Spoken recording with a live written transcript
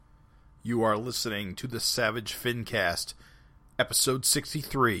You are listening to the Savage Fincast, episode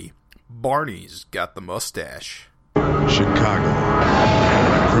 63. Barney's got the mustache. Chicago.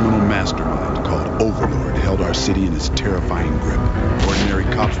 A criminal mastermind called Overlord held our city in his terrifying grip. Ordinary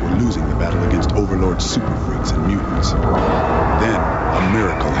cops were losing the battle against Overlord's super freaks and mutants. Then, a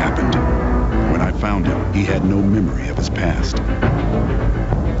miracle happened. When I found him, he had no memory of his past.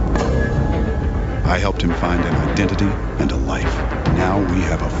 I helped him find an identity and a life. Now we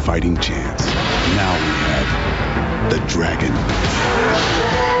have a fighting chance. Now we have the Dragon.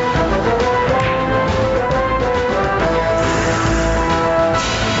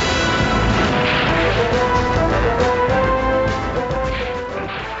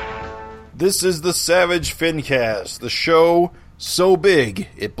 This is the Savage Fincast, the show so big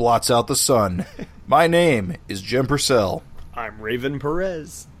it blots out the sun. My name is Jim Purcell. I'm Raven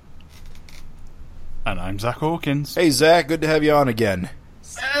Perez. And I'm Zach Hawkins. Hey Zach, good to have you on again.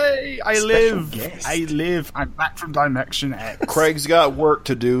 Hey, I live. I'm back from Dimension X. Craig's got work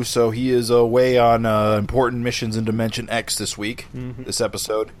to do, so he is away on important missions in Dimension X this week, this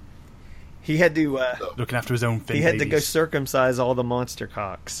episode. He had to Looking after his own fin he had to go babies. circumcise all the monster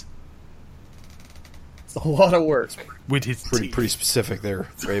cocks. It's a lot of work. With his teeth. Pretty specific there,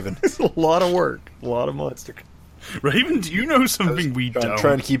 Raven. It's a lot of work. A lot of monster cocks. Raven, do you know something we I'm don't?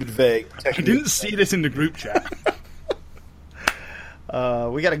 trying to keep it vague. I didn't see this in the group chat.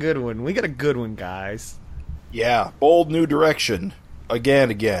 We got a good one. We got a good one, guys. Yeah, bold new direction. Again.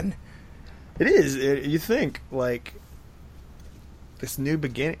 It is. You think, like, this new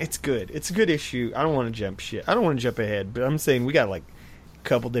beginning, it's good. It's a good issue. I don't want to jump shit. I don't want to jump ahead, but I'm saying we got, like, a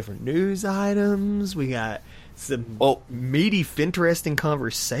couple different news items. We got some meaty, interesting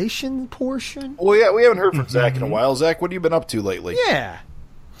conversation portion. Well, yeah, we haven't heard from Zach in a while. Zach, what have you been up to lately? Yeah.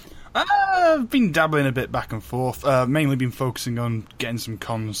 I've been dabbling a bit back and forth. Mainly been focusing on getting some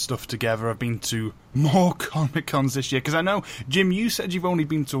con stuff together. I've been to more Comic Cons this year because I know, Jim, you said you've only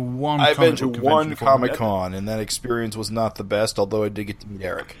been to one. I've been to convention one before. Comic Con, and that experience was not the best. Although I did get to meet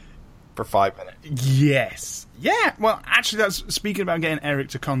Eric for 5 minutes. Yes. Yeah, well, actually, that's speaking about getting Eric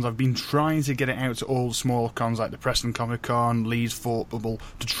to cons. I've been trying to get it out to all the smaller cons like the Preston Comic Con, Leeds Fort Bubble,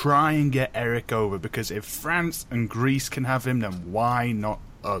 to try and get Eric over, because if France and Greece can have him, then why not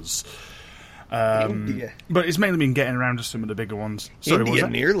us? But it's mainly been getting around to some of the bigger ones. Sorry, what was India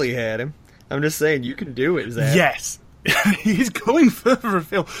that? nearly had him. I'm just saying, you can do it, Zach. Yes. He's going further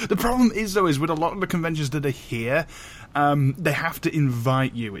afield. The problem is, though, is with a lot of the conventions that are here, they have to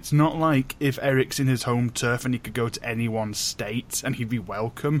invite you. It's not like if Eric's in his home turf and he could go to any one state and he'd be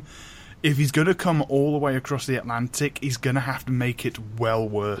welcome. If he's going to come all the way across the Atlantic, he's going to have to make it well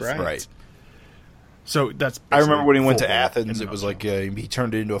worth it. Right. So that's. I remember when he went to football Athens, in it was nutshell. like he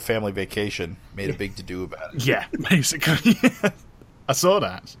turned it into a family vacation, made a big to-do about it. Yeah, basically. I saw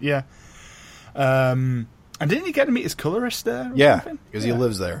that, yeah. And didn't he get to meet his colorist there? or Yeah, something? because he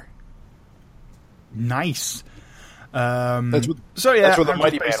lives there. Nice. That's where the I've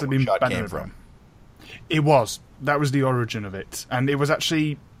Mighty just basically Man been shot banging came it from. around. It was. That was the origin of it. And it was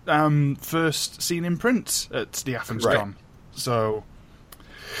actually first seen in print at the Athens Right. Con. So,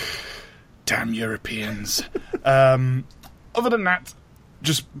 damn Europeans. Other than that,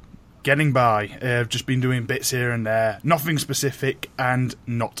 just getting by. I've just been doing bits here and there. Nothing specific, and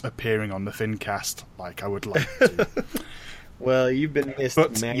not appearing on the Fincast like I would like to. Well, you've been missed,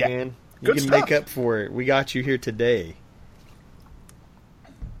 But, man. yeah. You Good can stuff. make up for it. We got you here today.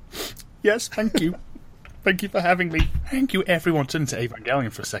 Yes, thank you. Thank you for having me. Thank you, everyone. Turn to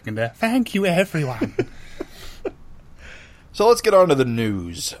Evangelion for a second there. Thank you, everyone. So let's get on to the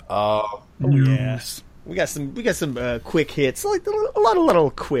news. Yes. We got some quick hits, like a lot of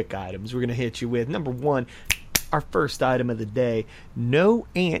little quick items we're gonna hit you with. Number one, our first item of the day: no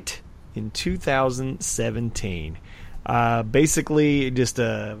Ant in 2017. Basically, just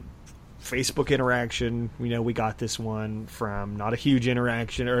a Facebook interaction. We got this one from not a huge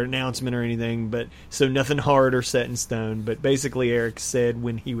interaction or announcement or anything, but so nothing hard or set in stone. But basically, Eric said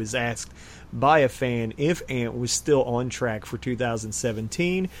when he was asked by a fan if Ant was still on track for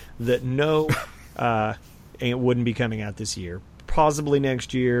 2017, that no. Ant wouldn't be coming out this year. Possibly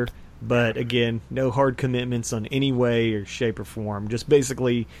next year, but again, no hard commitments on any way or shape or form. Just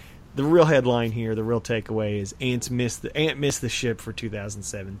basically, the real headline here, the real takeaway is Ant missed the ship for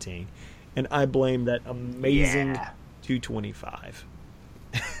 2017, and I blame that amazing 225.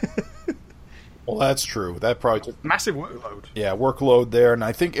 Well, that's true. That probably took, Massive workload. workload there, and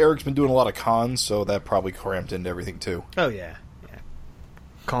I think Eric's been doing a lot of cons, so that probably cramped into everything too. Oh yeah.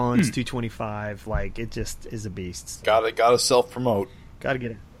 Cons 225, like it just is a beast. Gotta self promote. Got to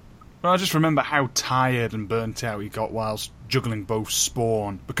get it. Well, I just remember how tired and burnt out he got whilst juggling both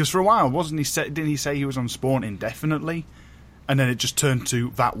Spawn. Because for a while, didn't he say he was on Spawn indefinitely? And then it just turned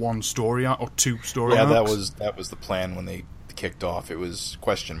to that one story arc, or two story arcs? Yeah, that was the plan when they kicked off. It was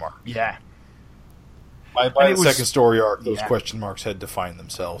question mark. Yeah. By the second story arc, those question marks had defined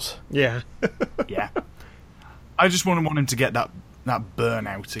themselves. Yeah. Yeah. I just want him to get that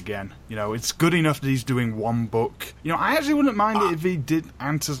burnout again. You know, it's good enough that he's doing one book. You know, I actually wouldn't mind it if he did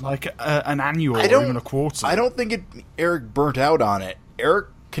answers like an annual or even a quarter. I don't think Eric burnt out on it. Eric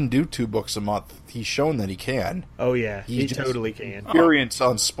can do 2 books a month. He's shown that he can. Oh, yeah. He totally can. Experience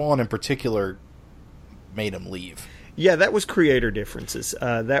on Spawn in particular made him leave. Yeah, that was creator differences.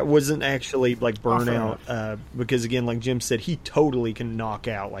 That wasn't actually like burnout, because again, like Jim said, he totally can knock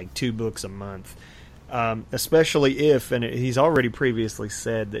out like 2 books a month. Especially if, and he's already previously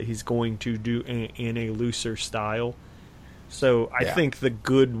said that he's going to do in a looser style. So I think the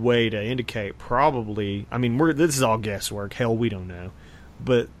good way to indicate probably, I mean, this is all guesswork. Hell, we don't know.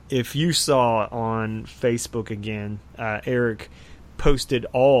 But if you saw on Facebook again, Eric posted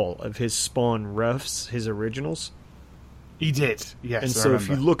all of his Spawn roughs, his originals. He did, yes. And so if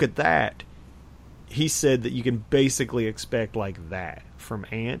you look at that, he said that you can basically expect like that from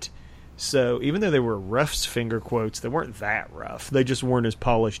Ant. So even though they were roughs, finger quotes, they weren't that rough. They just weren't as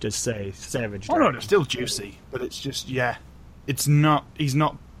polished as, say, Savage Dragon. Oh, no, they're still juicy. But it's just, it's not, he's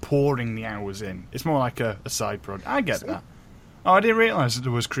not pouring the hours in. It's more like a side project. I get that. Oh, I didn't realise that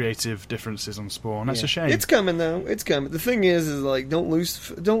there was creative differences on Spawn. That's a shame. It's coming, though. It's coming. The thing is like, don't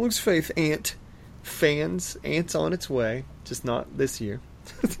lose faith, Ant fans. Ant's on its way. Just not this year.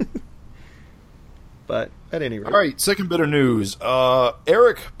 But at any rate. All right, second bit of news.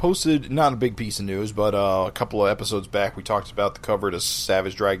 Eric posted, not a big piece of news, but a couple of episodes back we talked about the cover to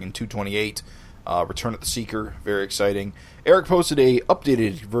Savage Dragon 228, Return of the Seeker. Very exciting. Eric posted a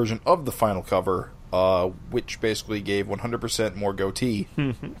updated version of the final cover, which basically gave 100% more goatee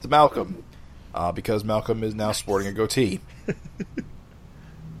to Malcolm, because Malcolm is now sporting a goatee.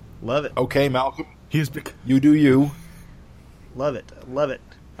 Love it. Okay, Malcolm. You do you. Love it. Love it.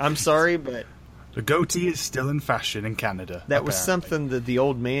 I'm sorry, but the goatee is still in fashion in Canada. That was something that the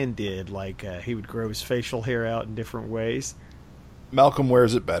old man did. Like, he would grow his facial hair out in different ways. Malcolm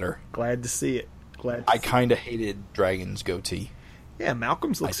wears it better. Glad to see it. I kind of hated Dragon's goatee. Yeah,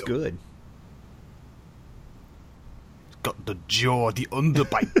 Malcolm's looks good. Got the jaw, the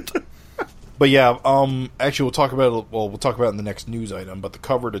underbite. But yeah, actually we'll talk about it in the next news item, but the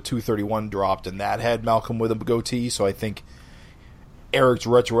cover to 231 dropped, and that had Malcolm with a goatee, so I think Eric's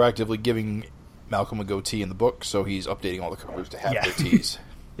retroactively giving Malcolm a goatee in the book, so he's updating all the covers to have goatees.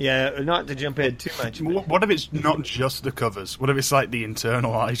 Yeah, not to jump ahead too much. What if it's not just the covers? What if it's like the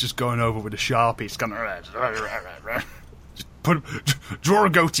internal art? He's just going over with a Sharpie. It's going just draw a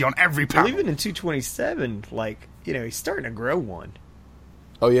goatee on every panel. Well, even in 227, like, you know, he's starting to grow one.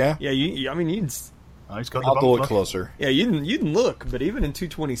 Oh, yeah? Yeah, I mean, you can... he's got I'll have to look closer. Yeah, you can look, but even in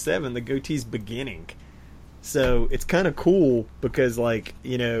 227, the goatee's beginning. So it's kind of cool because, like,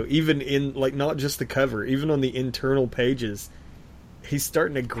 you know, even in, like, not just the cover, even on the internal pages, he's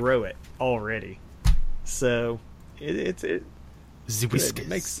starting to grow it already. So it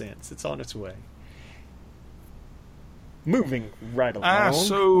makes sense. It's on its way. Moving right along.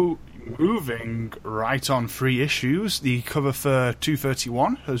 So moving right on 3 issues, the cover for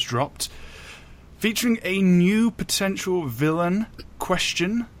 231 has dropped, featuring a new potential villain,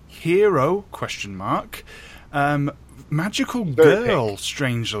 hero, magical Very girl, pink.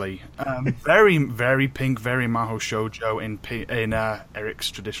 strangely. Very, very pink, very Maho Shoujo in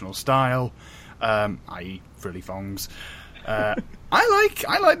Eric's traditional style, i.e. frilly thongs. I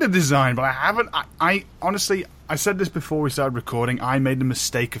like the design, but I honestly, I said this before we started recording, I made the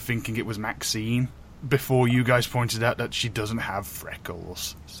mistake of thinking it was Maxine before you guys pointed out that she doesn't have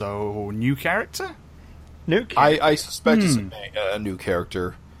freckles. So, new character? New character. I suspect it's a new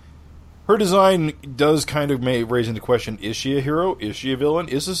character. Her design does kind of raise into question, is she a hero? Is she a villain?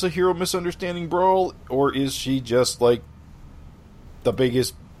 Is this a hero misunderstanding brawl? Or is she just, like, the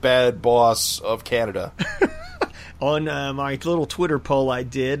biggest bad boss of Canada? On my little Twitter poll I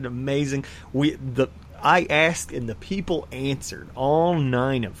did, amazing. I asked and the people answered, all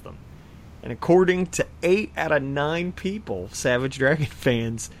 9 of them. And according to 8 out of 9 people, Savage Dragon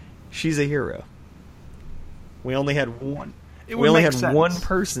fans, she's a hero. We only had one. We only had one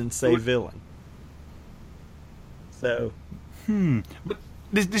person say villain. So, But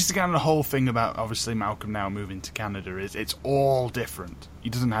this is kind of the whole thing about obviously Malcolm now moving to Canada is it's all different. He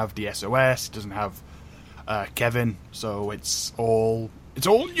doesn't have the SOS, he doesn't have Kevin, so it's all It's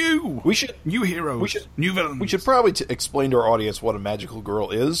all new. We should New heroes. New villains. We should probably explain to our audience what a magical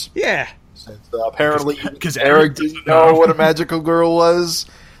girl is. Yeah. Since apparently Because Eric didn't know what a magical girl was.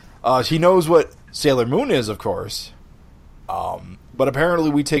 He knows what Sailor Moon is, of course. But apparently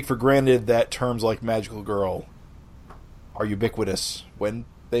we take for granted that terms like magical girl are ubiquitous when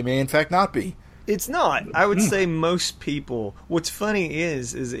they may in fact not be. It's not. I would say most people. What's funny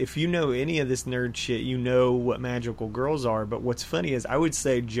is if you know any of this nerd shit, you know what magical girls are. But what's funny is I would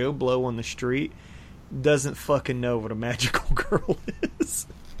say Joe Blow on the street doesn't fucking know what a magical girl is.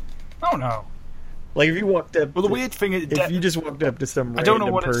 Oh no! Like if you walked up, Well, the weird thing is, if you just walked up to some I don't know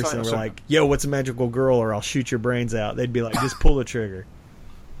random what it's person and like, were so- like, "Yo, what's a magical girl?" or "I'll shoot your brains out," they'd be like, "Just pull the trigger.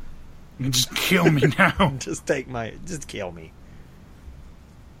 just kill me now. Just kill me."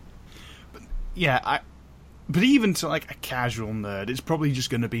 Yeah, but even to like a casual nerd, it's probably just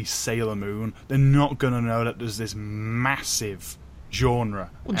going to be Sailor Moon. They're not going to know that there's this massive genre.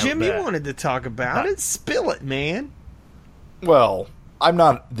 Well, out Jim, you there. wanted to talk about it. Spill it, man. Well, I'm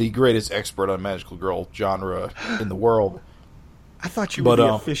not the greatest expert on magical girl genre in the world. I thought you were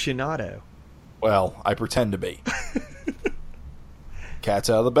But, the aficionado. Well, I pretend to be. Cat's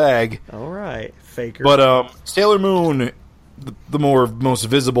out of the bag. All right, faker. But Sailor Moon, the most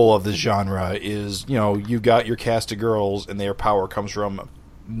visible of this genre is, you've got your cast of girls, and their power comes from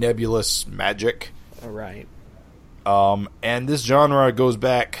nebulous magic. All right. And this genre goes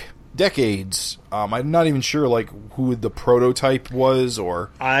back decades. I'm not even sure who the prototype was, or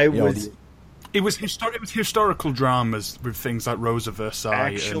It was historical dramas with things like Rose of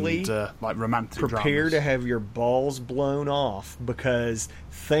Versailles Actually, and like romantic prepare dramas. to have your balls blown off, because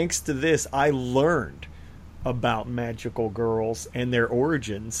thanks to this, I learned about magical girls and their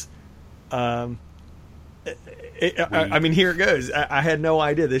origins. I mean, here it goes. I had no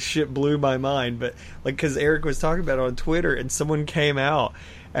idea. This shit blew my mind, but because Eric was talking about it on Twitter, and someone came out.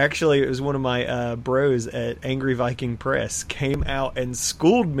 Actually, it was one of my bros at Angry Viking Press came out and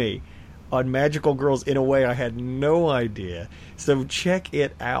schooled me on magical girls in a way I had no idea. So check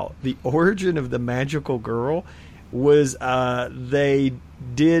it out. The origin of the magical girl was they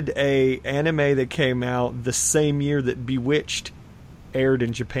did a anime that came out the same year that Bewitched aired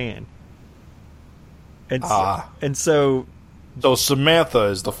in Japan. And so So Samantha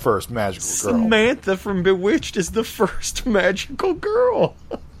is the first magical girl. Samantha from Bewitched is the first magical girl.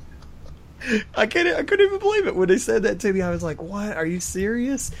 I couldn't even believe it when they said that to me. I was like, "What? Are you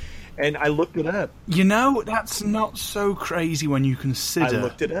serious?" And I looked it up. That's not so crazy when you consider. I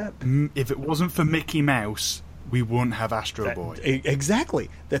looked it up. If it wasn't for Mickey Mouse, we wouldn't have Astro Boy. Exactly.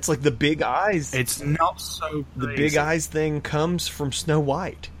 That's like the big eyes. It's not so crazy. The big eyes thing comes from Snow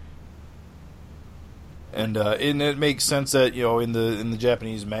White. And it makes sense that in the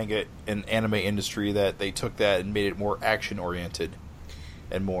Japanese manga and anime industry that they took that and made it more action oriented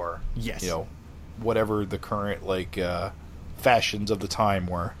and more whatever the current fashions of the time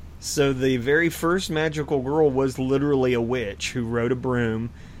were. So the very first magical girl was literally a witch who rode a broom.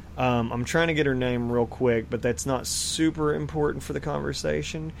 I'm trying to get her name real quick, but that's not super important for the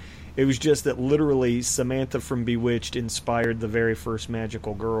conversation. It was just that literally Samantha from Bewitched inspired the very first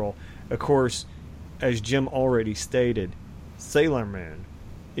magical girl. Of course, as Jim already stated, Sailor Moon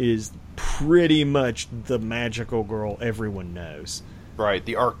is pretty much the magical girl everyone knows. Right,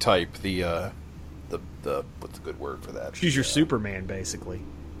 the archetype, the what's a good word for that? She's your Superman, basically.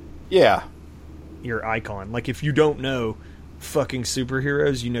 Yeah. Your icon. Like, if you don't know fucking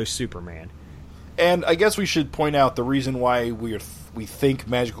superheroes, you know Superman. And I guess we should point out the reason why we think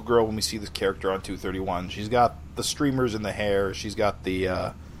magical girl when we see this character on 231. She's got the streamers in the hair. She's got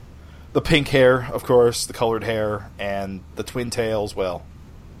the pink hair, of course, the colored hair, and the twin tails. Well,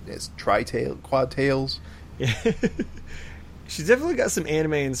 it's quad tails. Yeah. She's definitely got some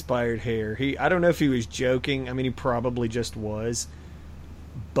anime-inspired hair. I don't know if he was joking. I mean, he probably just was.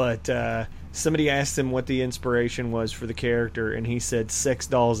 But somebody asked him what the inspiration was for the character, and he said sex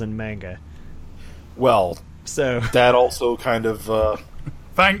dolls and manga. Well, so that also kind of...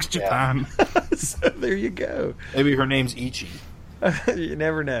 Thanks, Japan. So there you go. Maybe her name's Ichi. You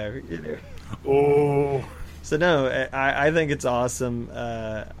never know. Oh... So no, I think it's awesome.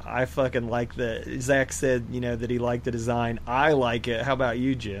 I fucking like the... Zach said, that he liked the design. I like it. How about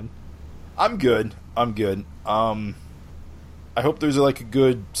you, Jim? I'm good. I hope there's a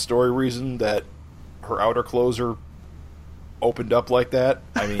good story reason that her outer clothes are opened up like that.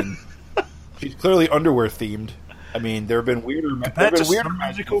 I mean, she's clearly underwear themed. I mean, there have been weirder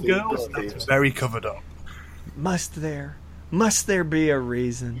magical girls. That's very covered up. Must there be a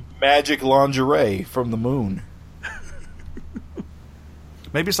reason? Magic lingerie from the moon.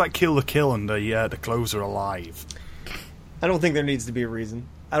 Maybe it's like Kill the Kill and the clothes are alive. I don't think there needs to be a reason.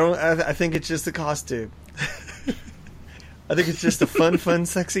 I think it's just a costume. I think it's just a fun,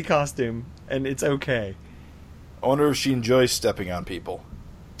 sexy costume, and it's okay. I wonder if she enjoys stepping on people.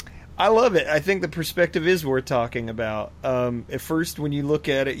 I love it. I think the perspective is worth talking about. At first, when you look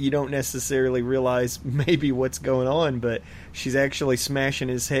at it, you don't necessarily realize maybe what's going on, but she's actually smashing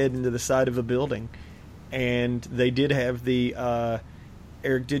his head into the side of a building. And they did have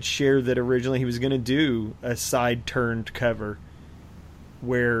Eric did share that originally he was going to do a side-turned cover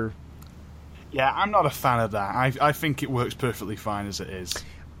where... Yeah, I'm not a fan of that. I think it works perfectly fine as it is.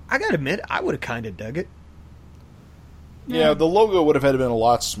 I gotta admit, I would have kind of dug it. Yeah, the logo would have had been a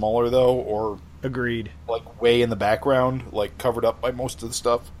lot smaller, though, or... Agreed. Like, way in the background, like, covered up by most of the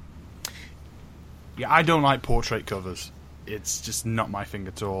stuff. Yeah, I don't like portrait covers. It's just not my thing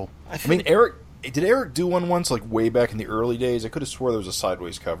at all. I mean, did Eric do one once, like, way back in the early days? I could have swore there was a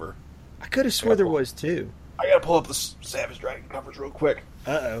sideways cover. I could have swore there was, too. I gotta pull up the Savage Dragon covers real quick.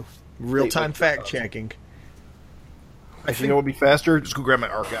 Uh-oh. Real-time fact-checking. I think it would be faster. Just go grab my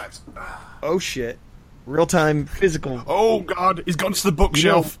archives. Oh, shit. Real-time physical... Oh, God. He's gone to the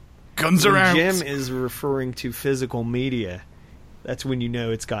bookshelf. Guns are out. Jim is referring to physical media. That's when you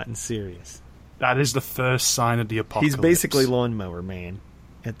know it's gotten serious. That is the first sign of the apocalypse. He's basically Lawnmower Man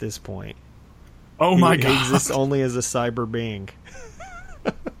at this point. Oh, my He God. exists only as a cyber being.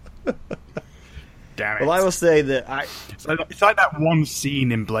 Damn it. Well, I will say that It's like that one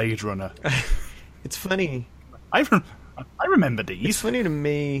scene in Blade Runner. it's funny. I remember these. It's funny to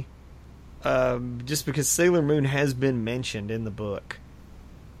me, just because Sailor Moon has been mentioned in the book.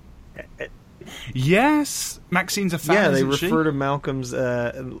 Yes, Maxine's a fan. Yeah, they isn't refer she? to Malcolm's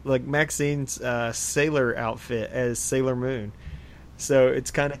Maxine's sailor outfit as Sailor Moon. So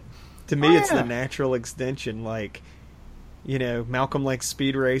it's kind of, to me, it's the natural extension. Like, you know, Malcolm likes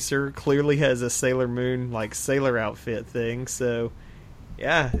Speed Racer, clearly has a Sailor Moon like sailor outfit thing. So,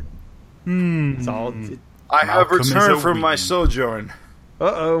 yeah, it's all. I have Malcolm is returned a from my weenie. sojourn.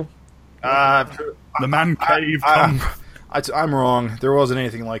 Uh-oh. The man cave. I'm wrong. There wasn't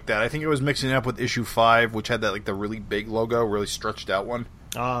anything like that. I think it was mixing it up with issue 5, which had that like the really big logo, really stretched out one,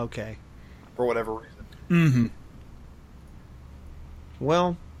 Oh, okay. for whatever reason. Mm-hmm.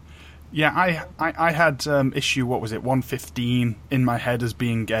 Well, Yeah, I had issue, what was it, 115 in my head as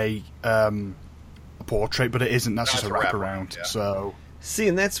being a portrait, but it isn't. That's just a wraparound. yeah. So see,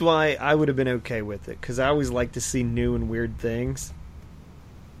 and that's why I would have been okay with it, because I always like to see new and weird things.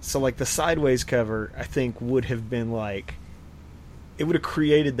 So, like, the sideways cover, I think, would have been, like... It would have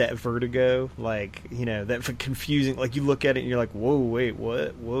created that vertigo, like, you know, that confusing... Like, you look at it and you're like, whoa, wait,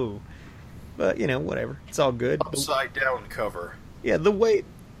 what? Whoa. But, you know, whatever. It's all good. Upside down cover. Yeah, the way...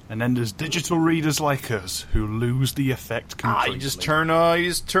 and then there's digital readers like us who lose the effect completely. You just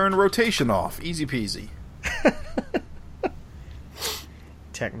turn rotation off. Easy peasy.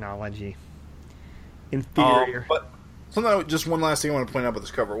 Technology. Inferior. But just one last thing I want to point out about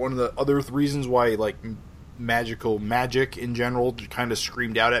this cover. One of the other reasons why, like, magic in general kind of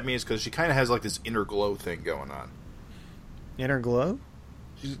screamed out at me is because she kind of has, like, this inner glow thing going on. Inner glow?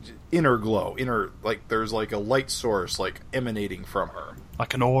 Inner glow. Like, there's, like, a light source, like, emanating from her.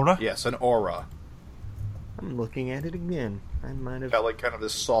 Like an aura? Yes, an aura. I'm looking at it again. I might have... Got, like, kind of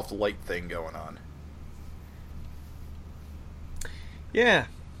this soft light thing going on. Yeah,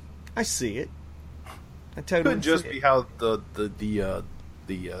 I see it. I totally Could just see be it. how the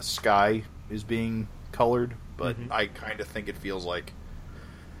sky is being colored, but I kind of think it feels like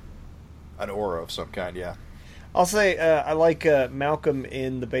an aura of some kind. Yeah, I'll say I like Malcolm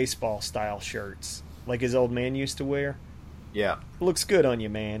in the baseball style shirts, like his old man used to wear. yeah. It looks good on you,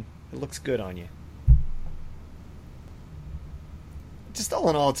 man. It looks good on you. Just all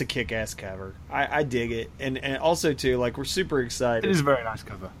in all, it's a kick-ass cover. I dig it, and also too, like, we're super excited. It is a very nice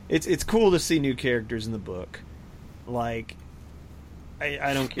cover. It's cool to see new characters in the book. Like,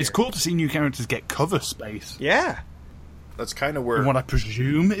 I don't care. It's cool to see new characters get cover space. Yeah. That's kind of where, In what I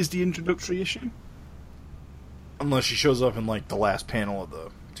presume is the introductory issue. unless she shows up in like the last panel of the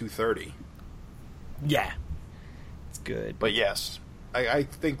 230. Yeah. It's good. But yes, I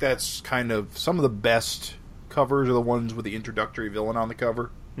think that's kind of some of the best covers are the ones with the introductory villain on the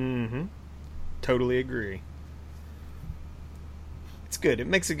cover. Mm-hmm. Totally agree. It's good. It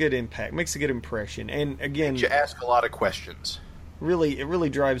makes a good impact. Makes a good impression. And again, You ask a lot of questions. it really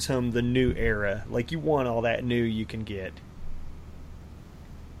drives home the new era. Like, you want all that new you can get.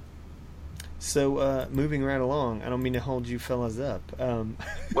 So, moving right along, I don't mean to hold you fellas up.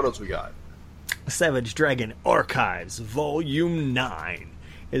 What else we got? Savage Dragon Archives Volume 9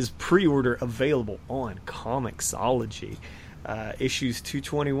 is pre-order available on Comixology. Issues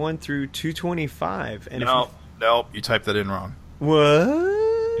 221 through 225. And Nope, you typed that in wrong. What?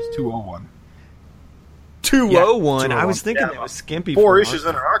 It's 201. 201. Yeah, I was thinking yeah, that was skimpy. 4 for issues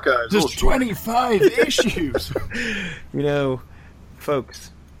in our archives. There's Oh, 25 issues. You know,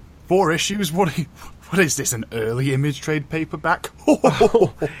 folks. 4 issues? What is this, an early image trade paperback?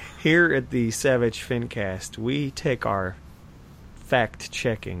 Here at the Savage Fincast, we take our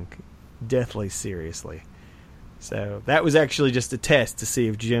fact-checking deathly seriously. So that was actually just a test to see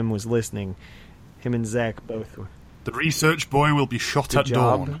if Jim was listening. Him and Zach both were. The research boy will be shot Good at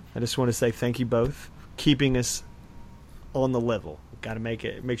job. dawn. I just want to say thank you both, keeping us on the level. Got to make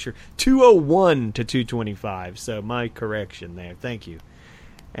sure 201 to 225. So my correction there. Thank you.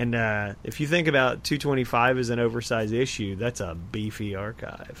 And if you think about 225 as an oversized issue, that's a beefy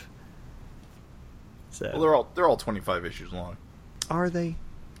archive. So well, they're all 25 issues long. are they?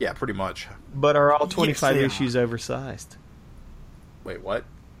 Yeah, pretty much. But are all 25 they are. issues oversized? Wait, what?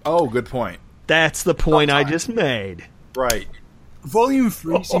 Oh, good point. That's the point I just made. Right. Volume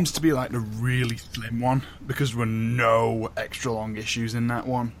 3 seems to be like the really slim one, because there were no extra long issues in that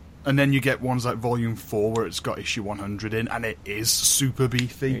one. And then you get ones like Volume 4 where it's got issue 100 in, and it is super There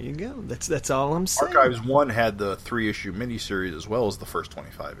beefy. you go. That's all I'm saying. Archives 1 had the 3-issue miniseries as well as the first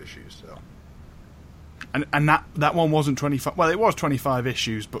 25 issues. So And that one wasn't 25... Well, it was 25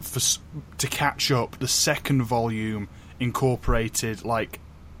 issues, but to catch up, the second volume incorporated, like,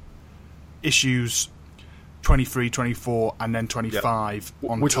 issues 23, 24, and then 25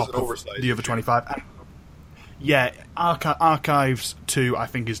 on Which was top an of oversized the other issue. 25. And, yeah, Archives 2, I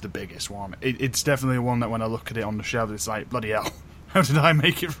think, is the biggest one. It's definitely one that when I look at it on the shelf, it's like, bloody hell, how did I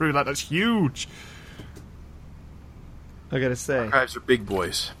make it through that? That's huge. I gotta say, archives are big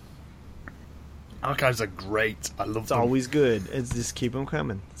boys. Archives are great. I love it's them. always good. It's just keep them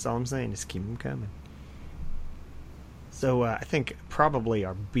coming. That's all I'm saying. Just keep them coming. So I think probably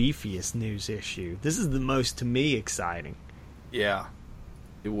our beefiest news issue. This is the most, to me, exciting. Yeah,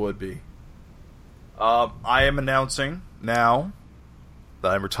 it would be. I am announcing now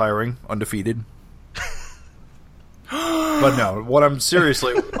that I'm retiring undefeated. But no, what I'm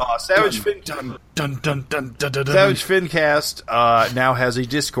seriously, Savage Fincast now has a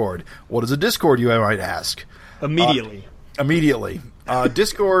Discord. What is a Discord, you might ask? Immediately. Immediately.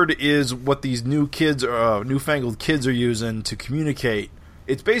 Discord is what these newfangled kids are using to communicate.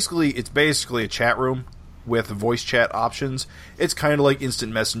 It's basically a chat room with voice chat options. It's kind of like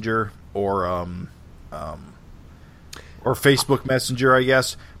Instant Messenger or Facebook Messenger, I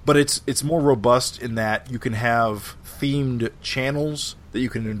guess. But it's more robust in that you can have themed channels that you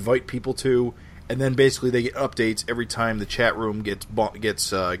can invite people to, and then basically they get updates every time the chat room gets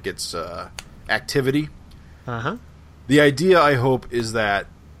activity. Uh-huh. The idea, I hope, is that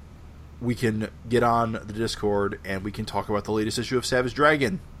we can get on the Discord and we can talk about the latest issue of Savage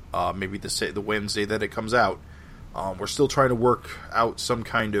Dragon. Maybe the Wednesday that it comes out. We're still trying to work out some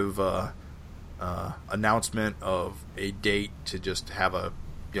kind of announcement of a date to just have a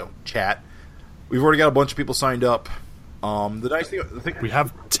chat. We've already got a bunch of people signed up. The nice thing, We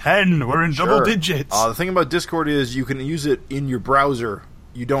have 10. We're in double Sure. digits. The thing about Discord is you can use it in your browser.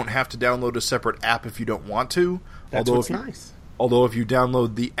 You don't have to download a separate app if you don't want to. That's what's nice. Although if you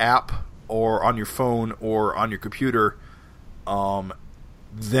download the app or on your phone or on your computer,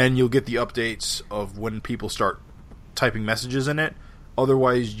 then you'll get the updates of when people start typing messages in it.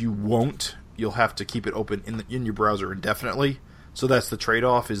 Otherwise, you won't. You'll have to keep it open in your browser indefinitely. So that's the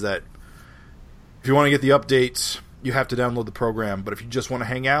trade-off, is that if you want to get the updates, you have to download the program. But if you just want to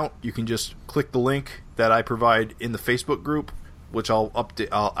hang out, you can just click the link that I provide in the Facebook group, which I'll update.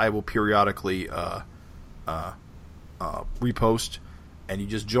 I will periodically repost, and you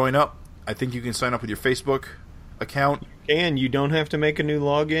just join up. I think you can sign up with your Facebook account. And you don't have to make a new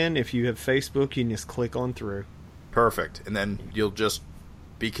login. If you have Facebook, you can just click on through. Perfect. And then you'll just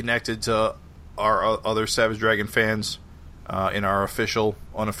be connected to our other Savage Dragon fans in our official,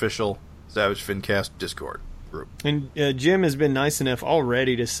 unofficial Savage Fincast Discord group. And Jim has been nice enough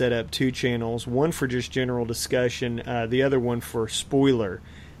already to set up 2 channels, one for just general discussion, the other one for spoiler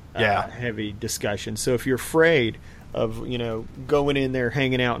heavy discussion. So if you're afraid of going in there,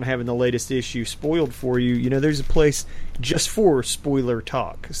 hanging out, and having the latest issue spoiled for you, there's a place just for spoiler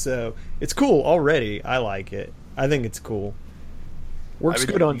talk. So it's cool already. I like it. I think it's cool. Works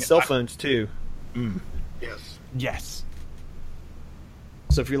good on cell phones too. Yes. Yes.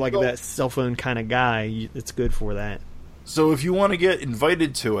 So if you're like that cell phone kind of guy, it's good for that. So if you want to get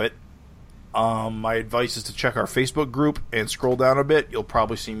invited to it, my advice is to check our Facebook group and scroll down a bit. You'll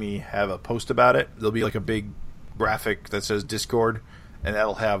probably see me have a post about it. There'll be like a big graphic that says Discord, and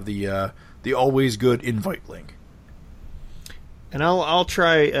that'll have the always good invite link. And I'll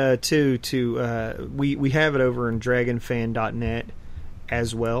try too to we have it over in dragonfan.net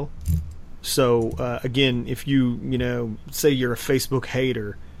as well. So again, if you say you're a Facebook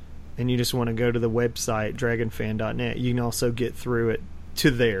hater and you just want to go to the website dragonfan.net, you can also get through it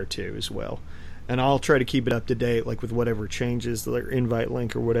to there too as well. And I'll try to keep it up to date, like with whatever changes, their invite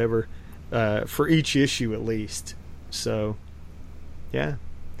link or whatever, for each issue at least. So yeah.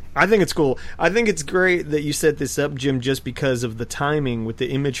 I think it's cool. I think it's great that you set this up, Jim, just because of the timing with the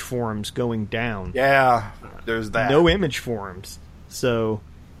image forums going down. Yeah, there's that. No image forums. So,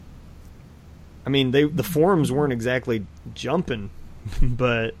 I mean, the forums weren't exactly jumping,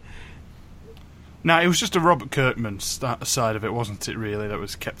 but... No, it was just a Robert Kirkman side of it, wasn't it, really, that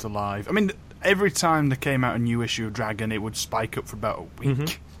was kept alive. I mean, every time there came out a new issue of Dragon, it would spike up for about a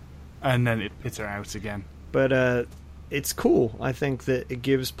week, and then it'd peter out again. But, it's cool. I think that it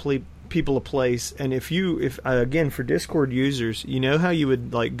gives people a place, and if again, for Discord users, you know how you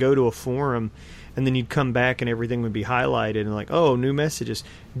would like go to a forum and then you'd come back and everything would be highlighted and like, oh, new messages.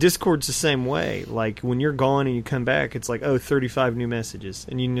 Discord's the same way. Like when you're gone and you come back, it's like, oh, 35 new messages,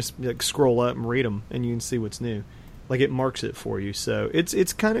 and you can just like scroll up and read them and you can see what's new. Like it marks it for you. So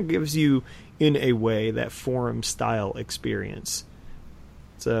it's kind of gives you in a way that forum style experience.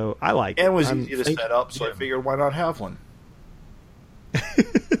 So I like it. And it was easy to set up, so I figured why not have one?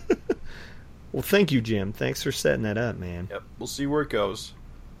 Well, thank you, Jim. Thanks for setting that up, man. Yep, we'll see where it goes.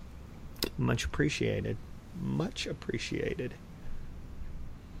 Much appreciated. Much appreciated.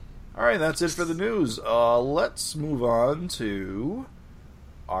 All right, that's it for the news. Let's move on to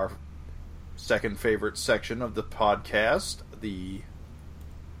our second favorite section of the podcast, the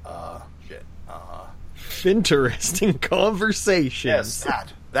Interesting conversations. Yes,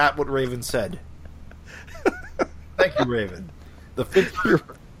 that what Raven said. Thank you, Raven. The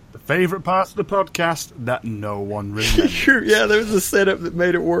favorite parts of the podcast that no one remembers. Yeah, there was a setup that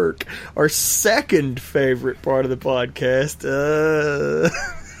made it work. Our second favorite part of the podcast,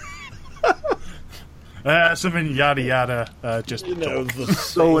 something yada yada. Just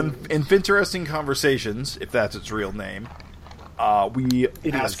so in Interesting Conversations, if that's its real name, we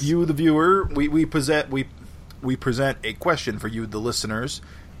ask you, the viewer. We present a question for you, the listeners,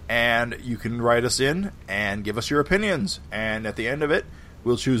 and you can write us in and give us your opinions. And at the end of it,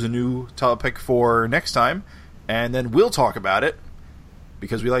 we'll choose a new topic for next time, and then we'll talk about it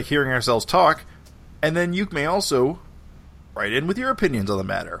because we like hearing ourselves talk. And then you may also write in with your opinions on the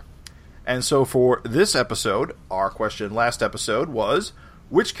matter. And so for this episode, our question last episode was,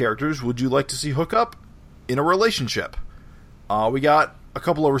 which characters would you like to see hook up in a relationship? We got a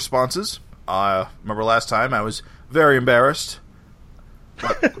couple of responses. Remember last time I was very embarrassed.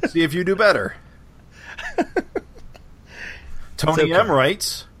 But let's see if you do better. Tony M.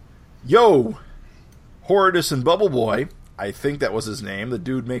 writes, yo, Horridus and Bubble Boy, I think that was his name. The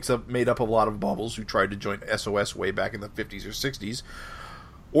dude made up a lot of bubbles who tried to join SOS way back in the 50s or 60s.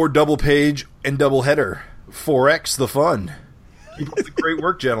 Or Double Page and Double Header. 4X the fun. Keep up the great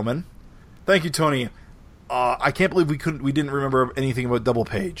work, gentlemen. Thank you, Tony. I can't believe we didn't remember anything about Double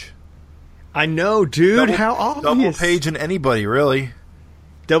Page. I know, dude. How obvious. Double Page and anybody, really.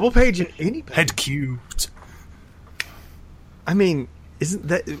 Double Page and anybody. Head cubed. I mean, isn't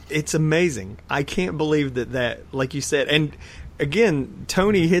that... It's amazing. I can't believe that, like you said... And, again,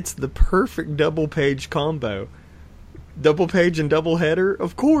 Tony hits the perfect Double Page combo. Double Page and Double Header?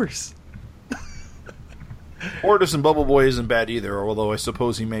 Of course. Horridus and Bubble Boy isn't bad either, although I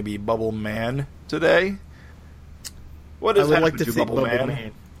suppose he may be Bubble Man today. What is happening to Bubble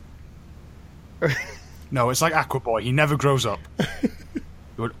Man? No, it's like Aqua Boy. He never grows up. It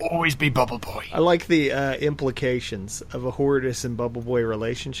would always be Bubble Boy. I like the implications of a Horridus and Bubble Boy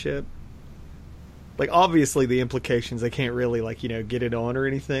relationship. Like, obviously the implications, they can't really, like, get it on or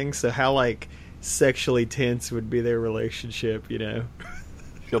anything. So how, like, sexually tense would be their relationship,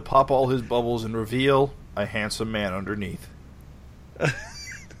 She'll pop all his bubbles and reveal a handsome man underneath.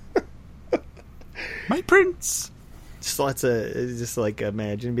 My prince! Just lots of, just like,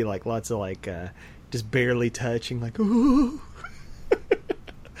 imagine, be like lots of, like, just barely touching, like, ooh.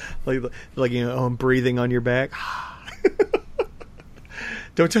 like, I'm breathing on your back.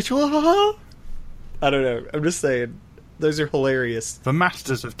 Don't touch. I don't know. I'm just saying. Those are hilarious. The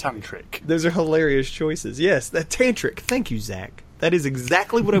masters of tantric. Those are hilarious choices. Yes, that tantric. Thank you, Zach. That is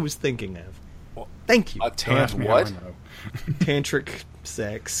exactly what I was thinking of. Thank you. A what? Tantric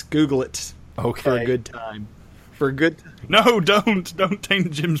sex. Google it. Okay. For a good time. No, don't taint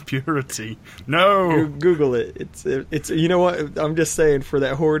Jim's purity. No. Google it. It's. You know what? I'm just saying, for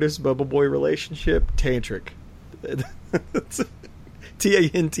that Horridus Bubble Boy relationship, tantric. Tantric.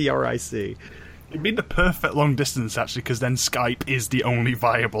 It'd be the perfect long distance, actually, because then Skype is the only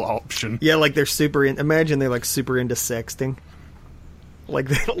viable option. Yeah, like they're imagine they're like super into sexting. Like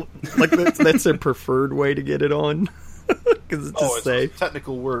that's their preferred way to get it on. Because it's it's safe. a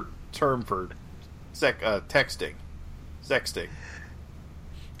technical term for texting. Sexting.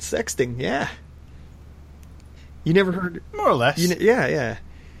 Sexting, yeah. You never heard... More or less. Yeah.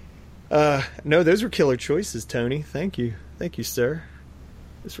 No, those were killer choices, Tony. Thank you, sir.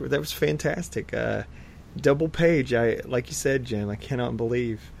 That was fantastic. Double page. Like you said, Jim. I cannot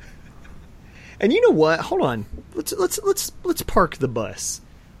believe. And you know what? Hold on. Let's park the bus.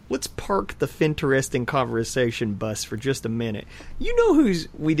 Let's park the Finteresting Conversation bus for just a minute. You know who's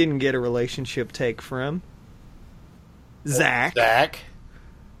we didn't get a relationship take from? Zach.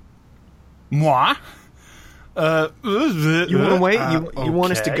 Moi. You want to wait? You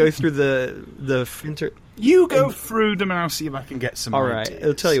want us to go through the Finter? You go through them and I'll see if I can get some All right. ideas.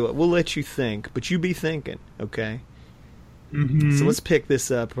 I'll tell you what. We'll let you think, but you be thinking, okay? Mm-hmm. So let's pick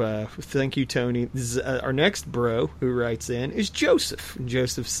this up. Thank you, Tony. This is, our next bro who writes in is Joseph. And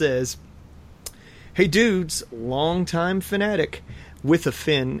Joseph says, "Hey dudes, longtime fanatic with a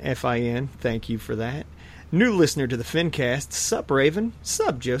Fin, F-I-N. Thank you for that. New listener to the Fincast. Sup, Raven?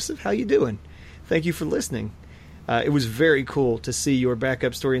 Sup, Joseph? How you doing? Thank you for listening. It was very cool to see your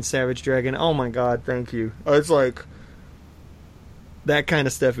backup story in Savage Dragon. Oh my god, thank you. It's like... that kind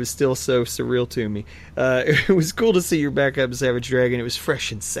of stuff is still so surreal to me. It was cool to see your backup in Savage Dragon. It was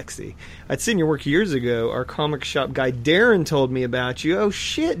fresh and sexy. I'd seen your work years ago. Our comic shop guy Darren told me about you. Oh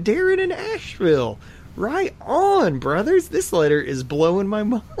shit, Darren in Asheville. Right on, brothers. This letter is blowing my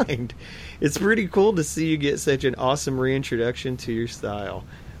mind. It's pretty cool to see you get such an awesome reintroduction to your style.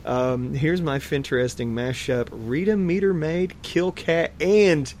 Here's my Finteresting mashup. Rita Meter Maid, Kill Cat,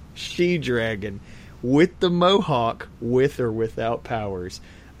 and She-Dragon. With the Mohawk, with or without powers.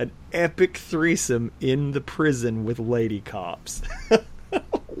 An epic threesome in the prison with lady cops.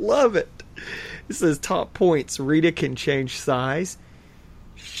 Love it. It says top points. Rita can change size.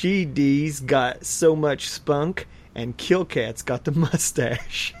 She-D's got so much spunk. And Kill Cat's got the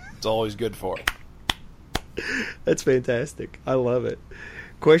mustache. It's always good for. That's fantastic. I love it.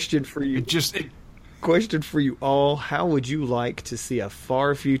 Question for you. Question for you all. How would you like to see a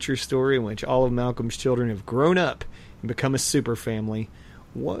far future story in which all of Malcolm's children have grown up and become a super family?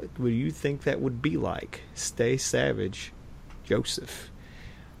 What would you think that would be like? Stay savage, Joseph.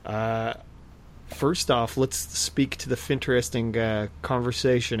 First off, let's speak to the Finteresting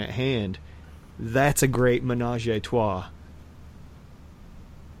conversation at hand. That's a great menage a trois.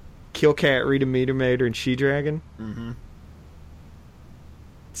 Kill Cat, Rita Meter Maid, and She-Dragon. Mm-hmm.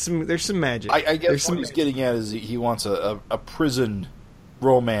 There's some magic. I guess what he's getting at is he wants a prison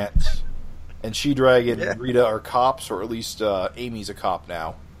romance, and She-Dragon and Rita are cops, or at least Amy's a cop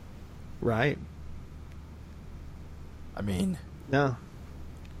now. Right. I mean... No.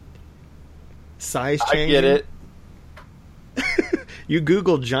 Size changing. I get it. You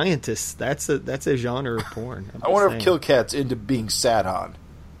Google giantess. That's a genre of porn. I wonder if Kill Cat's into being sat on.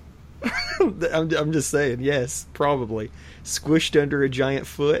 I'm just saying, yes, probably. Squished under a giant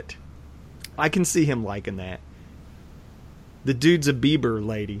foot. I can see him liking that. The dude's a Bieber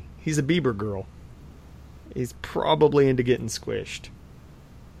lady. He's a Bieber girl. He's probably into getting squished.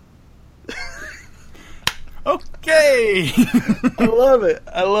 Okay! I love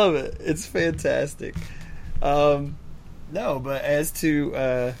it. It's fantastic. No, but as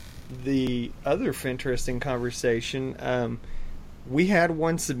to the other Finteresting conversation, we had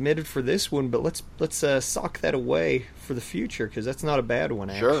one submitted for this one, but let's sock that away for the future, because that's not a bad one,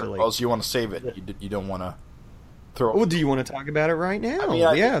 actually. Sure. Also, you want to save it. You don't want to throw it. Well, do you want to talk about it right now? I mean,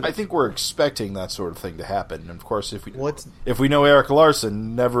 I think we're expecting that sort of thing to happen. And, of course, if we What's... know Eric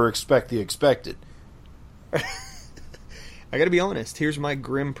Larson, never expect the expected. I got to be honest. Here's my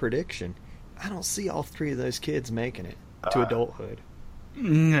grim prediction. I don't see all three of those kids making it to adulthood.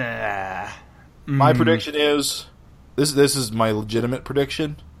 Nah. My prediction is... This is my legitimate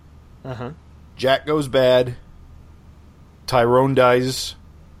prediction. Uh-huh. Jack goes bad, Tyrone dies,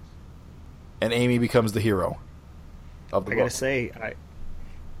 and Amy becomes the hero of the book. I gotta say,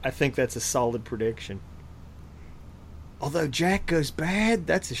 I think that's a solid prediction. Although Jack goes bad,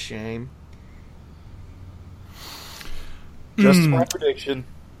 that's a shame. Just my prediction.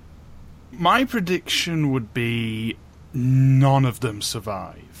 My prediction would be none of them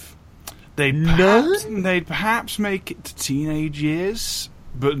survive. They'd perhaps make it to teenage years,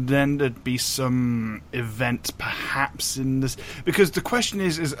 but then there'd be some event perhaps in this. Because the question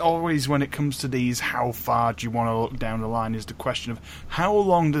is always, when it comes to these, how far do you want to look down the line, is the question of how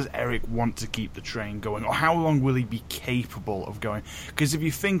long does Eric want to keep the train going, or how long will he be capable of going? Because if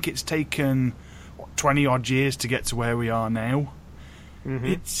you think it's taken 20 odd years to get to where we are now. Mm-hmm.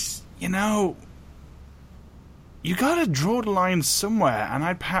 It's, you gotta draw the line somewhere, and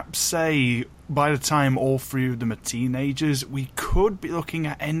I'd perhaps say by the time all three of them are teenagers, we could be looking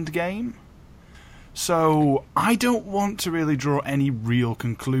at Endgame. So I don't want to really draw any real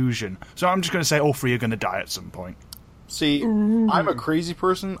conclusion. So I'm just going to say all three are going to die at some point. See, I'm a crazy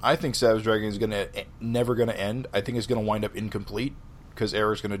person. I think Savage Dragon is never going to end. I think it's going to wind up incomplete because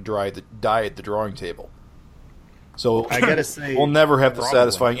Eric's going to die at the drawing table. So I gotta say, we'll never have the probably.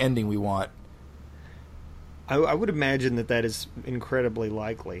 satisfying ending we want. I would imagine that is incredibly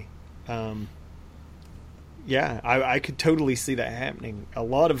likely. Yeah, I could totally see that happening. A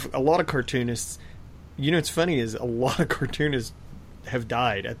lot of cartoonists. What's funny is a lot of cartoonists have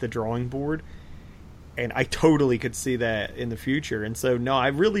died at the drawing board, and I totally could see that in the future. And so, no, I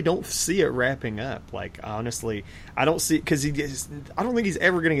really don't see it wrapping up. Like, honestly, I don't see it because I don't think he's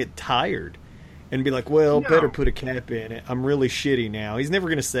ever going to get tired and be like, well, better put a cap in it. I'm really shitty now. He's never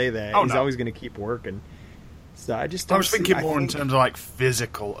going to say that. He's always going to keep working. So I was thinking more in terms of like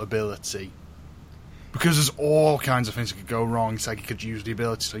physical ability. Because there's all kinds of things that could go wrong. It's like he could use the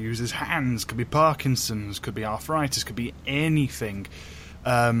ability to use his hands. Could be Parkinson's. Could be arthritis. Could be anything.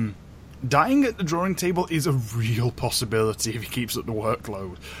 Dying at the drawing table is a real possibility if he keeps up the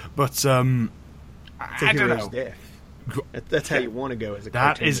workload. But I don't know. Death. That's how you want to go as a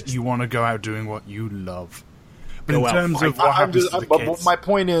That cartoonist. is, you want to go out doing what you love. But Go in out terms of what happens to the but kids... my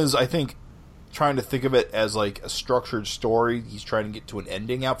point is, I think trying to think of it as like a structured story he's trying to get to an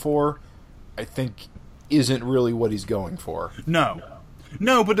ending out for, I think isn't really what he's going for. No,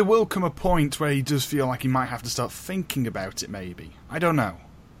 but there will come a point where he does feel like he might have to start thinking about it, maybe. I don't know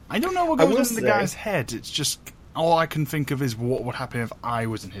what goes on in the guy's head. It's just, all I can think of is what would happen if I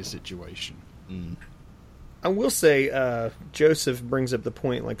was in his situation. I will say, Joseph brings up the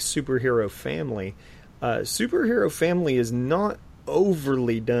point, like, superhero family. Superhero family is not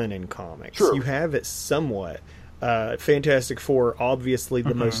overly done in comics. True. You have it somewhat. Fantastic Four, obviously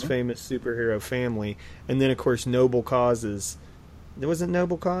the most famous superhero family, and then of course Noble Causes. There wasn't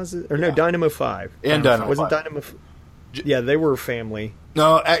Noble Causes, or no, Dynamo 5. And Dynamo wasn't 5. Dynamo. Yeah, they were a family.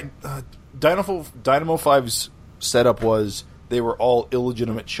 No, Dynamo 5's setup was they were all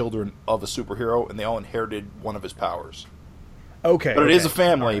illegitimate children of a superhero, and they all inherited one of his powers. Okay, But it is a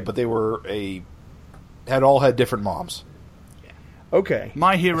family, right. but they were had different moms. Okay,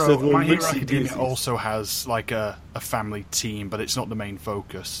 My Hero Loosey Academia Goosey's. also has like a family team, but it's not the main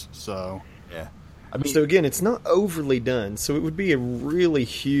focus. So Yeah. I mean, So again, it's not overly done. So it would be a really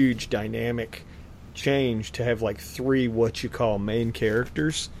huge dynamic change to have like three what you call main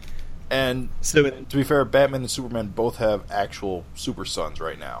characters. and So to be fair, Batman and Superman both have actual super sons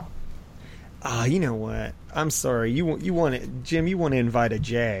right now. you know what? I'm sorry. You want it, Jim? You want to invite a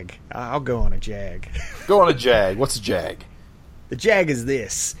Jag? I'll go on a Jag. Go on a Jag. What's a Jag? The Jag is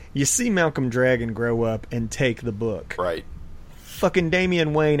this: you see Malcolm Dragon grow up and take the book. Right. Fucking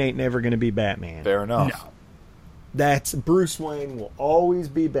Damian Wayne ain't never going to be Batman. Fair enough. No. That's Bruce Wayne will always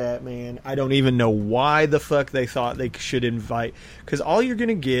be Batman. I don't even know why the fuck they thought they should invite, because all you're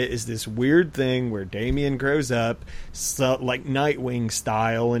gonna get is this weird thing where Damian grows up, so, like Nightwing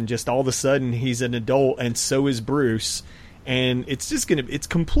style, and just all of a sudden he's an adult, and so is Bruce, and it's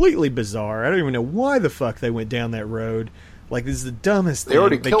completely bizarre. I don't even know why the fuck they went down that road. Like, this is the dumbest They thing.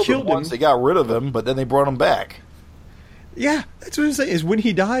 already killed him once. They got rid of him, but then they brought him back. Yeah, that's what I'm saying. Is when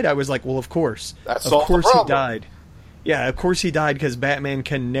he died, I was like, well, of course, That of solved the course he problem. died. Yeah, of course he died because Batman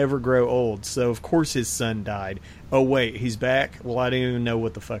can never grow old. So of course his son died. Oh wait, he's back. Well, I don't even know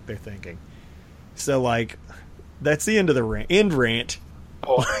what the fuck they're thinking. So like, that's the end of the rant.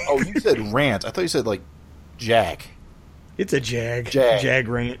 Oh, you said rant. I thought you said like Jack. It's a Jag Jag.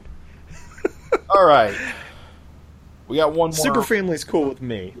 rant. All right. We got one more. Super Family's cool with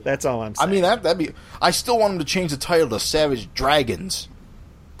me. That's all I'm I saying. mean, that'd be. I still want them to change the title to Savage Dragons.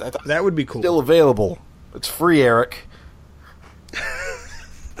 That would be cool. Still available. It's free, Eric.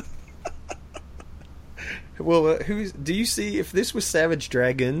 Well, do you see if this was Savage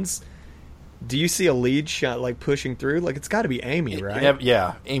Dragons? Do you see a lead shot like pushing through? Like, it's got to be Amy, right?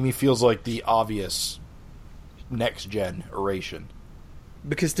 Yeah. Amy feels like the obvious next gen iteration.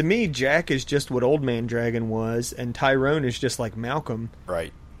 Because to me, Jack is just what Old Man Dragon was, and Tyrone is just like Malcolm.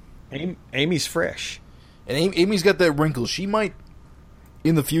 Right. Amy's fresh. And Amy's got that wrinkle. She might,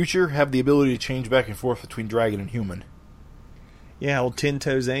 in the future, have the ability to change back and forth between dragon and human. Yeah, old Ten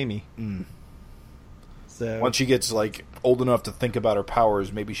Toes Amy. Mm. So Once she gets like old enough to think about her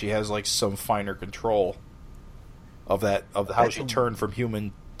powers, maybe she has like some finer control of how she turned from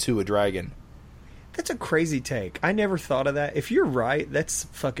human to a dragon. that's a crazy take. I never thought of that. If you're right, that's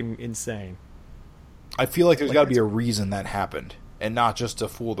fucking insane. I feel like there's got to be a reason that happened, and not just to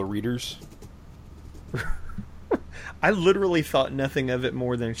fool the readers. I literally thought nothing of it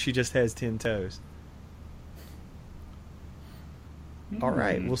more than she just has 10 toes. All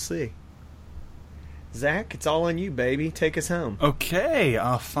right, we'll see. Zach, it's all on you, baby. Take us home. Okay,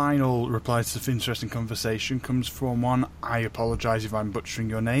 our final reply to this interesting conversation comes from one, I apologise if I'm butchering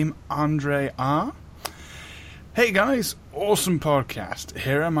your name, Andre R. Hey guys, awesome podcast.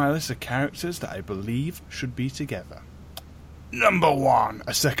 Here are my list of characters that I believe should be together. Number 1,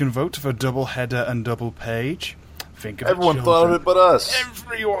 a second vote for double header and double page. Think of Everyone it, thought of it but us.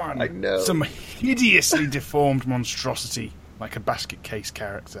 Everyone! I know. Some hideously deformed monstrosity, like a basket case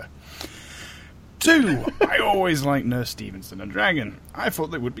character. 2, I always liked Nurse Stevenson and Dragon. I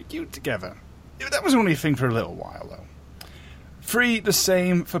thought they would be cute together. That was only a thing for a little while, though. 3, the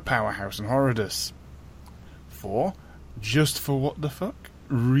same for Powerhouse and Horridus. 4, just for what the fuck,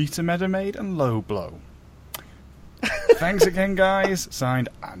 Rita Meadowmaid and Low Blow. Thanks again, guys. Signed,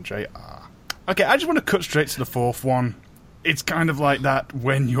 Andre R. Okay, I just want to cut straight to the 4th one. It's kind of like that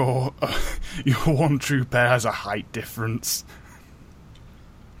when your one true pair has a height difference.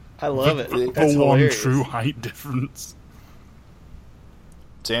 I love it. For That's one hilarious. true height difference.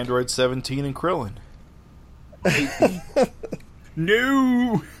 It's Android 17 and Krillin.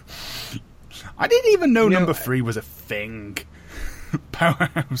 No! I didn't even know You know, number 3 was a thing.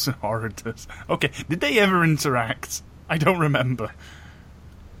 Powerhouse and Horridus. Okay, did they ever interact? I don't remember.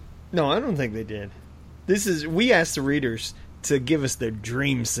 No, I don't think they did. We asked the readers to give us their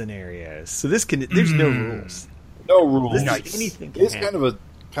dream scenarios. So there's no rules. No rules. This Nice. is anything can It's happen.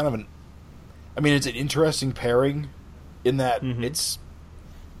 kind of an. I mean, it's an interesting pairing in that it's.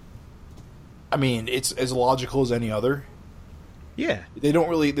 I mean, it's as logical as any other. Yeah. They don't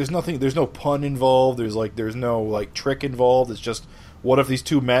really. There's nothing. There's no pun involved. There's no like trick involved. It's just what if these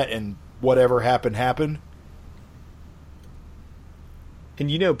two met and whatever happened.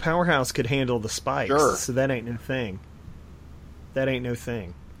 And Powerhouse could handle the spikes, Sure. so that ain't no thing. That ain't no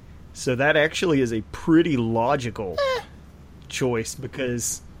thing. So that actually is a pretty logical choice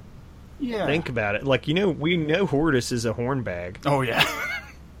because Yeah. think about it. Like, we know Horridus is a hornbag. Oh, yeah.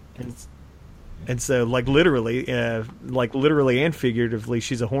 And so, literally and figuratively,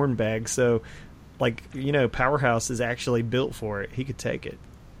 she's a hornbag. So, Powerhouse is actually built for it. He could take it.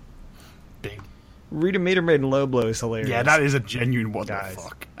 Big. Rita Meadowmaid and Low Blow is hilarious. Yeah, that is a genuine what Guys. the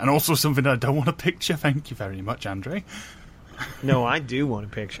fuck. And also something that I don't want to picture. Thank you very much, Andre. No, I do want a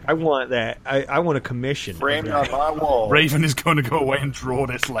picture. I want that. I want a commission. Framed of on my wall. Raven is going to go away and draw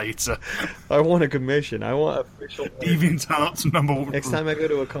this later. that. I want a commission. I want official. DeviantArts number 1. Next time I go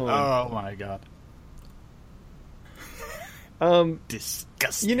to a con. Oh my god.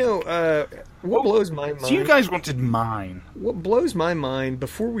 Disgusting. What blows my mind? So you guys wanted mine. What blows my mind,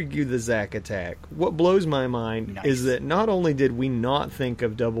 before we do the Zack attack, what blows my mind Nice. is that not only did we not think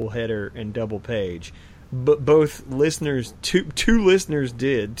of double header and double page, but both listeners, two listeners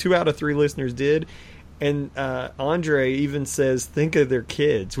did. 2 out of 3 listeners did. And Andre even says, think of their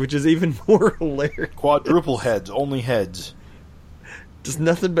kids, which is even more hilarious. Quadruple heads, only heads. Just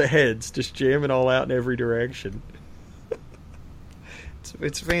nothing but heads, just jamming all out in every direction.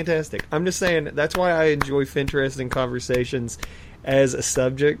 It's fantastic. I'm just saying, that's why I enjoy Finteresting conversations as a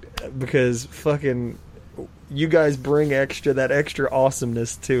subject, because fucking you guys bring that extra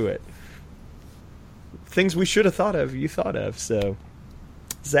awesomeness to it. Things we should have thought of, you thought of. So,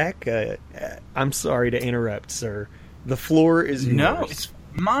 Zach, I'm sorry to interrupt, sir. The floor is yours. No,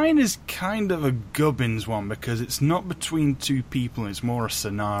 mine is kind of a Gubbins one because it's not between 2 people, it's more a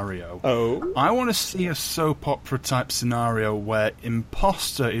scenario. Oh? I want to see a soap opera type scenario where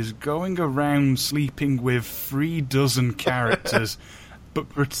Imposter is going around sleeping with 3 dozen characters, but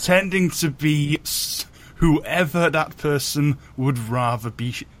pretending to be whoever that person would rather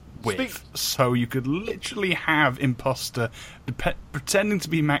be with. So you could literally have Imposter pretending to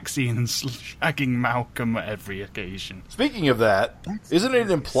be Maxine and shagging Malcolm at every occasion. Speaking of that, isn't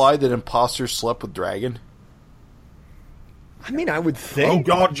it implied that Imposter slept with Dragon? I mean, I would Oh think.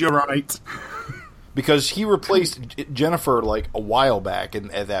 god, you're right. Because he replaced Jennifer like a while back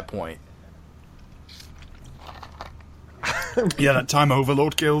at that point. Yeah, that time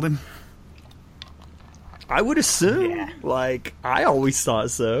Overlord killed him. I would assume. Yeah. I always thought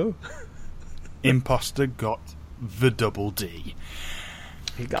so. Imposter got the double D.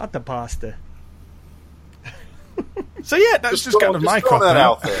 He got the pasta. So yeah, that's just kind of my throwing cop that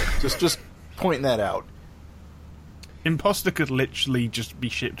out. out there. Just pointing that out. Imposter could literally just be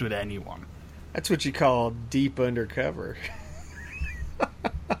shipped with anyone. That's what you call deep undercover.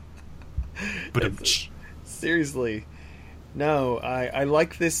 But Seriously. No, I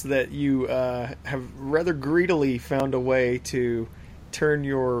like this that you have rather greedily found a way to turn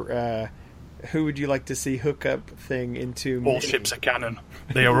your who would you like to see hookup thing into All Minnie. ships are canon.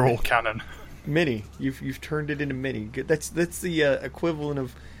 They are all canon. Minnie. You've turned it into Minnie. Good. That's the equivalent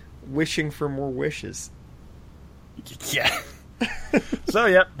of wishing for more wishes. Yeah. So,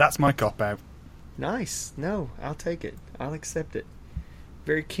 yeah, that's my cop-out. Nice. No, I'll take it. I'll accept it.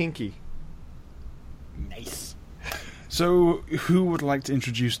 Very kinky. Nice. So, who would like to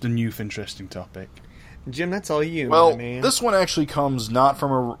introduce the new interesting topic? Jim, that's all you, Well, my man. this one actually comes not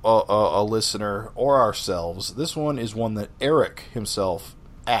from a listener or ourselves. This one is one that Eric himself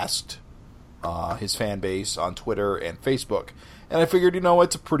asked his fan base on Twitter and Facebook. And I figured,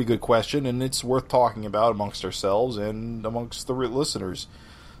 it's a pretty good question, and it's worth talking about amongst ourselves and amongst the listeners.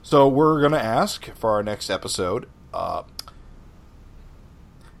 So we're going to ask for our next episode.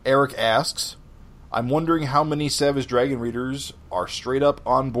 Eric asks, I'm wondering how many Savage Dragon readers are straight up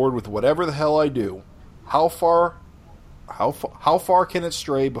on board with whatever the hell I do. How far can it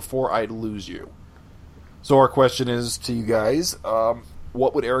stray before I lose you? So our question is to you guys,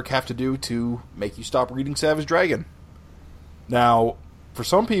 what would Eric have to do to make you stop reading Savage Dragon? Now, for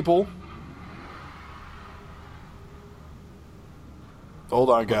some people... Hold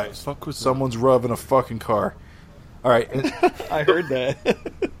on, guys. Someone's revving a fucking car. All right. I heard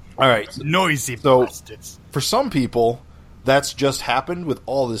that. All right. Noisy So, bastards. for some people, that's just happened with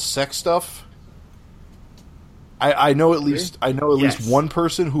all this sex stuff. I know at least Yes. one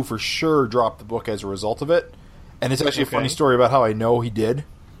person who for sure dropped the book as a result of it, and it's actually a funny story about how I know he did.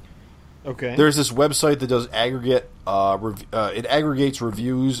 Okay. There's this website that does it aggregates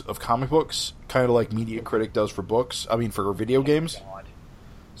reviews of comic books, kind of like Media Critic does for books. I mean, for video games.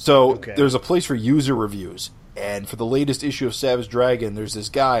 So there's a place for user reviews, and for the latest issue of Savage Dragon, there's this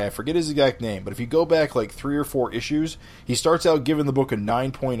guy, I forget his exact name, but if you go back like 3 or 4 issues, he starts out giving the book a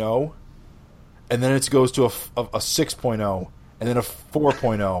 9.0, and then it goes to a 6.0, and then a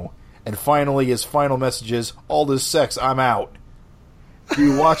 4.0, and finally his final message is, all this sex, I'm out.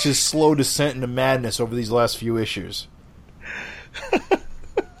 You watch his slow descent into madness over these last few issues.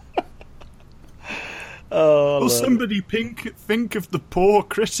 Oh, Will somebody think of the poor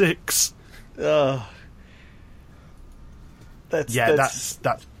critics? that's garbage.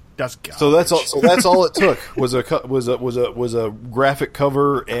 So that's all it took was a graphic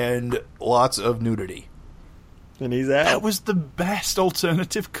cover and lots of nudity. and he's out. That was the best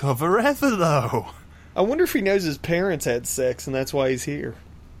alternative cover ever, though. I wonder if he knows his parents had sex and that's why he's here.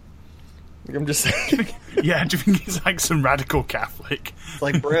 Like, I'm just saying. Yeah, do you think he's like some radical Catholic?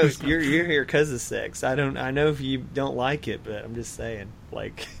 Like, bro, you're here because of sex. I know if you don't like it, but I'm just saying,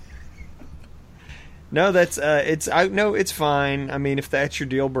 like, no, that's it's fine. I mean, if that's your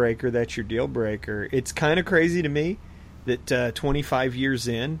deal breaker, that's your deal breaker. It's kind of crazy to me that 25 years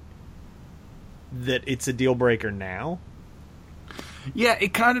in, that it's a deal breaker now. Yeah,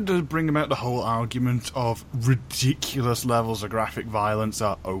 it kind of does bring about the whole argument of ridiculous levels of graphic violence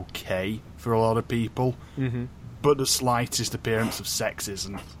are okay for a lot of people, but the slightest appearance of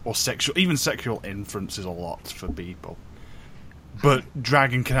sexism or sexual inference is a lot for people. But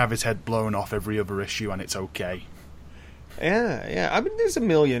Dragon can have his head blown off every other issue, and it's okay. Yeah. I mean, there's a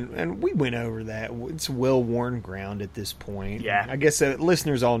million, and we went over that. It's well-worn ground at this point. Yeah. I guess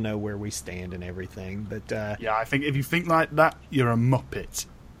listeners all know where we stand and everything, but... Yeah, I think if you think like that, you're a muppet.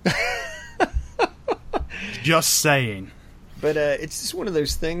 Just saying. But it's just one of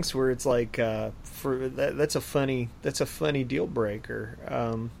those things where it's like, that's a funny deal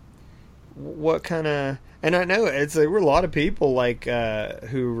breaker. What kind of... And I know there were a lot of people like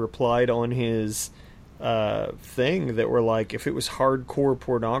who replied on his... thing that were like, if it was hardcore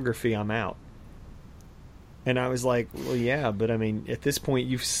pornography, I'm out. And I was like, well, yeah, but I mean, at this point,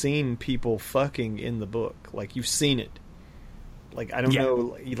 you've seen people fucking in the book. Like, you've seen it. Like, I don't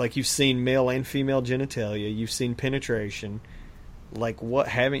know, like, you've seen male and female genitalia, you've seen penetration. Like, what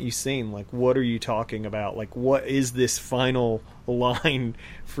haven't you seen? Like, what are you talking about? Like, what is this final line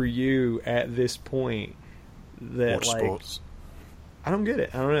for you at this point? That, Watch like, sports. I don't get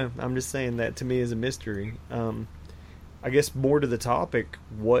it. I don't know. I'm just saying that to me is a mystery. I guess more to the topic,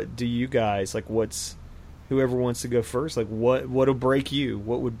 what do you guys, like, whoever wants to go first, like, what'll break you?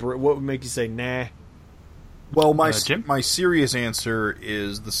 What would make you say, nah? Well, my Jim? my serious answer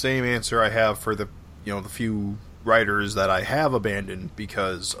is the same answer I have for the few writers that I have abandoned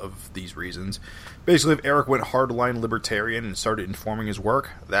because of these reasons. Basically, if Eric went hardline libertarian and started informing his work,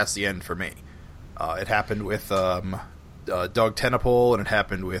 that's the end for me. It happened with Doug Tennepool, and it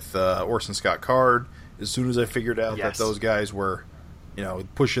happened with Orson Scott Card. As soon as I figured out that those guys were,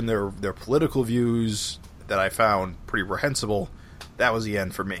 pushing their political views, that I found pretty reprehensible, that was the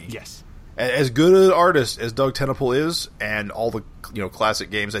end for me. Yes. As good an artist as Doug Tennepool is, and all the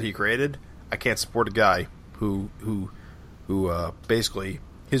classic games that he created, I can't support a guy who basically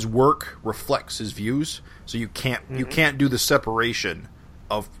his work reflects his views. So you can't do the separation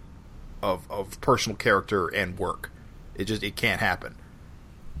of personal character and work. It can't happen.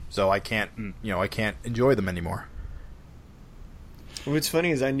 So I can't enjoy them anymore. What's funny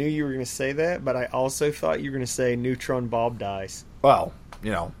is I knew you were going to say that, but I also thought you were going to say Neutron Bob dies. Well,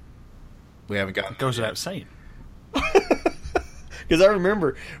 we haven't gotten... It goes without saying. Because I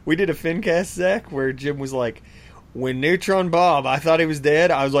remember we did a Fincast, Zach, where Jim was like, when Neutron Bob, I thought he was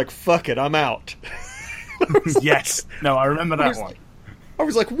dead. I was like, fuck it, I'm out. Yes. No, I remember that one. I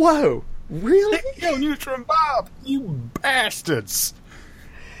was like, whoa, really? Yo, Neutron Bob, you bastards.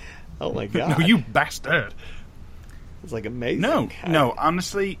 Oh my god. No, you bastard. It's like amazing. No,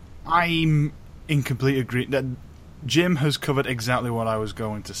 honestly, I'm in complete agreement. Jim has covered exactly what I was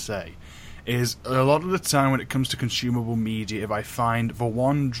going to say. Is a lot of the time when it comes to consumable media, if I find the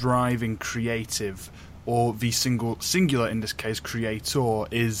one driving creative, or the singular in this case creator,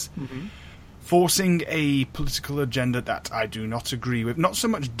 is forcing a political agenda that I do not agree with. Not so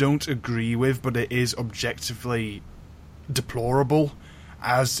much don't agree with, but it is objectively deplorable,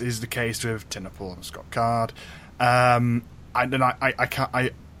 as is the case with Tennepool and Scott Card. I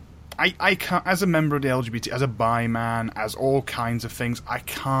can't, as a member of the LGBT, as a bi man, as all kinds of things, I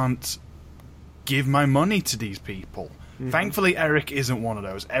can't give my money to these people. Thankfully, Eric isn't one of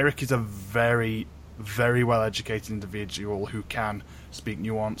those. Eric is a very, very well-educated individual who can speak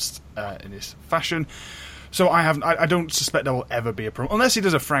nuanced in this fashion. So I don't suspect there will ever be a problem, unless he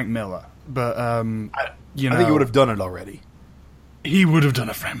does a Frank Miller. But I think he would have done it already. He would have done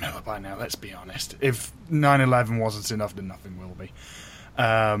a Frank Miller by now, let's be honest. If 9/11 wasn't enough, then nothing will be.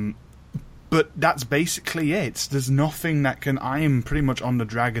 But that's basically it. There's nothing that can... I am pretty much on the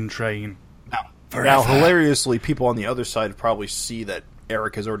Dragon train now. Forever. Now, hilariously, people on the other side probably see that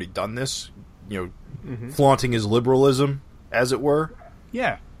Eric has already done this, flaunting his liberalism, as it were.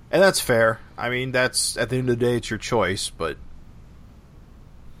 Yeah. And that's fair. I mean, that's, at the end of the day, it's your choice, but...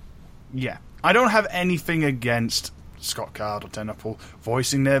 Yeah. I don't have anything against Scott Card or Tennepool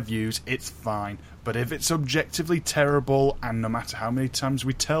voicing their views. It's fine. But if it's objectively terrible, and no matter how many times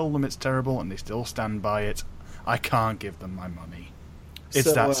we tell them it's terrible and they still stand by it, I can't give them my money.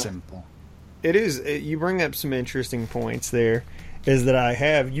 It's that simple. It is. You bring up some interesting points there, is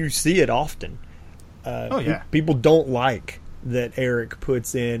that you see it often. People don't like that Eric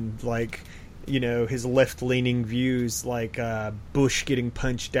puts in, his left-leaning views, like Bush getting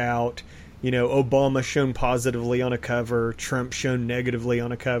punched out, Obama shown positively on a cover, Trump shown negatively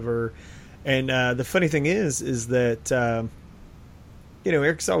on a cover. And the funny thing is that,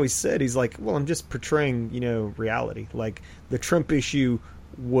 Eric's always said, he's like, well, I'm just portraying, reality. Like, the Trump issue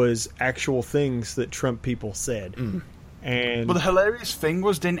was actual things that Trump people said. And well, the hilarious thing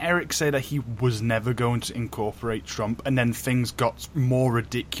was, didn't Eric say that he was never going to incorporate Trump, and then things got more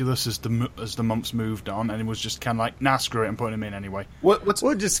ridiculous as the months moved on, and it was just kind of like, nah, screw it, I'm putting him in anyway.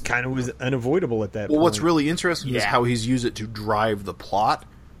 It just kind of was unavoidable at that point. Well, what's really interesting is how he's used it to drive the plot,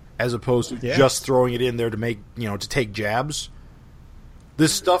 as opposed to just throwing it in there to make, to take jabs.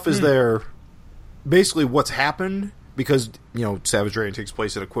 This stuff is there, basically what's happened, because, Savage Dragon takes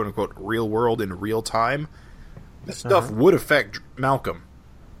place in a quote-unquote real world in real time. This stuff would affect Malcolm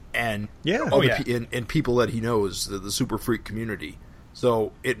and and people that he knows, the Super Freak community.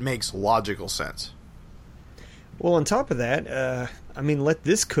 So it makes logical sense. Well, on top of that, let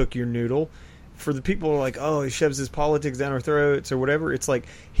this cook your noodle. For the people who are like, oh, he shoves his politics down our throats or whatever, it's like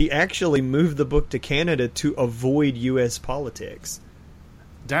he actually moved the book to Canada to avoid U.S. politics.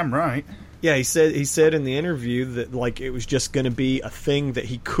 Damn right. Yeah, he said in the interview that it was just going to be a thing that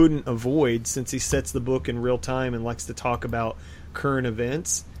he couldn't avoid since he sets the book in real time and likes to talk about current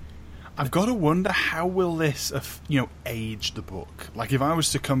events. I've got to wonder, how will this age the book? Like, if I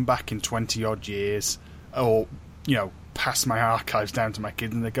was to come back in 20 odd years, or pass my archives down to my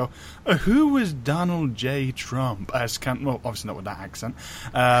kids and they go, who was Donald J. Trump? Obviously not with that accent.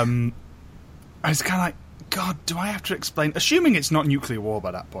 I was kind of like, God, do I have to explain? Assuming it's not nuclear war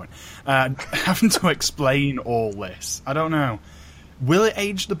by that point, having to explain all this, I don't know. Will it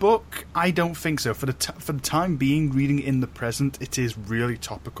age the book? I don't think so. For the time being, reading it in the present, it is really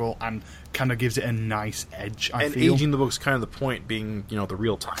topical and kind of gives it a nice edge. I feel. Aging the book's kind of the point, being the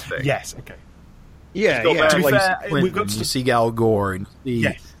real time thing. Yes. Okay. Yeah. To be fair, you see Al Gore and you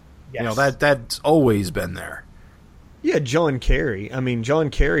see, that's always been there. Yeah, John Kerry. I mean, John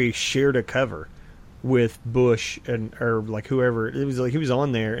Kerry shared a cover with Bush or whoever. It was like he was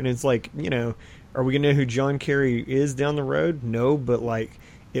on there, and it's like, Are we gonna know who John Kerry is down the road? No, but like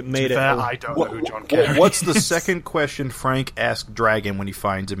it made it. I don't know who John Kerry What's the is. second question Frank asked Dragon when he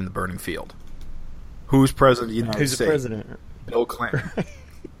finds him in the burning field? Who's president of the United Who's the States? president? Bill Clinton.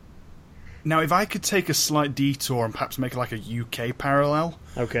 Now, if I could take a slight detour and perhaps make like a UK parallel,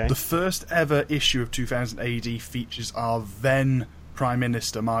 Okay. the first ever issue of 2000 AD features our then Prime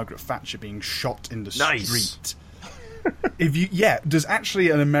Minister Margaret Thatcher being shot in the Nice. street. There's actually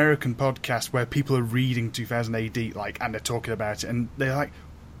an American podcast where people are reading 2000 AD, like, and they're talking about it, and they're like,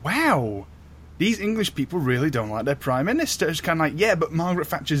 "Wow, these English people really don't like their Prime Minister." It's kind of like, yeah, but Margaret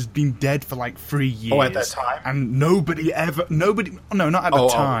Thatcher's been dead for like 3 years. Oh, at that time? And no, not at the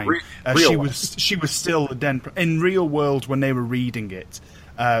time. Real She life. she was still then in real world when they were reading it.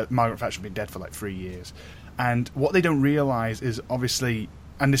 Margaret Thatcher had been dead for like 3 years, and what they don't realise is obviously,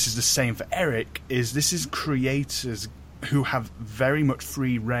 and this is the same for Eric, is this is creators who have very much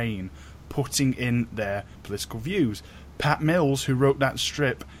free reign putting in their political views. Pat Mills, who wrote that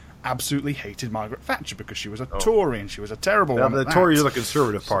strip, absolutely hated Margaret Thatcher because she was a Tory and she was a terrible Now, one. the at that. Tories are the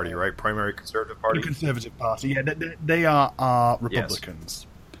Conservative Party, right? Primary Conservative Party. The Conservative Party, yeah, they are Republicans.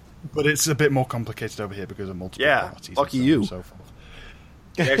 But it's a bit more complicated over here because of multiple parties. Lucky and so on you. and so forth.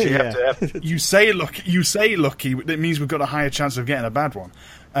 You actually have to have. You say lucky. That means we've got a higher chance of getting a bad one.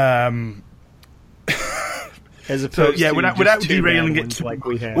 As opposed yeah, to without just two derailing bad it ones too like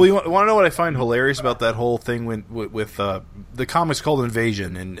we have. Well, you want to know what I find hilarious about that whole thing with the comic's called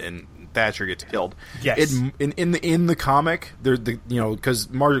Invasion and Thatcher gets killed. Yes. In the comic, because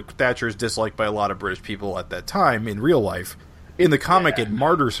Margaret Thatcher is disliked by a lot of British people at that time in real life. In the comic, it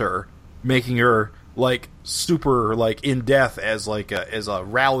martyrs her, making her like super like in death as a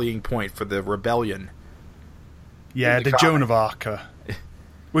rallying point for the rebellion. Yeah, in the the Joan comic. of Arc.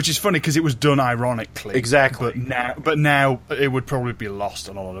 Which is funny because it was done ironically. Exactly. But now it would probably be lost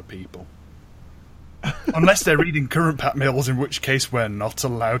on a lot of people. Unless they're reading current Pat Mills, in which case we're not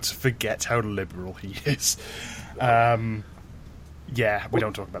allowed to forget how liberal he is. Yeah, we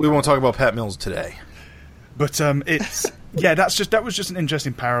don't talk about We that. won't talk about Pat Mills today. But it's that was just an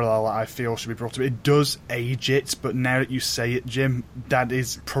interesting parallel that I feel should be brought up. It does age it, but now that you say it, Jim, that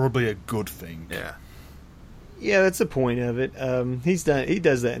is probably a good thing. Yeah. Yeah, that's the point of it. He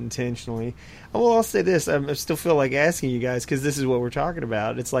does that intentionally. Well, I'll say this: I still feel like asking you guys because this is what we're talking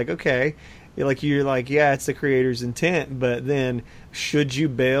about. It's like, okay, you're like, yeah, it's the creator's intent, but then should you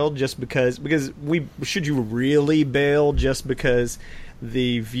bail just because should you really bail just because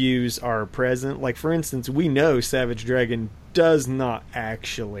the views are present? Like, for instance, we know Savage Dragon does not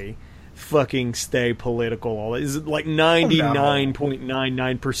actually fucking stay political. Is it like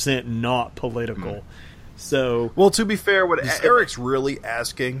 99.99% not political? So, well, to be fair, what Eric's really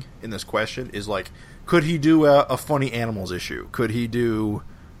asking in this question is like, could he do a funny animals issue? Could he do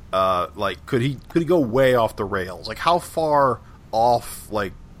could he go way off the rails? Like, how far off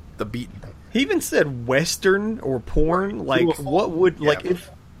like the beaten? He even said Western or porn. Like, what would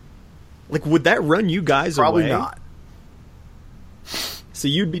would that run you guys Probably away? not. So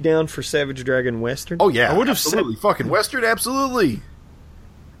you'd be down for Savage Dragon Western? Oh yeah, I would have absolutely. Fucking Western, absolutely.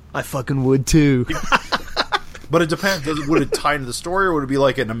 I fucking would too. But it depends. Would it tie into the story, or would it be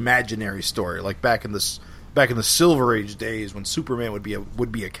like an imaginary story, like back in the Silver Age days when Superman would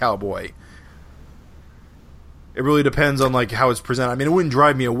be a cowboy? It really depends on like how it's presented. I mean, it wouldn't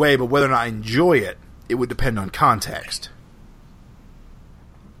drive me away, but whether or not I enjoy it, it would depend on context.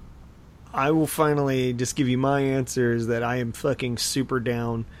 I will finally just give you my answer is that I am fucking super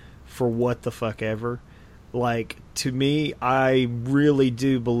down for what the fuck ever. Like, to me, I really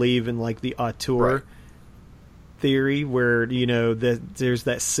do believe in like the auteur theory where, there's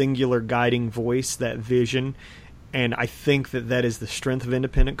that singular guiding voice, that vision, and I think that is the strength of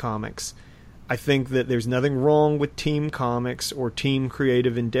independent comics. I think that there's nothing wrong with team comics or team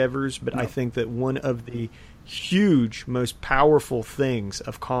creative endeavors, but I think that one of the huge, most powerful things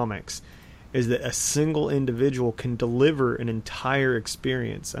of comics is that a single individual can deliver an entire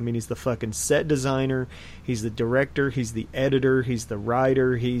experience. I mean, he's the fucking set designer, he's the director, he's the editor, he's the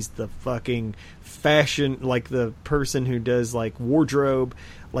writer, he's the fucking fashion, like the person who does like wardrobe.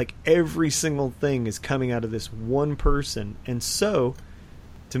 Like, every single thing is coming out of this one person. And so,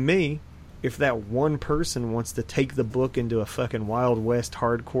 to me, if that one person wants to take the book into a fucking Wild West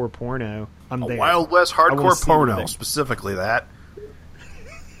hardcore porno, I'm there. Wild West I wanna hardcore see porno, everything. specifically that.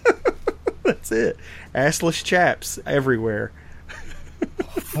 That's it. Assless chaps everywhere.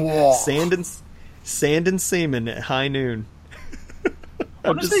 Sand and semen at high noon.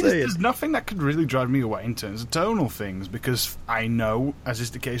 I'm just Honestly, saying. there's nothing that could really drive me away in terms of tonal things, because I know, as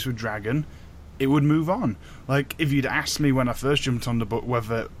is the case with Dragon, it would move on. Like, if you'd asked me when I first jumped on the book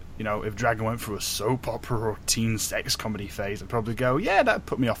whether if Dragon went through a soap opera or teen sex comedy phase, I'd probably go, yeah, that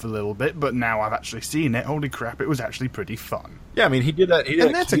put me off a little bit, but now I've actually seen it, holy crap, it was actually pretty fun. Yeah, I mean, he did that. He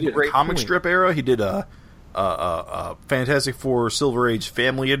did, that's he a did great a comic point. strip era. He did a Fantastic Four Silver Age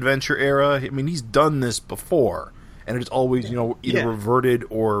family adventure era. I mean, he's done this before, and it's always either Yeah. reverted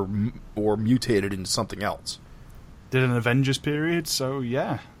or mutated into something else. Did an Avengers period, so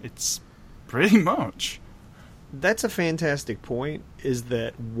yeah, it's pretty much. That's a fantastic point, is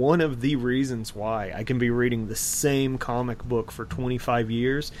that one of the reasons why I can be reading the same comic book for 25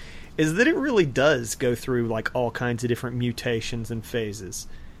 years is that it really does go through like all kinds of different mutations and phases.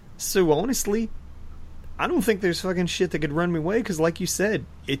 So honestly, I don't think there's fucking shit that could run me away, because like you said,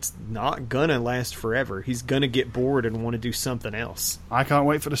 it's not gonna last forever. He's gonna get bored and want to do something else. I can't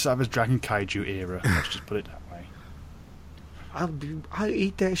wait for the Savage Dragon Kaiju era, let's just put it that way. I'll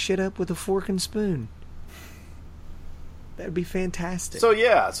eat that shit up with a fork and spoon. That'd be fantastic. So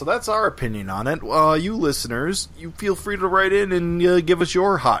that's our opinion on it. You listeners, you feel free to write in and give us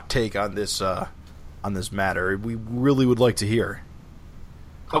your hot take on this matter. We really would like to hear.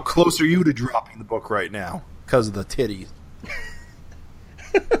 How close are you to dropping the book right now? Because of the titties.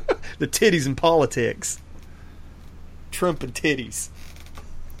 The titties in politics. Trump and titties.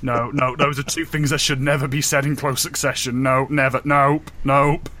 No, those are two things that should never be said in close succession. No, never, nope.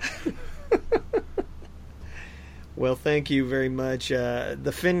 Well, thank you very much.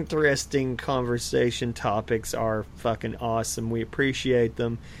 The Finteresting conversation topics are fucking awesome. We appreciate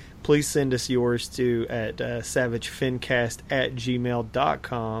them. Please send us yours to at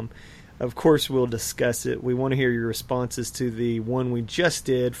savagefincast@gmail.com. Of course, we'll discuss it. We want to hear your responses to the one we just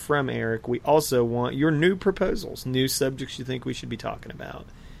did from Eric. We also want your new proposals, new subjects you think we should be talking about.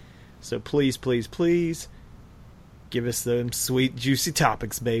 So please, please, please give us them sweet, juicy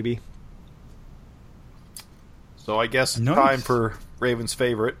topics, baby. So I guess it's Nice. time for Raven's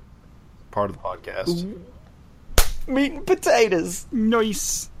favorite part of the podcast. Meat and potatoes.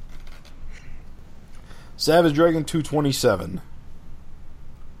 Nice. Savage Dragon 227.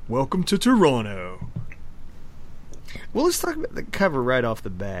 Welcome to Toronto. Well, let's talk about the cover right off the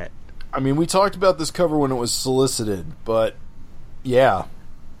bat. I mean, we talked about this cover when it was solicited, but yeah,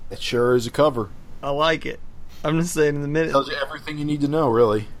 it sure is a cover. I like it. I'm just saying in the minute. Tells you everything you need to know,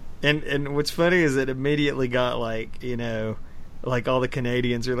 really. And what's funny is it immediately got like all the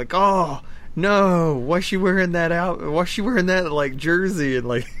Canadians are like, oh no, why's she wearing that out? Why's she wearing that like jersey and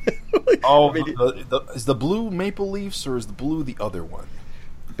like? Oh, I mean, is the blue Maple Leafs or is the blue the other one?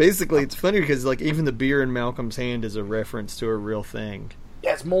 basically, it's funny because like even the beer in Malcolm's hand is a reference to a real thing.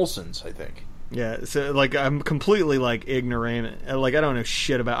 Yeah, it's Molson's, I think. Yeah, so like I'm completely like ignorant. Like I don't know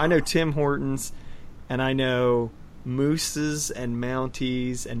shit about. I know Tim Hortons, and I know Mooses and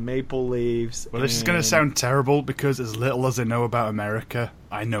Mounties and Maple Leaves. Well, this is going to sound terrible because as little as I know about America,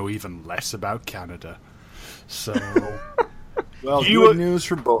 I know even less about Canada. So, Well, You good were- news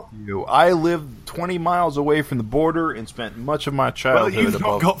for both of you. I lived 20 miles away from the border and spent much of my well, childhood you've not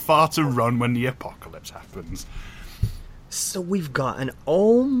above. got far to run when the apocalypse happens. So we've got an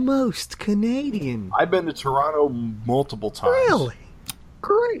almost Canadian. I've been to Toronto multiple times. Really?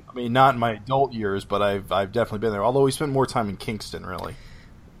 Great. I mean, not in my adult years, but I've definitely been there. Although we spent more time in Kingston, really.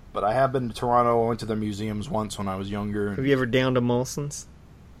 But I have been to Toronto. I went to their museums once when I was younger. Have you ever downed to Molson's?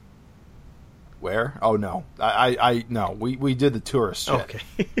 Where? Oh no, I no. We did the tourist shit. Okay.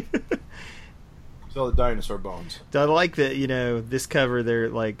 Saw the dinosaur bones. I like that, this cover there,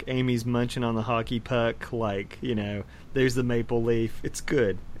 like, Amy's munching on the hockey puck, like, there's the maple leaf. It's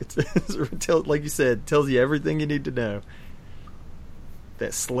good. It's like you said, tells you everything you need to know.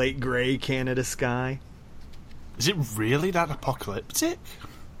 That slate gray Canada sky. Is it really that apocalyptic?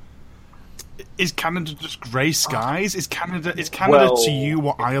 Is Canada just grey skies? Is Canada Well- to you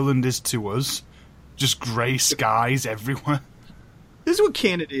what Ireland is to us? Just grey skies everywhere? This is what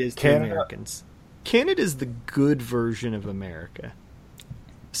Canada is to Canada- Americans. Canada's the good version of America.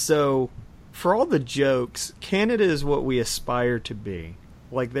 So, for all the jokes, Canada is what we aspire to be.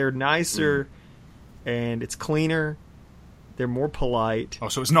 Like, they're nicer, and it's cleaner, they're more polite, Oh,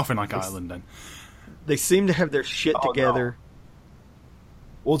 so it's nothing like Ireland then. they seem to have their shit Oh, no. together.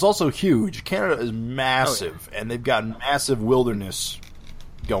 Well, it's also huge. Canada is massive, and they've got massive wilderness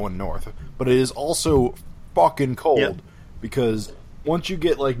going north. But it is also fucking cold Yep. because once you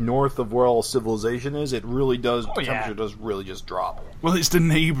get like north of where all civilization is, it really does. Oh, The yeah. temperature does really just drop. Well, it's the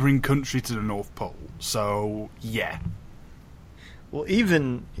neighbouring country to the North Pole, so yeah. Well,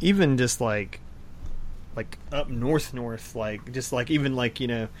 even just like up north, like just like even like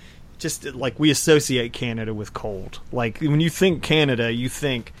just like we associate Canada with cold. Like when you think Canada, you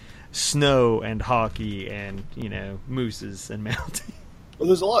think snow and hockey and mooses and mountains.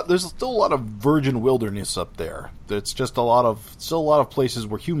 Well, there's still a lot of virgin wilderness up there. It's just still a lot of places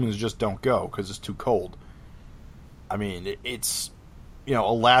where humans just don't go because it's too cold. I mean, it's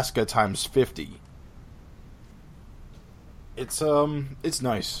Alaska times 50. It's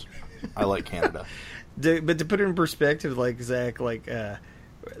nice. I like Canada. But to put it in perspective, like Zach, like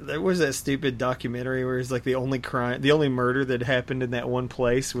there was that stupid documentary where it's like the only murder that happened in that one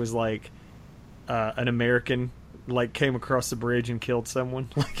place was like an American like came across the bridge and killed someone.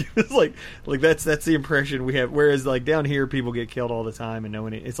 Like it was like that's the impression we have. Whereas like down here, people get killed all the time, and no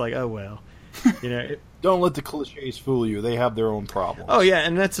one. It's like, oh well, Don't let the cliches fool you. They have their own problems. Oh yeah,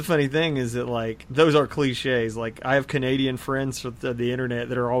 and that's the funny thing is that like those are cliches. Like I have Canadian friends from the internet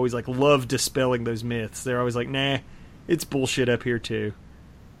that are always like love dispelling those myths. They're always like, nah, it's bullshit up here too.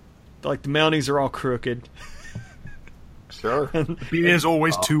 Like the Mounties are all crooked. Sure. The beer is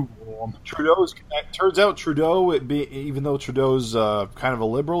always too warm. Turns out Trudeau, even though Trudeau's kind of a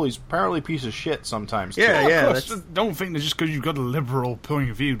liberal, he's apparently a piece of shit sometimes. Too. Yeah. Of course, don't think that just because you've got a liberal point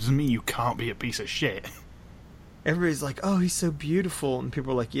of view doesn't mean you can't be a piece of shit. Everybody's like, oh, he's so beautiful. And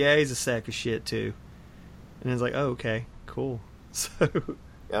people are like, yeah, he's a sack of shit too. And it's like, oh, okay, cool. So yeah,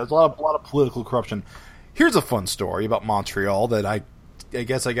 there's a lot of political corruption. Here's a fun story about Montreal that I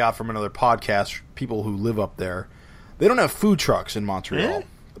guess I got from another podcast, people who live up there. They don't have food trucks in Montreal. Eh?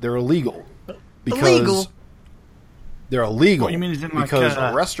 They're illegal. Illegal? They're illegal. What you mean is in like because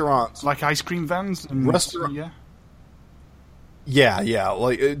restaurants, like ice cream vans, and yeah.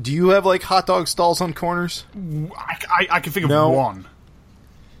 Like, do you have like hot dog stalls on corners? I can think of one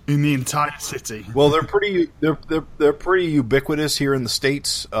in the entire city. Well, they're pretty ubiquitous here in the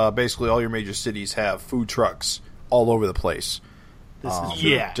States. Basically, all your major cities have food trucks all over the place.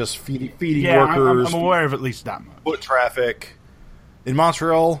 Just feeding workers. I'm aware of at least that much. Foot traffic. In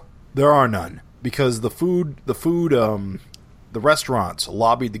Montreal, there are none because the restaurants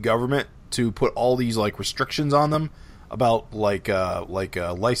lobbied the government to put all these like restrictions on them about like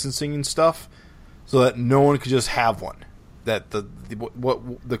licensing and stuff, so that no one could just have one. That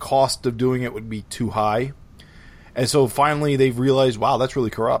the cost of doing it would be too high. And so finally they've realized, wow, that's really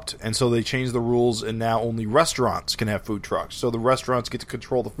corrupt. And so they changed the rules, and now only restaurants can have food trucks. So the restaurants get to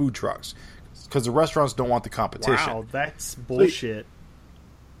control the food trucks because the restaurants don't want the competition. Wow, that's bullshit.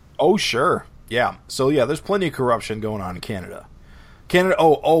 Oh, sure. Yeah. So, yeah, there's plenty of corruption going on in Canada.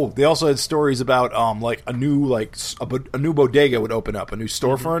 They also had stories about like a new bodega would open up, a new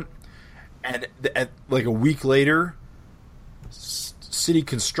storefront, and like a week later, city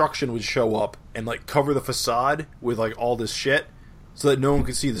construction would show up and like cover the facade with like all this shit so that no one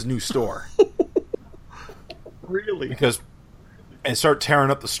could see this new store. Really? And start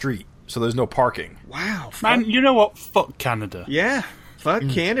tearing up the street so there's no parking. Wow. Man, you know what? Fuck Canada. Yeah. Fuck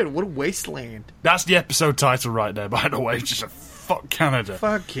Canada. What a wasteland. That's the episode title right there, by the way. Just a fuck Canada.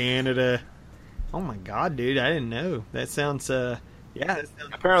 Fuck Canada. Oh my god, dude. I didn't know. That sounds,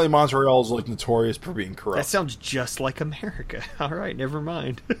 Apparently Montreal is like notorious for being corrupt. That sounds just like America. Alright, never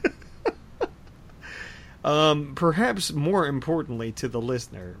mind. Perhaps more importantly to the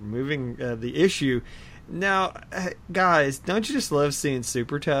listener, moving the issue. Now, guys, don't you just love seeing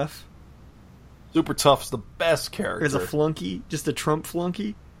Super Tough? Super Tough's the best character. As a flunky, just a Trump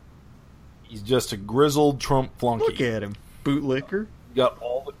flunky. He's just a grizzled Trump flunky. Look at him, bootlicker. Got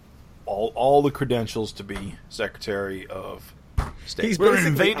all the credentials to be Secretary of State. We're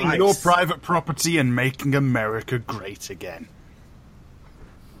invading your private property and making America great again.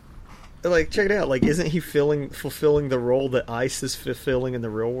 Like, check it out. Like, isn't he fulfilling the role that ICE is fulfilling in the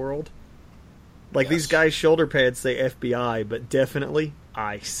real world? Like, These guys' shoulder pads say FBI, but definitely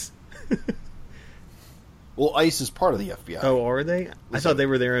ICE. Well, ICE is part of the FBI. Oh, are they? I thought they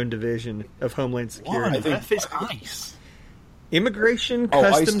were their own division of Homeland Security. What on earth is ICE? Immigration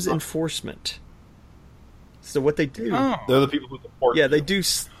Customs Enforcement. So what they do? Oh. They're the people who deport. Yeah, they do.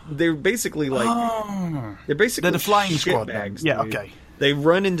 They're basically like they're the flying squad bags. Yeah, dude. okay. They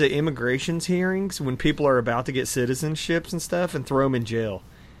run into immigrations hearings when people are about to get citizenships and stuff, and throw them in jail,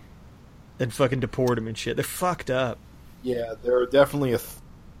 and fucking deport them and shit. They're fucked up. Yeah, they're definitely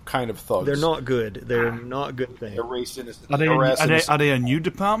kind of thugs. They're not good. They're not good things. They're racist. Are they a new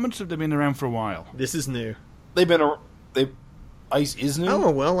department? Or have they been around for a while? This is new. ICE is new.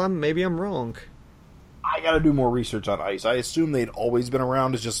 Oh well, maybe I'm wrong. I got to do more research on ICE. I assume they'd always been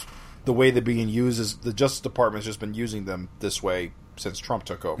around. It's just the way they're being used is the Justice Department's just been using them this way since Trump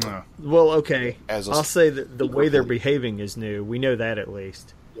took over. Yeah. Well, okay. I'll say that the way they're behaving is new. We know that at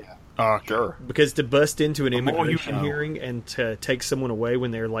least. Yeah. Sure. Because to bust into an immigration hearing and to take someone away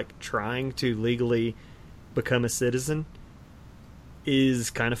when they're like trying to legally become a citizen is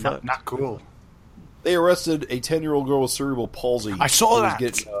kind of fucked. Not cool. They arrested a 10-year-old girl with cerebral palsy. I saw who was that.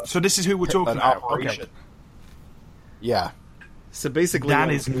 getting, So this is who we're talking an about. operation. Okay. Yeah. So basically, That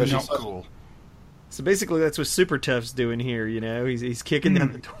is because not she's- cool. So basically, that's what Super Tough's doing here. You know, he's kicking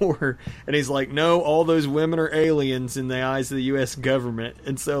down the door, and he's like, "No, all those women are aliens in the eyes of the U.S. government."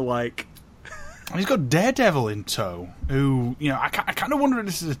 And so, like, He's got Daredevil in tow, who, you know, I kind of wonder if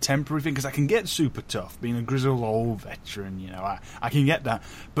this is a temporary thing, because I can get Super Tough, being a grizzled old veteran, you know, I can get that.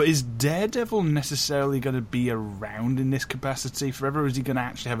 But is Daredevil necessarily going to be around in this capacity forever, or is he going to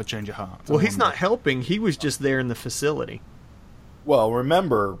actually have a change of heart? well, he's not helping. He was just there in the facility. Well,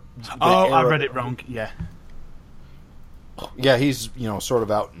 remember... I read it wrong, yeah. Yeah, he's, sort of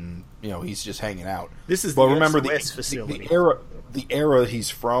out and, he's just hanging out. This is But the remember SOS facility. the era he's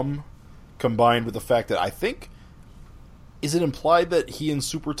from, combined with the fact that I think... Is it implied that he and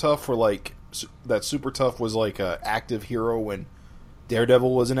Super Tough were like... That Super Tough was like an active hero when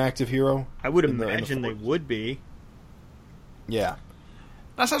Daredevil was an active hero? I would in the imagine they would be. Yeah.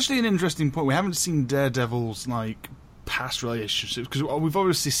 That's actually an interesting point. We haven't seen Daredevil's, like, past relationships, because we've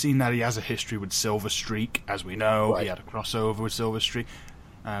obviously seen that he has a history with Silver Streak, as we know. Right. He had a crossover with Silver Streak.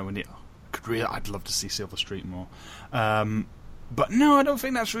 I'd love to see Silver Streak more. But no, I don't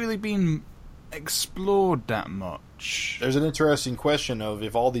think that's really been explored that much. There's an interesting question of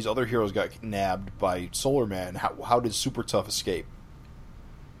if all these other heroes got nabbed by Solar Man, how did Super Tough escape?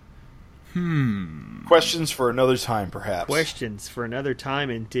 Questions for another time, perhaps. Questions for another time,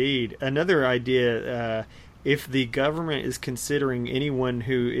 indeed. Another idea, if the government is considering anyone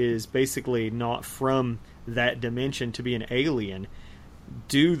who is basically not from that dimension to be an alien,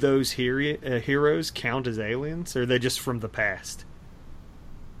 do those heroes count as aliens, or are they just from the past?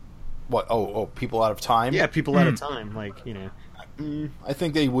 What? Oh, people out of time? Yeah, people out of time, like, you know. I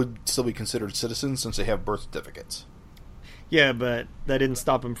think they would still be considered citizens since they have birth certificates. Yeah, but that didn't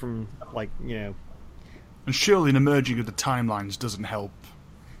stop him from, like, you know... And surely an emerging of the timelines doesn't help.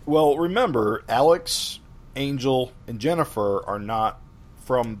 Well, remember, Alex, Angel, and Jennifer are not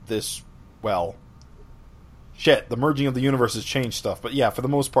from this, well... Shit, the merging of the universes changed stuff. But yeah, for the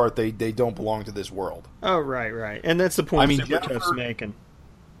most part, they don't belong to this world. Oh, right. And that's the point Super Jennifer, Tough's making.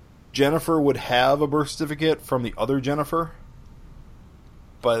 Jennifer would have a birth certificate from the other Jennifer.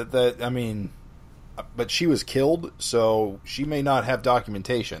 But but she was killed, so she may not have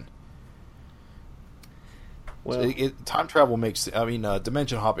documentation. Well, So time travel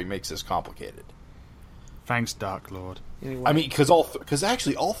dimension hopping makes this complicated. Thanks, Dark Lord. anyway. Because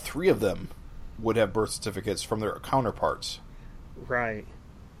actually all three of them would have birth certificates from their counterparts. Right.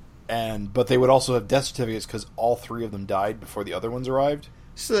 But they would also have death certificates because all three of them died before the other ones arrived.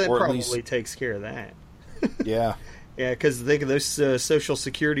 So that Or at probably least- takes care of that. Yeah. Yeah, because think of those social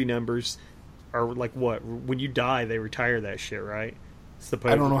security numbers are like what? When you die, they retire that shit, right?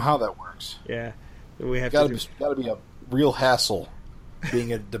 I don't know how that works. Yeah, we have Gotta to. be a real hassle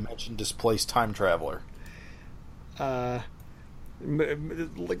being a dimension displaced time traveler.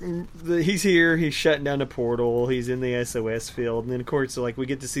 He's here. He's shutting down the portal. He's in the SOS field, and then of course, like we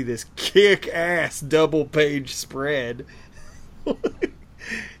get to see this kick-ass double-page spread.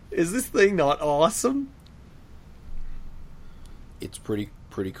 Is this thing not awesome? It's pretty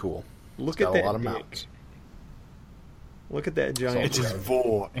cool. Look It's at got that a lot of dick. mountains. Look at that giant. It is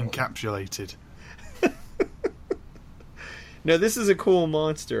Vor encapsulated. No, this is a cool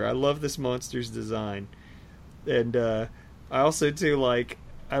monster. I love this monster's design. And I also, too, like,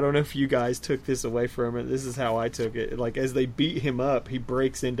 I don't know if you guys took this away from it. This is how I took it. Like, as they beat him up, he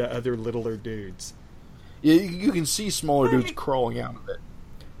breaks into other littler dudes. Yeah, you can see smaller dudes crawling out of it.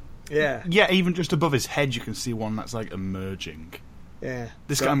 Yeah. Yeah, even just above his head, you can see one that's like emerging. Yeah.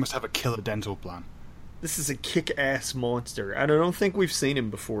 This guy must have a killer dental plan. This is a kick-ass monster. I don't think we've seen him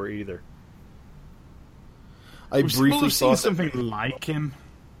before, either. I We've briefly saw seen something like him.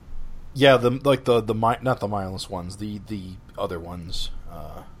 Yeah, the not the mindless ones, the other ones.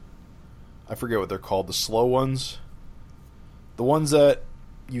 I forget what they're called. The slow ones, the ones that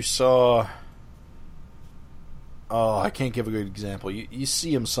you saw. Oh, I can't give a good example. You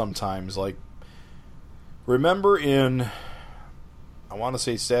see them sometimes. Like, remember in, I want to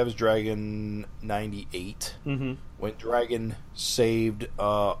say Savage Dragon 98, when Dragon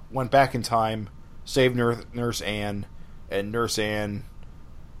went back in time, saved Nurse Anne, and Nurse Anne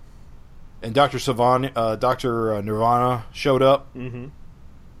and Dr. Nirvana showed up. Mm-hmm.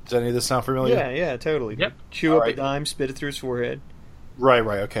 Does any of this sound familiar? Yeah, totally. Yep. Chew All up a right. dime, spit it through his forehead. Right,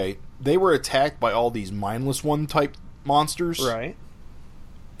 okay. They were attacked by all these mindless one type monsters. Right.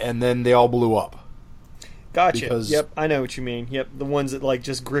 And then they all blew up. Gotcha. Because- Yep, I know what you mean. Yep, the ones that like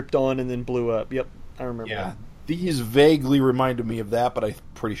just gripped on and then blew up. Yep, I remember. Yeah. These vaguely reminded me of that, but I'm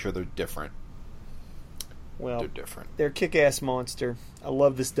pretty sure they're different. Well, they're different. they're a kick-ass monster. I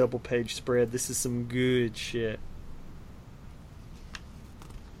love this double-page spread. This is some good shit.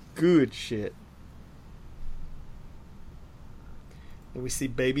 Good shit. And we see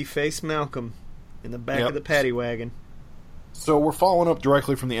babyface Malcolm in the back of the paddy wagon. So we're following up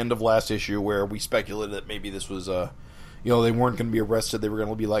directly from the end of last issue where we speculated that maybe this was, they weren't going to be arrested, they were going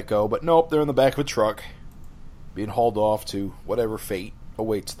to be let go. But nope, they're in the back of a truck, being hauled off to whatever fate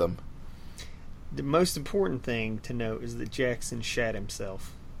awaits them. The most important thing to note is that Jackson shat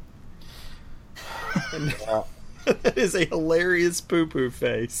himself. And that is a hilarious poo-poo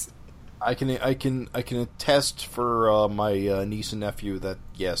face. I can attest for my niece and nephew that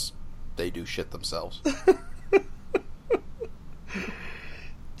yes, they do shit themselves.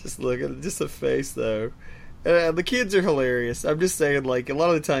 Just look at just a face though. The kids are hilarious. I'm just saying, like, a lot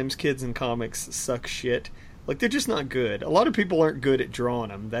of the times kids in comics suck shit. Like, they're just not good. A lot of people aren't good at drawing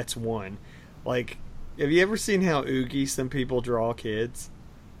them. That's one. Like, have you ever seen how oogie some people draw kids?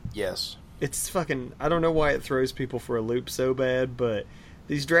 Yes. It's fucking... I don't know why it throws people for a loop so bad, but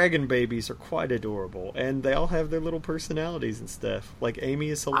these dragon babies are quite adorable. And they all have their little personalities and stuff. Like, Amy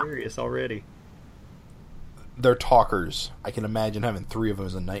is hilarious already. They're talkers. I can imagine having 3 of them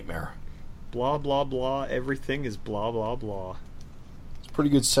as a nightmare. Blah, blah, blah. Everything is blah, blah, blah. It's a pretty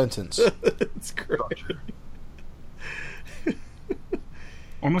good sentence. It's great.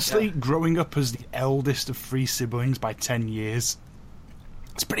 Honestly, growing up as the eldest of 3 siblings by 10 years,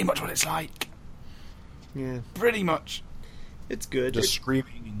 it's pretty much what it's like. Yeah. Pretty much. It's good. Just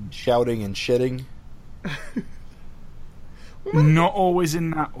screaming and shouting and shitting. Not always in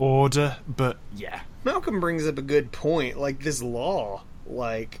that order, but yeah. Malcolm brings up a good point. Like, this law.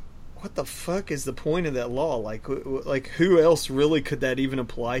 Like, what the fuck is the point of that law? Like, who else really could that even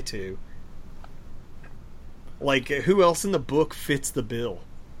apply to? Like, who else in the book fits the bill?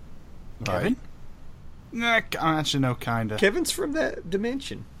 Kevin? Nah, actually, no, kinda. Kevin's from that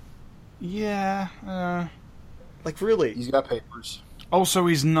dimension. Yeah. Like, really? He's got papers. Also,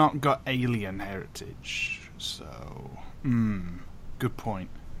 he's not got alien heritage, so... good point.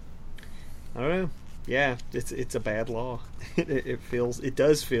 I don't know. Yeah, it's a bad law. It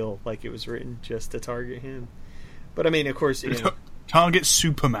does feel like it was written just to target him. But I mean, of course, Target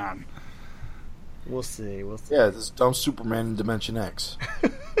Superman. We'll see. Yeah, this dumb Superman in Dimension X.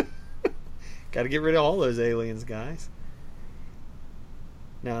 Got to get rid of all those aliens, guys.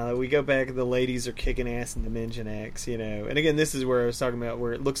 Now, we go back, the ladies are kicking ass in Dimension X, And again, this is where I was talking about,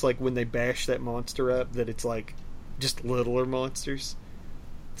 where it looks like when they bash that monster up, that it's like just littler monsters.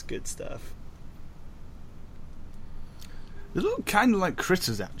 It's good stuff. They look kind of like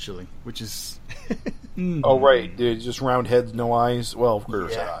critters, actually, which is... Oh, right. Dude, just round heads, no eyes. Well, of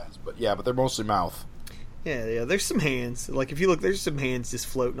course, eyes. But they're mostly mouth. Yeah, there's some hands. Like, if you look, there's some hands just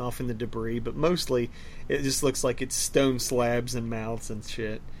floating off in the debris, but mostly it just looks like it's stone slabs and mouths and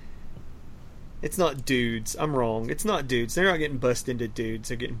shit. It's not dudes. I'm wrong. It's not dudes. They're not getting bust into dudes.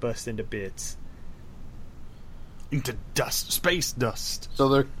 They're getting bust into bits. Into dust. Space dust.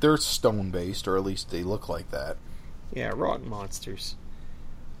 So they're stone-based, or at least they look like that. Yeah, rock monsters.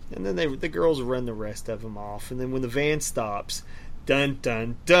 And then the girls run the rest of them off, and then when the van stops... Dun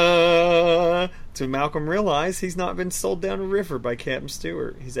dun dun! To Malcolm realize he's not been sold down a river by Captain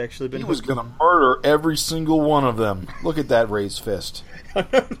Stewart. He's actually been. He was going to murder every single one of them. Look at that raised fist.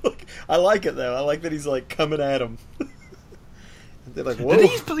 I like it though. I like that he's like coming at him. They're like, whoa. Do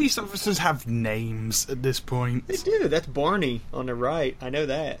these police officers have names at this point? They do. That's Barney on the right. I know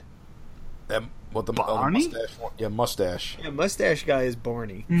that. Barney? Mustache one? Yeah, mustache. Yeah, mustache guy is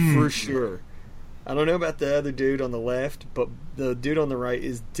Barney for sure. I don't know about the other dude on the left, but the dude on the right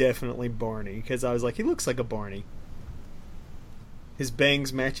is definitely Barney, because I was like, he looks like a Barney. His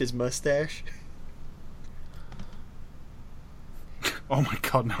bangs match his mustache. Oh my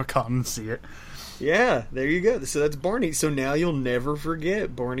god, now I can't see it. Yeah, there you go. So that's Barney. So now you'll never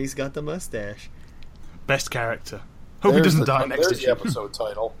forget Barney's got the mustache. Best character. Hope he doesn't die next issue. There's the episode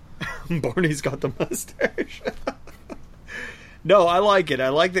title. Barney's got the mustache. No, I like it. I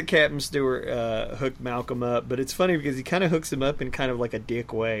like that Captain Stewart hooked Malcolm up, but it's funny because he kind of hooks him up in kind of like a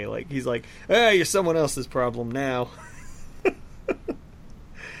dick way. Like, he's like, hey, you're someone else's problem now.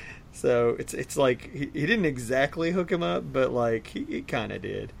 So it's like he didn't exactly hook him up, but like he kind of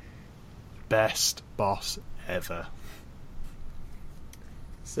did. Best boss ever.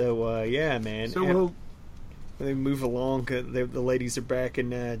 So yeah, man. So we'll they move along. The ladies are back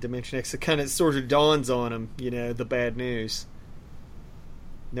in Dimension X. It kind of sort of dawns on them, the bad news.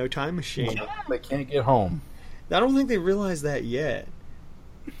 No time machine. They can't get home. I don't think they realize that yet.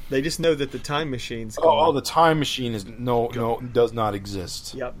 They just know that the time machine's Oh, gone. the time machine is does not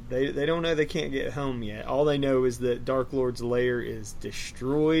exist. Yep, they don't know they can't get home yet. All they know is that Dark Lord's lair is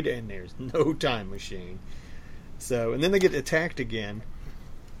destroyed and there's no time machine. So, and then they get attacked again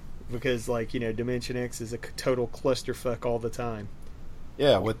because, like, Dimension X is a total clusterfuck all the time.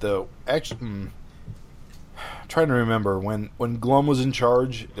 Yeah, with the I'm trying to remember when Glum was in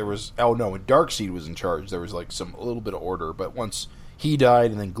charge. There was when Darkseid was in charge. There was like a little bit of order, but once he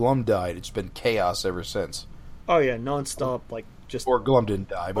died and then Glum died, it's been chaos ever since. Oh yeah, nonstop, like just. Or Glum didn't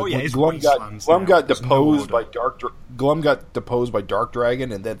die, but it's Glum wastelands got now. There's deposed no by Glum got deposed by Dark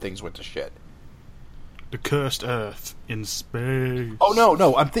Dragon, and then things went to shit. The cursed Earth in space. Oh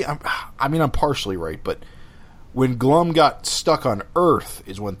no! I'm partially right, but when Glum got stuck on Earth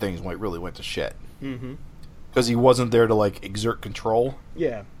is when things really went to shit. Mm-hmm. Because he wasn't there to exert control.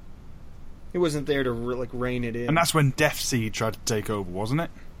 Yeah, he wasn't there to rein it in. And that's when Deathseed tried to take over, wasn't it?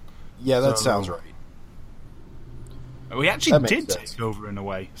 Yeah, that sounds right. We actually That makes did sense. take over in a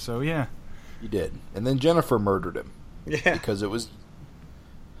way, so yeah. He did, and then Jennifer murdered him Yeah, because it was.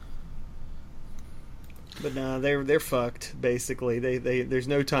 but no, they're fucked. Basically, they there's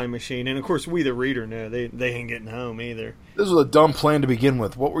no time machine, and of course we the reader know they ain't getting home either. This was a dumb plan to begin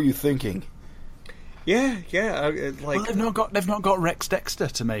with. What were you thinking? Yeah. Well, they've not got Rex Dexter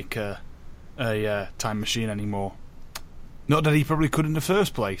to make a time machine anymore. Not that he probably could in the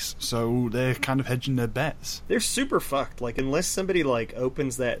first place. So they're kind of hedging their bets. They're super fucked. Like, unless somebody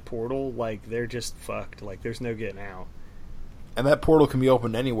opens that portal, they're just fucked. Like, there's no getting out. And that portal can be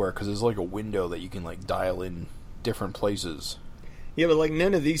opened anywhere because there's a window that you can dial in different places. Yeah, but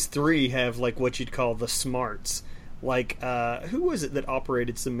none of these three have what you'd call the smarts. Who was it that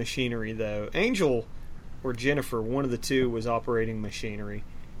operated some machinery though? Angel or Jennifer, one of the two was operating machinery.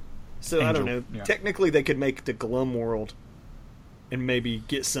 So I don't know. yeah. Technically, they could make the Glum world and maybe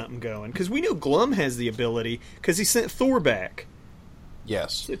get something going because we know Glum has the ability because he sent Thor back.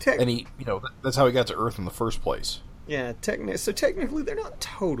 Yes, So and he, that's how he got to Earth in the first place. Yeah, so technically they're not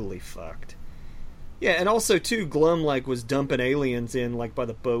totally fucked. Yeah, and also too, Glum was dumping aliens in by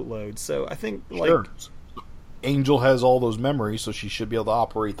the boatload. So I think Sure. Angel has all those memories, so she should be able to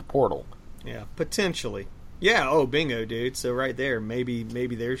operate the portal. yeah, potentially. Yeah, oh bingo, dude. So right there, maybe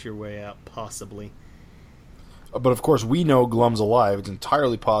there's your way out, possibly. But of course, we know Glum's alive. It's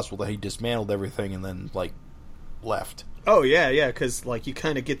entirely possible that he dismantled everything and then left. Oh yeah, because you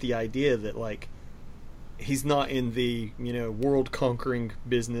kind of get the idea that he's not in the world conquering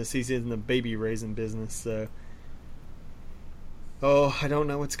business. He's in the baby raising business. So, I don't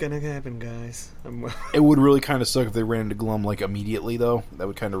know what's gonna happen, guys. It would really kind of suck if they ran into Glum immediately, though. That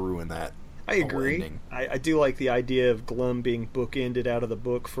would kind of ruin that. I whole agree. ending. I do like the idea of Glum being bookended out of the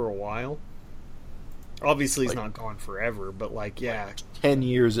book for a while. Obviously, he's not gone forever, but 10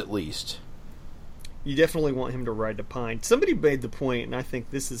 years at least. you definitely want him to ride the pine. Somebody made the point, and I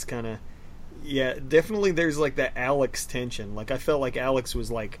think this is kind of, definitely there's that Alex tension. I felt like Alex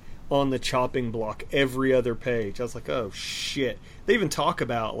was on the chopping block every other page. I was like, oh shit. They even talk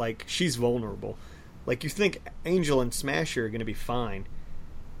about she's vulnerable. You think Angel and Smasher are going to be fine.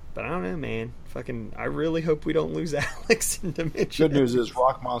 But I don't know, man. I really hope we don't lose Alex in Dimension. Good news is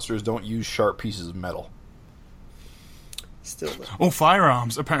rock monsters don't use sharp pieces of metal. Still, Or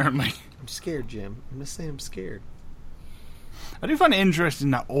firearms, apparently. I'm scared, Jim. I'm just saying I'm scared. I do find it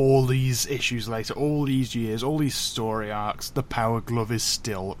interesting that all these issues later, all these years, all these story arcs, the Power Glove is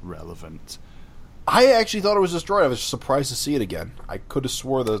still relevant. I actually thought it was destroyed. I was surprised to see it again. I could have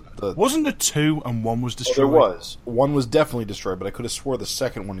swore the Wasn't there two and one was destroyed? there was. One was definitely destroyed, but I could have swore the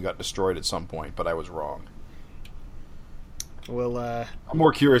second one got destroyed at some point, but I was wrong. Well, I'm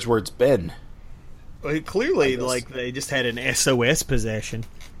more curious where it's been. clearly, I guess. they just had an SOS possession.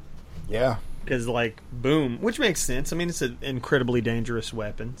 Yeah. Because, boom. Which makes sense. I mean, it's an incredibly dangerous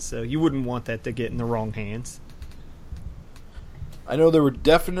weapon, so you wouldn't want that to get in the wrong hands. I know there were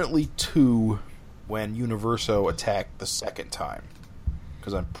definitely two when Universo attacked the second time.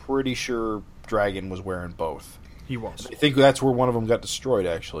 Because I'm pretty sure Dragon was wearing both. He was. I think that's where one of them got destroyed,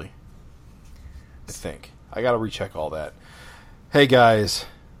 actually. I think. I gotta recheck all that. Hey guys,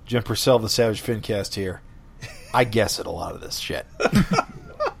 Jim Purcell of the Savage Fincast here. I guess at a lot of this shit.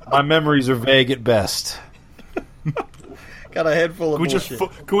 My memories are vague at best. Got a head full of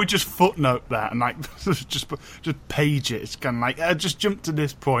Can we just footnote that and just page it? It's kind of I just jumped to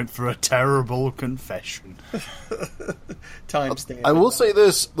this point for a terrible confession. timestamp. I will say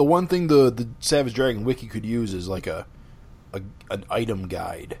this: the one thing the Savage Dragon wiki could use is an item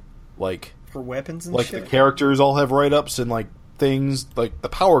guide, for weapons and the shit. characters all have write ups and things. The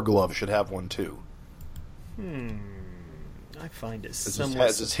Power Glove should have one too. I find it just somewhat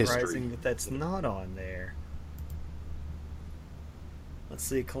has its history. surprising that that's not on there. Let's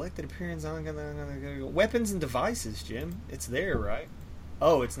see, collected appearance on weapons and devices, Jim. It's there, right?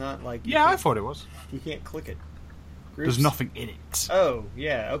 Oh, it's not like Yeah, I thought it was. you can't click it. There's nothing in it. Oh,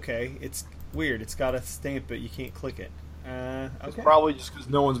 yeah, okay. It's weird. It's got a stamp, but you can't click it. It's Okay. probably just because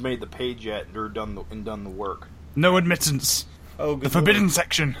no one's made the page yet or done the work. No admittance. Oh, good The forbidden lord.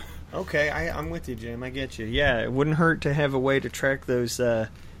 section. Okay, I'm with you, Jim. I get you. Yeah, it wouldn't hurt to have a way to track those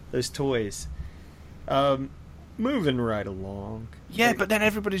toys. Moving right along. Yeah, but then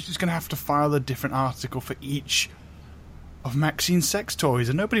everybody's just going to have to file a different article for each of Maxine's sex toys,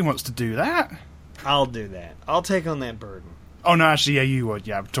 and nobody wants to do that. I'll do that. I'll take on that burden. Oh, no, actually, yeah, you would.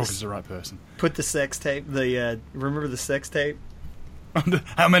 Yeah, I'm talking to the right person. Put the sex tape. Remember the sex tape?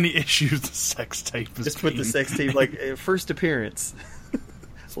 How many issues the sex tape has Just put the been? sex tape like first appearance,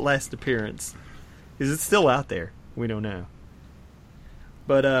 last appearance. Is it still out there? We don't know.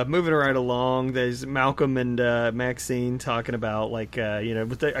 But moving right along, there's Malcolm and Maxine talking about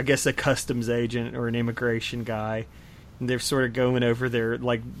I guess a customs agent or an immigration guy. And they're sort of going over their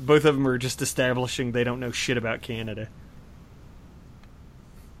both of them are just establishing they don't know shit about Canada.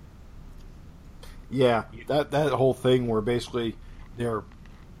 Yeah, that whole thing where basically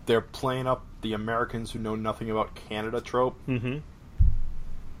they're playing up the Americans who know nothing about Canada trope, Mm-hmm.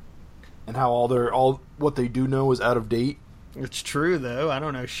 and how all what they do know is out of date. It's true though. I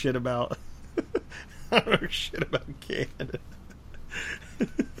don't know shit about. I don't know shit about Canada.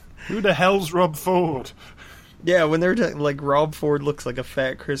 Who the hell's Rob Ford? Yeah, when they're Rob Ford looks like a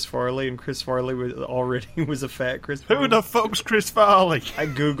fat Chris Farley, and Chris Farley was a fat Chris Farley. Who the fuck's Chris Farley? I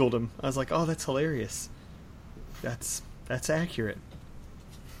googled him. I was like, oh, that's hilarious. That's accurate.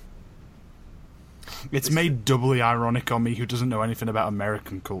 It's made doubly ironic on me, who doesn't know anything about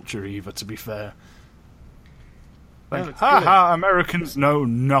American culture either, to be fair. No, it's Ha good. ha, Americans know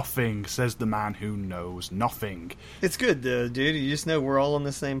nothing, says the man who knows nothing. It's good, though, dude. You just know we're all on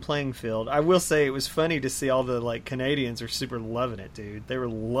the same playing field. I will say it was funny to see all the Canadians are super loving it, dude. They were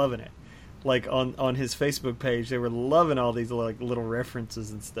loving it. On his Facebook page, they were loving all these little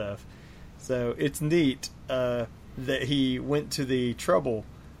references and stuff. So it's neat that he went to the trouble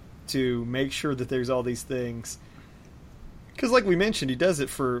to make sure that there's all these things. Because, like we mentioned, he does it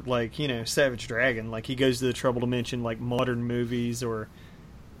for, Savage Dragon. He goes to the trouble to mention, modern movies or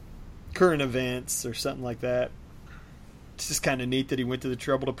current events or something like that. It's just kind of neat that he went to the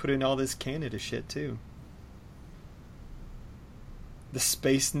trouble to put in all this Canada shit, too. The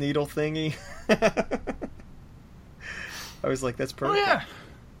Space Needle thingy. I was like, that's perfect. Oh, yeah.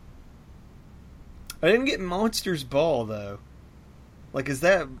 I didn't get Monsters Ball, though. Is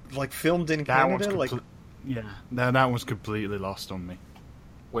that, filmed in That one's Canada? yeah, that one's completely lost on me.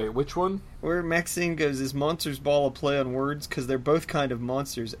 Wait, which one? Where Maxine goes, is Monsters Ball a play on words? Because they're both kind of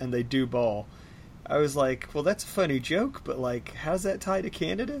monsters, and they do ball. I was like, well, that's a funny joke, but, how's that tied to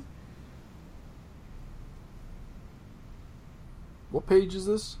Canada? What page is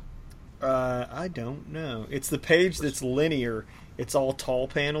this? I don't know. It's the page that's linear. It's all tall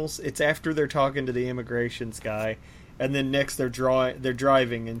panels. It's after they're talking to the immigrations guy, and then next they're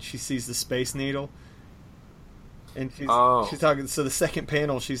driving, and she sees the Space Needle. And she's talking. So the second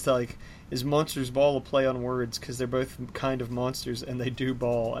panel, she's like, "Is Monsters Ball a play on words? Because they're both kind of monsters and they do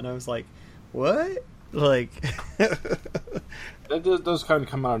ball." And I was like, "What?" That does kind of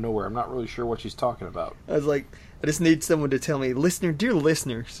come out of nowhere. I'm not really sure what she's talking about. I was like, I just need someone to tell me, dear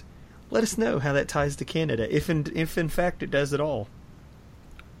listeners, let us know how that ties to Canada, if in fact it does at all.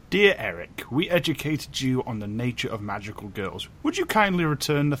 Dear Eric, we educated you on the nature of magical girls. Would you kindly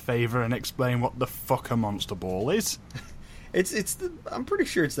return the favour and explain what the fuck a monster ball is? I'm pretty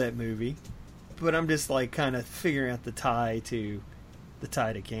sure it's that movie, but I'm just kind of figuring out the tie to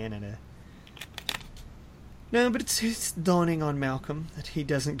Canada. No, but it's dawning on Malcolm that he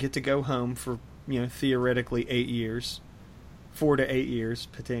doesn't get to go home for theoretically 8 years, 4 to 8 years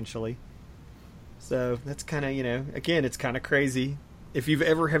potentially. So that's kind of again, it's kind of crazy. If you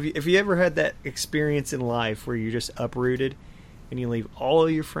ever had that experience in life where you're just uprooted and you leave all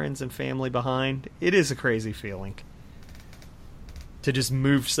of your friends and family behind, it is a crazy feeling to just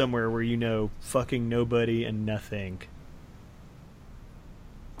move somewhere where fucking nobody and nothing.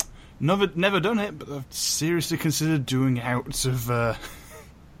 Never done it, but I've seriously considered doing it out of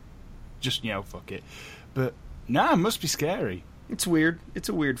just fuck it. But it must be scary. It's weird. It's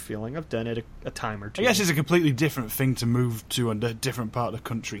a weird feeling. I've done it a time or two. I guess it's a completely different thing to move to a different part of the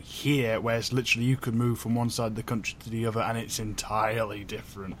country here, whereas literally you could move from one side of the country to the other and it's entirely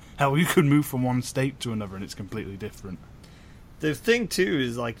different. Hell, you could move from one state to another and it's completely different. The thing too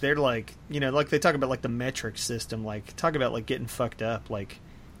is like they're like, you know, like they talk about like the metric system, like talk about like getting fucked up, like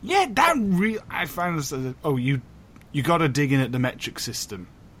Yeah, I find this. You got to dig in at the metric system.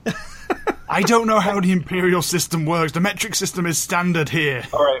 I don't know how the imperial system works. The metric system is standard here.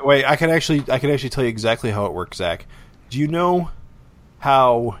 All right, wait. I can actually tell you exactly how it works, Zach. Do you know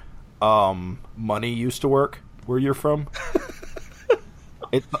how money used to work where you're from?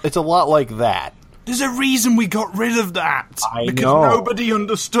 It's a lot like that. There's a reason we got rid of that. Because know. nobody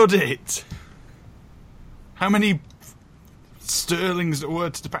understood it. How many sterlings there were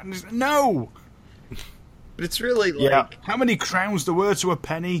to the pound? No. but it's really like How many crowns there were to a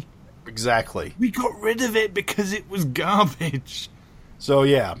penny? Exactly. We got rid of it because it was garbage. So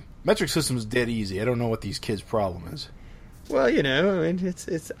yeah, metric system's dead easy. I don't know what these kids' problem is. well, you know, and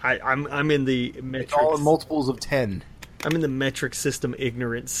I'm in the It's all in metric. multiples of 10. I'm in the metric system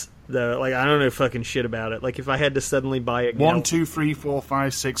ignorance though. Like I don't know fucking shit about it. Like if I had to suddenly buy a 1, 2, 3, 4,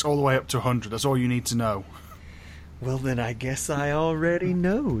 5, 6, all the way up to 100. That's all you need to know. well, then I guess I already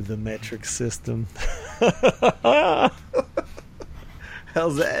know the metric system.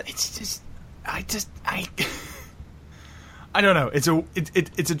 How's that? It's just, I don't know.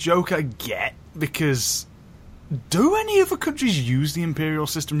 It's a joke I get because do any other countries use the imperial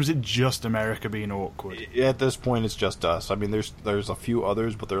system, or is it just America being awkward? At this point, it's just us. I mean, there's a few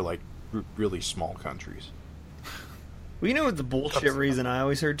others, but they're like really small countries. Well, you know what the bullshit reason I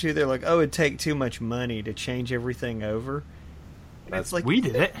always heard too? They're like, oh, it'd take too much money to change everything over. And it's like, We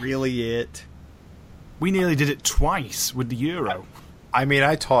did it. really it? We nearly did it twice with the euro. I mean,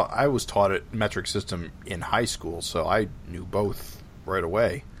 I was taught it metric system in high school, so I knew both right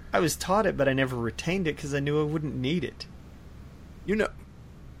away. I was taught it, but I never retained it because I knew I wouldn't need it. You know,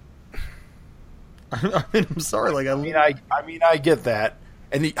 I mean, I'm sorry. Like, I mean, I get that.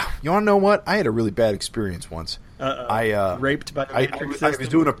 And you want to know what? I had a really bad experience once. I raped by the I metric was system.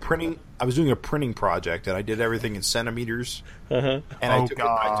 doing a printing. I was doing a printing project, and I did everything in centimeters. Uh-huh. And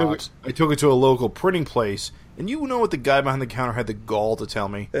Oh, I took it to a local printing place. And you know what the guy behind the counter had the gall to tell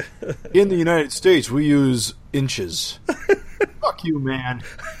me? In the United States, we use inches. Fuck you, man.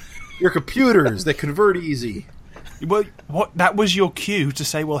 Your computers, they convert easy. Well, what? That was your cue to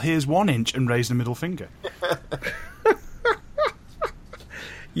say, well, here's 1 inch and raise the middle finger.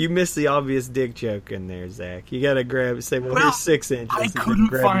 You missed the obvious dick joke in there, Zach. You gotta say, well, Well, here's 6 inches. I and then couldn't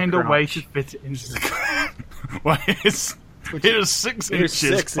grab find your a way crotch. to fit it into the... Well, here's 6 Here's inches.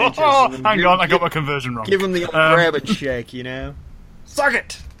 6 inches, Oh, and then hang on, I got my conversion wrong. Give him the old grab and shake, you know? Suck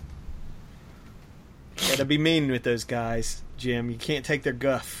it! Gotta be mean with those guys, Jim. You can't take their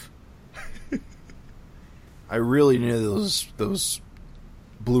guff. I really needed those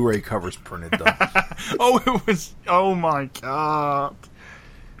Blu-ray covers printed, though. Oh my god.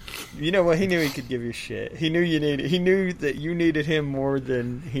 You know what? He knew he could give you shit. He knew he knew that you needed him more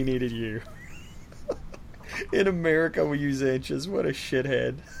than he needed you. In America, we use inches. What a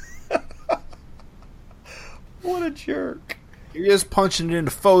shithead. What a jerk. You're just punching it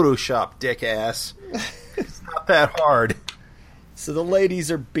into Photoshop, dick ass. It's not that hard. So the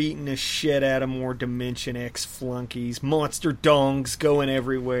ladies are beating the shit out of more Dimension X flunkies. Monster dongs going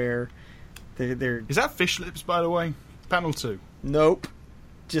everywhere. They're Is that fish lips, by the way? Panel 2. nope.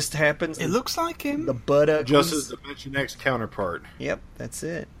 Just happens. It looks like him. the butt uglies. Just as Dimension X counterpart. Yep, that's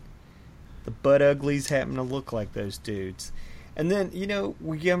it. The butt uglies happen to look like those dudes. And then, you know,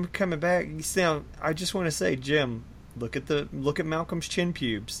 I'm coming back. You sound. I just want to say, Jim, look at Malcolm's chin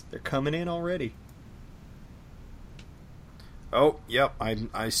pubes. They're coming in already. Oh, yep,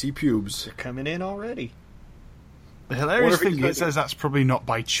 I see pubes. They're coming in already. The hilarious What if thing he's is, says that's probably not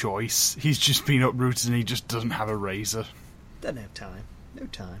by choice. He's just been uprooted and he just doesn't have a razor. Doesn't have time. No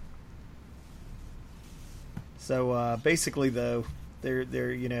time. So basically, though, they're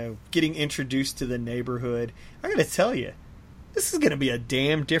getting introduced to the neighborhood. I got to tell you, this is going to be a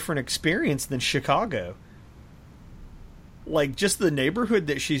damn different experience than Chicago. Like just the neighborhood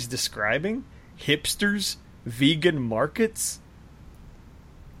that she's describing, hipsters, vegan markets.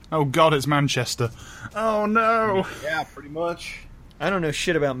 Oh god, it's Manchester. Oh no. Yeah, pretty much. I don't know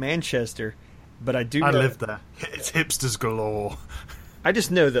shit about Manchester, but I do know. I lived there. It's hipsters galore. I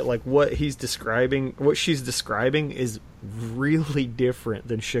just know that like what she's describing is really different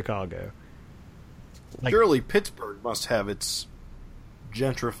than Chicago. Like, Surely Pittsburgh must have its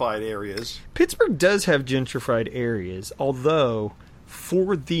gentrified areas. Pittsburgh does have gentrified areas, although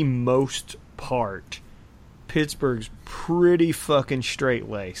for the most part, Pittsburgh's pretty fucking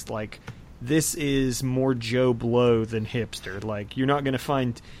straight-laced. Like, this is more Joe Blow than hipster. Like, you're not going to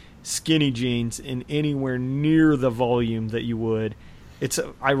find skinny jeans in anywhere near the volume that you would. It's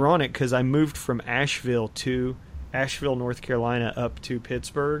ironic because I moved from Asheville to Asheville, North Carolina, up to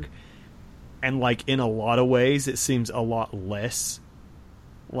Pittsburgh, and like in a lot of ways, it seems a lot less.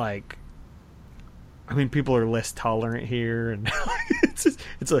 Like, I mean, people are less tolerant here, and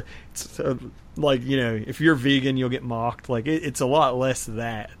it's a like, you know, if you're vegan, you'll get mocked. Like, it's a lot less of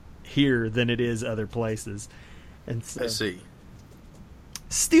that here than it is other places. And so, I see.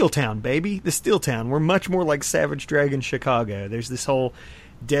 Steel Town, baby, the Steel Town. We're much more like Savage Dragon Chicago. There's this whole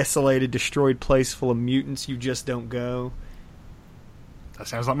desolated, destroyed place full of mutants. You just don't go. That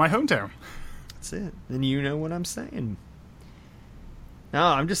sounds like my hometown. That's it. Then you know what I'm saying. No,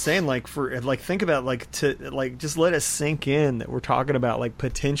 I'm just saying, like, think about, just let us sink in that we're talking about, like,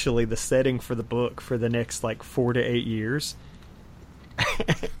 potentially the setting for the book for the next, like, 4 to 8 years.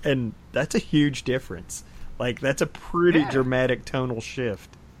 And that's a huge difference. Like, that's a pretty dramatic tonal shift.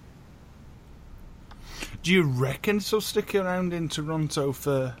 Do you reckon he'll stick around in Toronto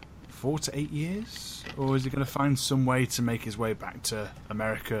for 4 to 8 years? Or is he going to find some way to make his way back to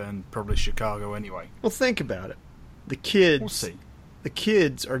America and probably Chicago anyway? Well, think about it. The kids... We'll see. The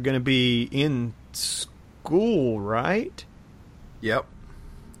kids are going to be in school, right? Yep.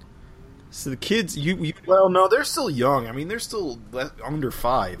 So the kids, well, no, they're still young. I mean, they're still under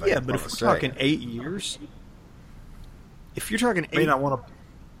 5. Yeah, but if we're talking 8 years, if you're talking 8, may not want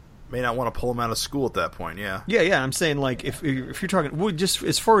to pull them out of school at that point. Yeah. Yeah. I'm saying, like, if you're talking, well, just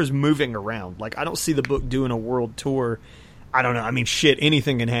as far as moving around, like, I don't see the book doing a world tour. I don't know. I mean, shit,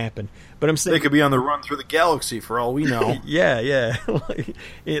 anything can happen. But I'm saying they could be on the run through the galaxy for all we know. yeah. Like,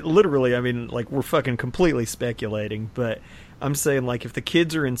 it literally. I mean, like, we're fucking completely speculating. But I'm saying, like, if the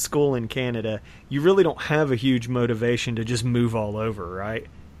kids are in school in Canada, you really don't have a huge motivation to just move all over, right?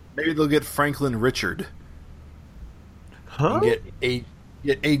 Maybe they'll get Franklin Richard. Huh? And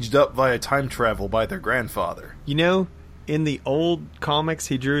get aged up via time travel by their grandfather. You know, in the old comics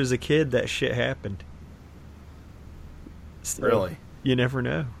he drew as a kid, that shit happened. So, really? You never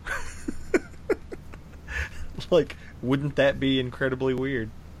know. Like, wouldn't that be incredibly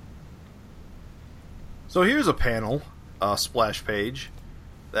weird? So here's a panel, splash page,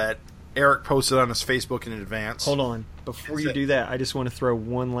 that Eric posted on his Facebook in advance. Hold on. Before you do that, I just want to throw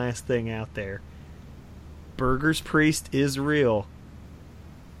one last thing out there. Burger's Priest is real.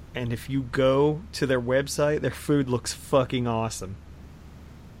 And if you go to their website, their food looks fucking awesome.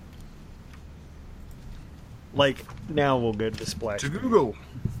 Like, now we'll go to the splash. To Google.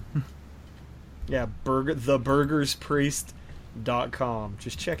 Yeah, theburgerspriest.com.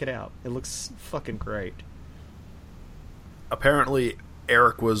 Just check it out. It looks fucking great. Apparently,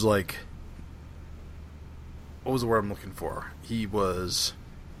 Eric was like... What was the word I'm looking for? He was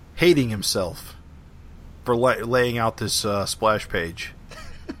hating himself for laying out this splash page.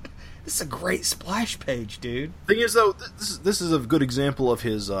 This is a great splash page, dude. Thing is, though, this is a good example of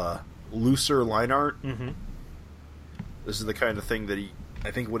his looser line art. Mm-hmm. This is the kind of thing that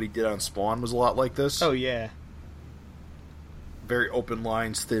I think what he did on Spawn was a lot like this. Oh, yeah. Very open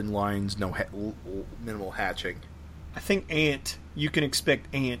lines, thin lines, no minimal hatching. I think you can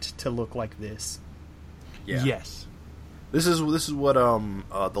expect Ant to look like this. Yeah. Yes. This is what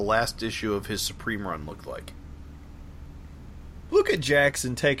the last issue of his Supreme run looked like. Look at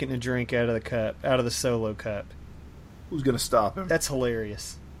Jackson taking a drink out of the solo cup. Who's gonna stop him? That's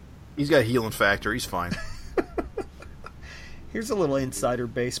hilarious. He's got a healing factor. He's fine. Here's a little insider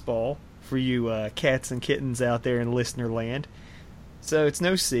baseball for you cats and kittens out there in listener land. So it's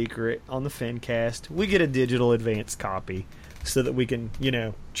no secret, on the Fencast, we get a digital advance copy so that we can,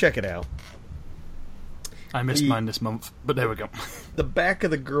 check it out. I missed mine this month, but there we go. The back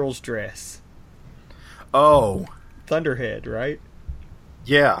of the girl's dress. Oh. Thunderhead, right?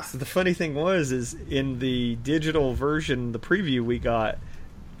 Yeah. So the funny thing is in the digital version, the preview we got,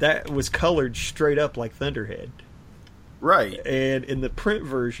 that was colored straight up like Thunderhead. Right. And in the print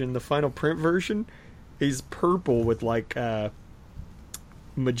version, the final print version, he's purple with like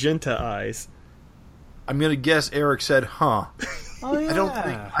magenta eyes. I'm gonna guess Eric said, "Huh." Oh,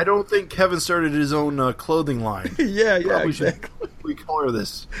 yeah. I don't think Kevin started his own clothing line. yeah, Probably exactly. We color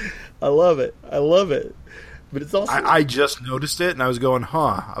this. I love it. But it's also I just noticed it and I was going,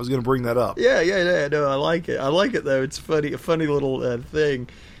 "Huh." I was gonna bring that up. Yeah. No, I like it. I like it though. It's funny, a funny little thing.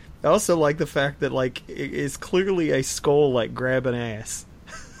 I also like the fact that like it's clearly a skull like grabbing ass.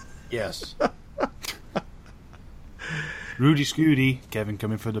 Yes. Rudy Scooty, Kevin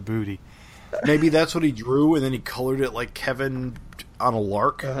coming for the booty. Maybe that's what he drew, and then he colored it like Kevin on a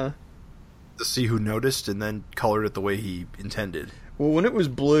lark Uh-huh. to see who noticed, and then colored it the way he intended. Well, when it was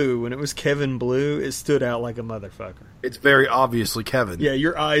blue, when it was Kevin Blue, it stood out like a motherfucker. It's very obviously Kevin. Yeah,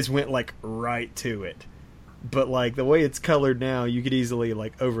 your eyes went like right to it. But like the way it's colored now, you could easily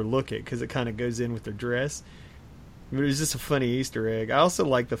like overlook it because it kind of goes in with their dress. It was just a funny Easter egg. I also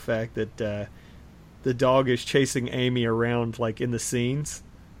like the fact that the dog is chasing Amy around, like, in the scenes.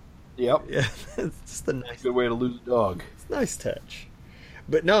 Yep. Yeah, it's just a nice, Good way to lose a dog. it's a nice touch.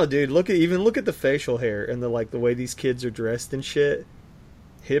 But no, dude, look at the facial hair and the way these kids are dressed and shit.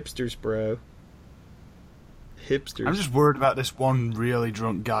 Hipsters, bro. Hipsters. I'm just worried about this one really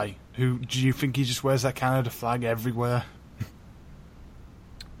drunk guy. Who do you think he just wears that Canada flag everywhere?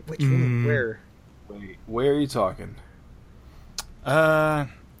 Which one? Where? Wait, where are you talking? Not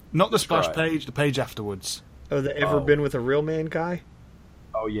the splash Right. page, the page afterwards. Oh, the Ever Been with a Real Man guy?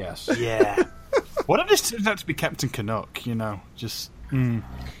 Oh, yes. Yeah. What if this turns out to be Captain Canuck, you know? Just...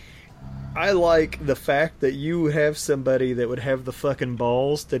 I like the fact that you have somebody that would have the fucking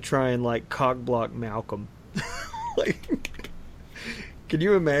balls to try and, like, cockblock Malcolm. Like, can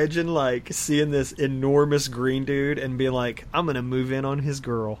you imagine, like, seeing this enormous green dude and being like, I'm gonna move in on his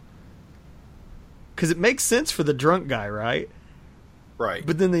girl? Because it makes sense for the drunk guy, right? Right.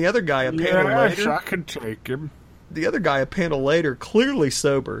 But then the other guy, a panel Yes, later, I can take him. the other guy, a panel later, clearly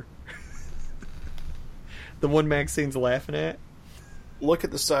sober. The one Maxine's laughing at. Look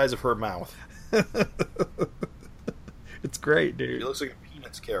at the size of her mouth. It's great, She dude. looks like a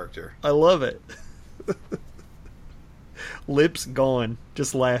Peanuts character. I love it. Lips gone,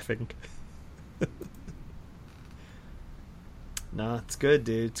 just laughing. Nah, it's good,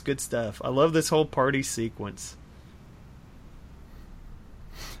 dude. It's good stuff. I love this whole party sequence.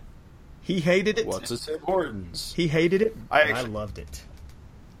 He hated it. What's its importance? He hated it. I and I actually- loved it.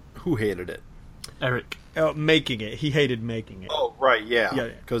 Who hated it? Eric. Oh, making it. He hated making it. Oh, right, yeah. Yeah.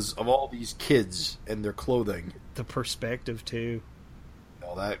 Because of all these kids and their clothing. The perspective too.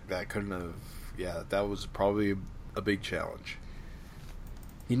 Well, that couldn't have... Yeah, that was probably a big challenge.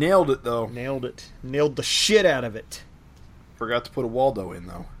 He nailed it, though. Nailed it. Nailed the shit out of it. Forgot to put a Waldo in,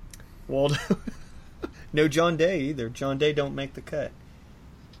 though. Waldo. No John Day either. John Day don't make the cut.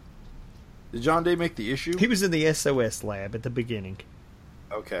 Did John Day make the issue? He was in the SOS lab at the beginning.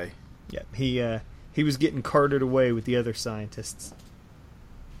 Okay. Yeah, he was getting carted away with the other scientists.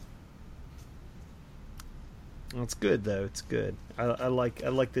 Well, it's good though. It's good. I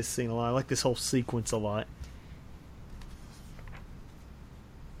like this scene a lot. I like this whole sequence a lot.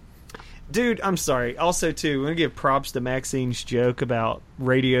 Dude, I'm sorry. Also, too, I'm gonna give props to Maxine's joke about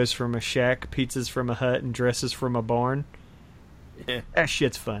radios from a shack, pizzas from a hut, and dresses from a barn. Yeah. That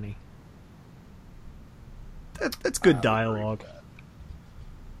shit's funny. That's good I would agree dialogue. with that.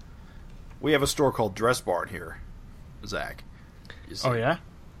 We have a store called Dress Barn here, Zach. You see? Oh, yeah?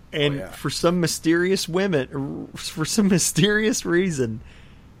 And yeah. for some mysterious reason,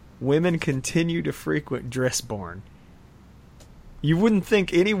 women continue to frequent Dress Barn. You wouldn't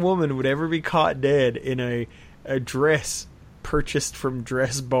think any woman would ever be caught dead in a dress purchased from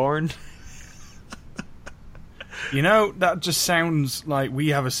Dress Barn. You know, that just sounds like we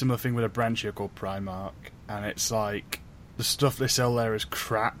have a similar thing with a branch here called Primark, and it's like the stuff they sell there is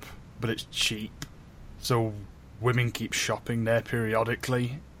crap, but it's cheap. So women keep shopping there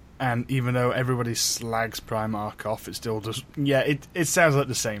periodically, and even though everybody slags Primark off, it still does. Yeah, it sounds like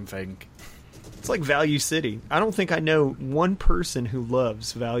the same thing. It's like Value City. I don't think I know one person who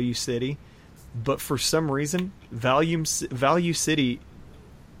loves Value City, but for some reason, Value City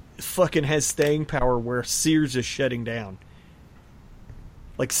fucking has staying power where Sears is shutting down.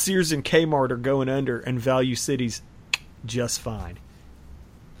 Like Sears and Kmart are going under, and Value City's just fine.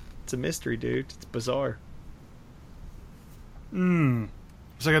 It's a mystery, dude. It's bizarre.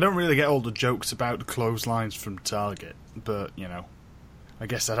 It's like I don't really get all the jokes about the clotheslines from Target, but, you know, I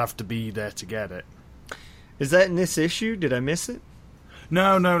guess I'd have to be there to get it. Is that in this issue? Did I miss it?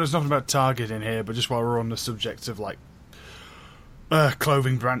 No, there's nothing about Target in here, but just while we're on the subject of, like,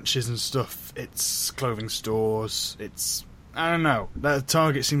 clothing branches and stuff, it's clothing stores, it's... I don't know. That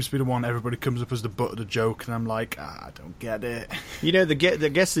Target seems to be the one everybody comes up as the butt of the joke, and I'm like, I don't get it. You know, I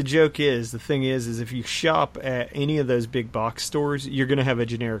guess the joke is, the thing is if you shop at any of those big box stores, you're going to have a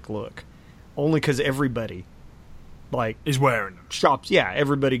generic look. Only because everybody, like, He's wearing them. shops, yeah,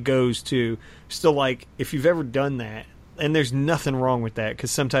 everybody goes to, still, like, if you've ever done that, and there's nothing wrong with that,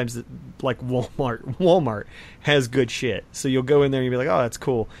 because sometimes, like, Walmart has good shit, so you'll go in there and you'll be like, oh, that's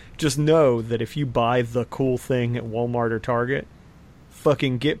cool. Just know that if you buy the cool thing at Walmart or Target,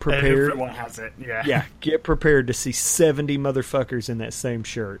 fucking get prepared. Everyone has it, yeah. Yeah, get prepared to see 70 motherfuckers in that same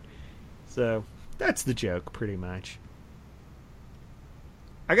shirt. So, that's the joke, pretty much.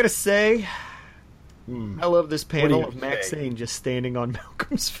 I gotta say, I love this panel you of say? Maxine just standing on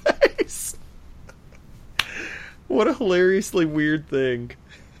Malcolm's face. What a hilariously weird thing.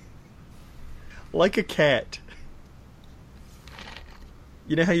 Like a cat.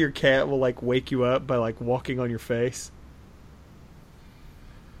 You know how your cat will like wake you up by like walking on your face?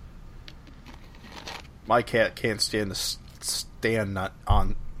 My cat can't stand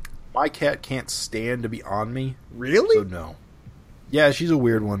My cat can't stand to be on me. Really? So no. Yeah, she's a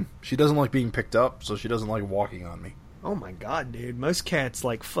weird one. She doesn't like being picked up, so she doesn't like walking on me. Oh my god, dude. Most cats,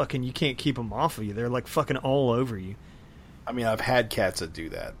 like, fucking, you can't keep them off of you. They're, like, fucking all over you. I mean, I've had cats that do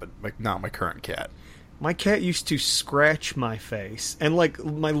that, but not my current cat. My cat used to scratch my face. And, like,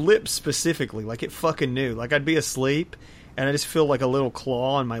 my lips specifically. Like, it fucking knew. Like, I'd be asleep, and I just feel, like, a little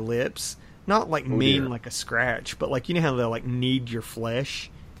claw on my lips. Not, like, mean, dear. like a scratch, but, like, you know how they'll, like, knead your flesh?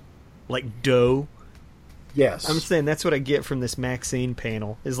 Like dough? Yes. I'm saying that's what I get from this Maxine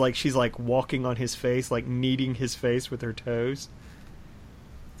panel. Is like she's like walking on his face, like kneading his face with her toes.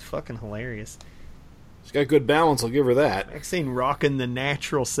 It's fucking hilarious. She's got good balance, I'll give her that. Maxine rocking the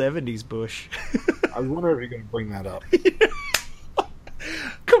natural 70s bush. I was wondering if you're going to bring that up.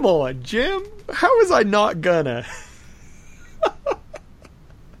 Come on, Jim. How was I not gonna?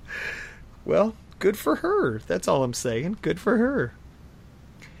 Well, good for her. That's all I'm saying. Good for her.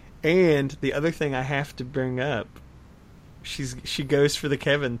 And the other thing I have to bring up, she goes for the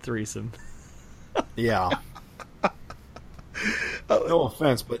Kevin threesome. Yeah. No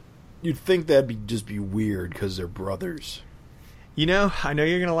offense, but you'd think that'd just be weird because they're brothers. You know, I know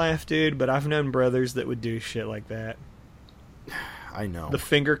you're gonna laugh, dude, but I've known brothers that would do shit like that. I know. The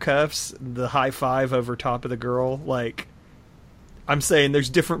finger cuffs, the high five over top of the girl, like... I'm saying there's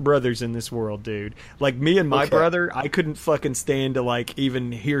different brothers in this world, dude. Like, me and my brother, I couldn't fucking stand to, like,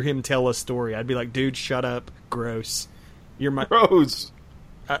 even hear him tell a story. I'd be like, dude, shut up. Gross. You're my... Gross.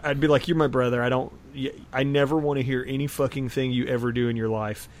 I'd be like, you're my brother. I never want to hear any fucking thing you ever do in your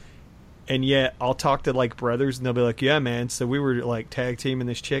life. And yet, I'll talk to, like, brothers, and they'll be like, yeah, man, so we were, like, tag teaming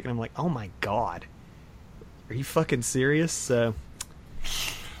this chick, and I'm like, oh my god. Are you fucking serious? So...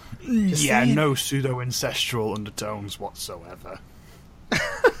 Yeah, no pseudo-incestual undertones whatsoever.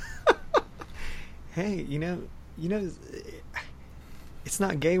 Hey, you know, it's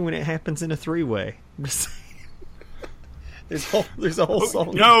not gay when it happens in a three-way. I'm just saying. There's a whole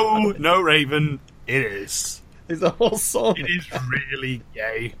song. No, Raven, it is. There's a whole song. It is really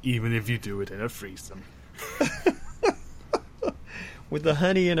gay, even if you do it in a threesome. With the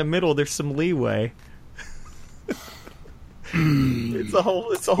honey in the middle, there's some leeway. It's a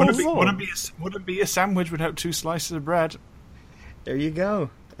whole song. Wouldn't be a sandwich without two slices of bread. There you go.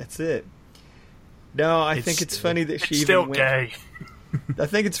 That's it. No, I think it's funny that she it's even still went. Gay. I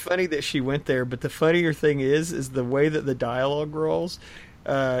think it's funny that she went there, but the funnier thing is the way that the dialogue rolls.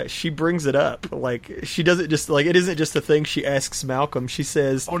 She brings it up. Like, she doesn't just, like, it isn't just a thing she asks Malcolm. She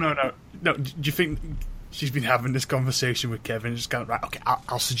says... Oh, no. Do you think she's been having this conversation with Kevin? Just kind of, right, okay,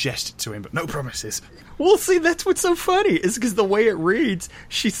 I'll suggest it to him, but no promises. Well, see, that's what's so funny, is because the way it reads,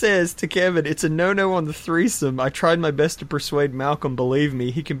 she says to Kevin, it's a no-no on the threesome. I tried my best to persuade Malcolm, believe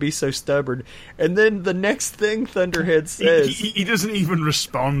me, he can be so stubborn. And then the next thing Thunderhead says... He doesn't even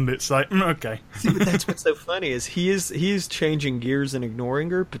respond. It's like, okay. See, but that's what's so funny, is he is changing gears and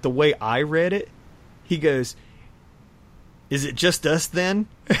ignoring her, but the way I read it, he goes, is it just us then?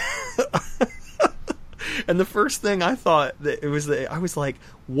 And the first thing I thought that it was I was like,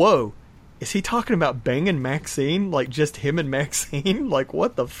 whoa, is he talking about banging Maxine? Like, just him and Maxine? Like,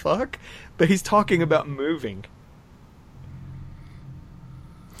 what the fuck? But he's talking about moving.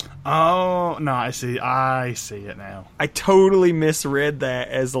 Oh, no, I see it now. I totally misread that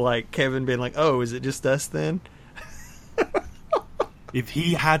as, like, Kevin being like, oh, is it just us then? If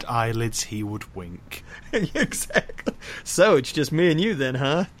he had eyelids, he would wink. Exactly. So, it's just me and you then,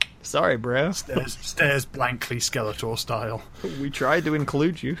 huh? Sorry, bro. Stares blankly Skeletor style. We tried to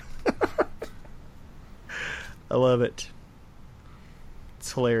include you. I love it.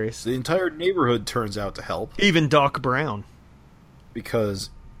 It's hilarious. The entire neighborhood turns out to help. Even Doc Brown. Because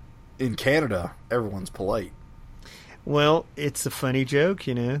in Canada, everyone's polite. Well, it's a funny joke,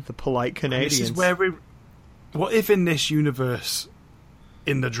 you know, the polite Canadians. This is where what if in this universe,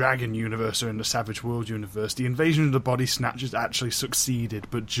 in the Dragon universe or in the Savage World universe, the invasion of the Body Snatchers actually succeeded,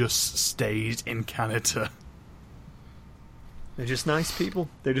 but just stayed in Canada? They're just nice people.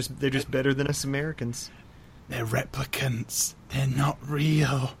 They're just better than us Americans. They're replicants. They're not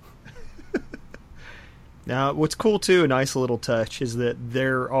real. Now, what's cool too, a nice little touch, is that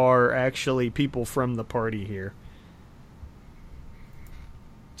there are actually people from the party here.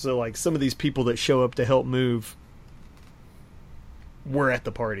 So, like, some of these people that show up to help move were at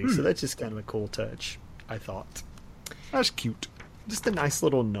the party. So that's just kind of a cool touch, I thought. That's cute. Just a nice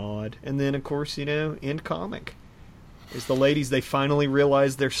little nod. And then, of course, you know, end comic. Is the ladies, they finally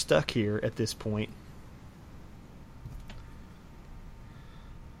realize they're stuck here at this point.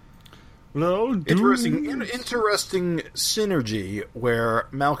 No, Interesting synergy where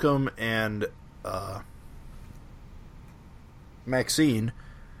Malcolm and Maxine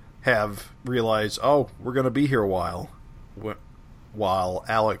have realized, oh, we're going to be here a while, while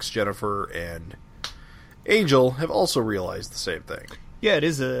Alex, Jennifer, and Angel have also realized the same thing. Yeah, it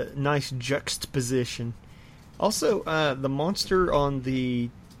is a nice juxtaposition. Also, the monster on the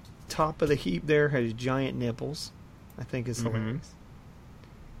top of the heap there has giant nipples. I think is hilarious.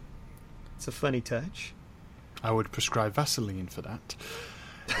 It's a funny touch. I would prescribe Vaseline for that.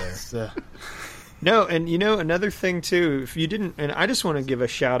 No, and another thing too, if you didn't, and I just want to give a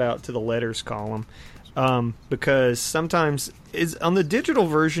shout out to the letters column, because sometimes is on the digital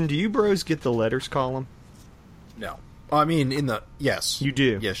version. Do you bros get the letters column? No, I mean yes, You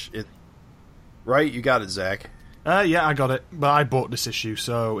do. Yes, right. You got it, Zach. Yeah, I got it, but I bought this issue,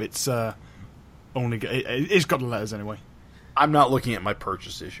 so it's it's got the letters anyway. I'm not looking at my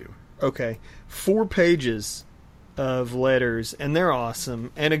purchase issue. Okay, 4 pages of letters, and they're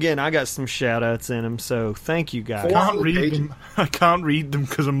awesome. And again, I got some shout outs in them, so thank you guys. I can't read them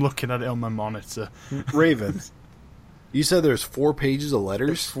because I'm looking at it on my monitor. Raven, you said there's 4 pages of letters?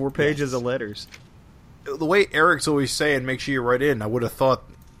 There's 4 pages of letters. The way Eric's always saying, make sure you write in, I would have thought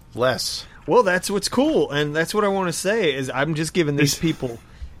less. Well, that's what's cool, and that's what I want to say, is I'm just giving these people...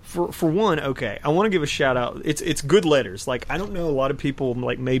 For one, okay, I want to give a shout out. It's good letters. Like, I don't know, a lot of people,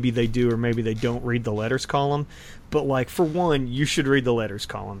 like, maybe they do or maybe they don't read the letters column. But, like, for one, you should read the letters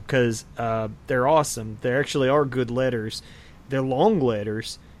column because they're awesome. They actually are good letters. They're long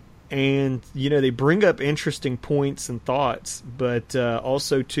letters. And, they bring up interesting points and thoughts. But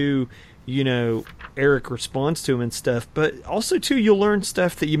also, too, Eric responds to them and stuff. But also, too, you'll learn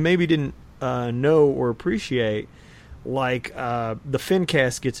stuff that you maybe didn't know or appreciate. Like, the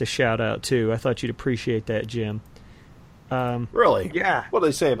Fincast gets a shout out too. I thought you'd appreciate that, Jim. Really? Yeah. What do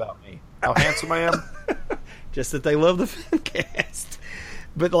they say about me? How handsome I am? Just that they love the Fincast.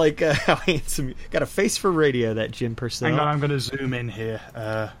 But, like, how handsome you... Got a face for radio, that Jim Purcell. Hang on, I'm going to zoom in here.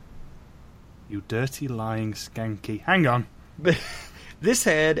 You dirty, lying skanky. Hang on. But this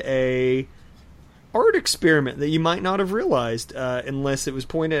had a art experiment that you might not have realized unless it was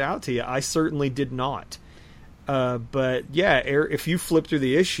pointed out to you. I certainly did not. But yeah, if you flip through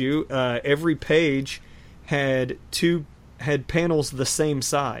the issue, every page had panels the same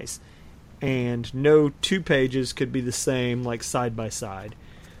size, and no 2 pages could be the same, like, side by side.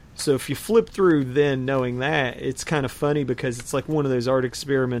 So if you flip through, then knowing that, it's kind of funny because it's like one of those art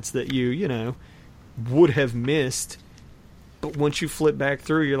experiments that you would have missed, but once you flip back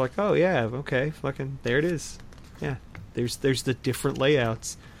through, you're like, oh yeah, okay, fucking there it is. Yeah, there's the different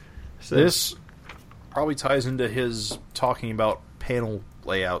layouts. So this probably ties into his talking about panel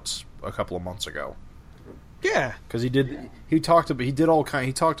layouts a couple of months ago. Yeah, because he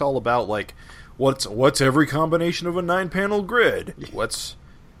talked all about, like, what's every combination of a 9-panel grid.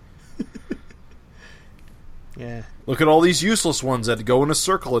 Yeah. Look at all these useless ones that go in a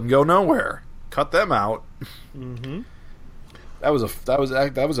circle and go nowhere. Cut them out. Mm-hmm. That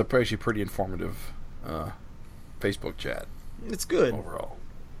was actually pretty informative Facebook chat. It's good overall.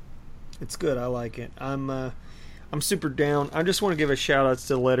 It's good. I like it. I'm super down. I just want to give a shout out to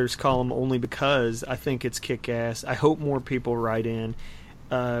the letters column only because I think it's kick ass. I hope more people write in.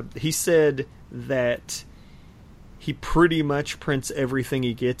 He said that he pretty much prints everything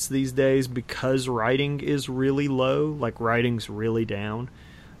he gets these days because writing is really low, like writing's really down.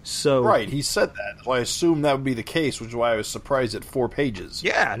 So right, he said that. So I assumed that would be the case, which is why I was surprised at 4 pages.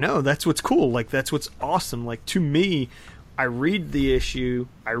 Yeah, no, that's what's cool. Like, that's what's awesome. Like, to me, I read the issue,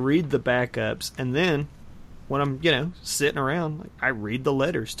 I read the backups, and then when I'm, sitting around, like, I read the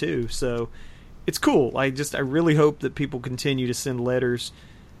letters too. So it's cool. I really hope that people continue to send letters.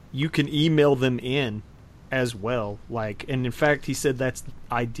 You can email them in as well. Like, and in fact, he said that's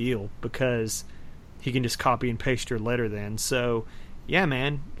ideal because he can just copy and paste your letter then. So yeah,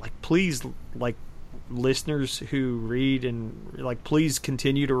 man, like, please, like, listeners who read and, like, please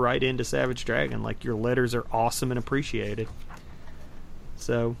continue to write into Savage Dragon. Like, your letters are awesome and appreciated.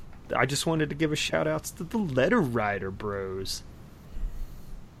 So I just wanted to give a shout out to the letter writer bros.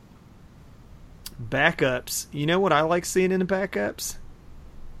 Backups. You know what I like seeing in the backups?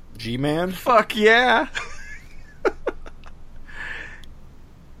 G-Man? Fuck yeah.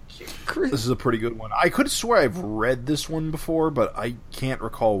 This is a pretty good one. I could swear I've read this one before, but I can't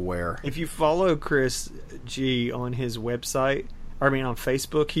recall where. If you follow Chris G on his website, on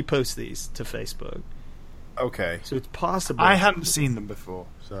Facebook, he posts these to Facebook. Okay. So it's possible. I hadn't seen them before,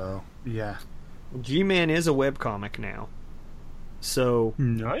 so yeah. G-Man is a webcomic now. So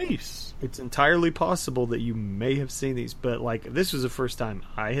Nice. it's entirely possible that you may have seen these, but like this was the first time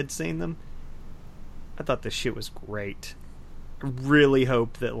I had seen them. I thought this shit was great. I really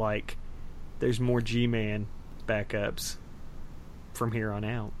hope that like there's more G-Man backups from here on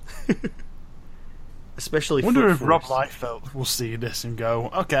out. Especially I wonder Foot if Rob Force. Liefeld will see this and go,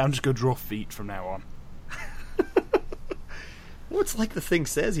 okay, I'm just going to draw feet from now on. Well, it's like the thing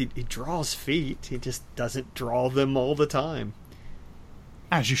says, he draws feet. He just doesn't draw them all the time.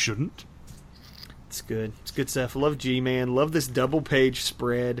 As you shouldn't. It's good. It's good stuff. Love G-Man. Love this double-page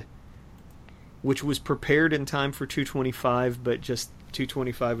spread, which was prepared in time for 225, but just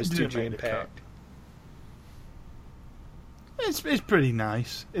 225 is too Didn't make the cut. jam-packed. It's pretty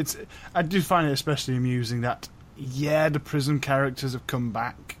nice. I do find it especially amusing that, yeah, the Prism characters have come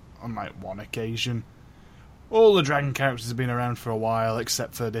back on like one occasion. All the Dragon characters have been around for a while,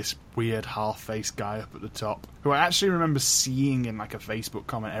 except for this weird half-faced guy up at the top, who I actually remember seeing in like a Facebook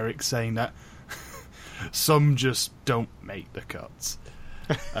comment, Eric saying that some just don't make the cuts.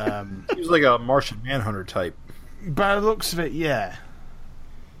 He was like a Martian Manhunter type. By the looks of it, yeah.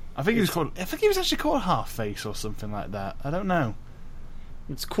 I think he was actually called Half-Face or something like that. I don't know.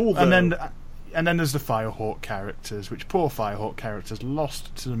 It's cool, though. And then there's the Firehawk characters, which poor Firehawk characters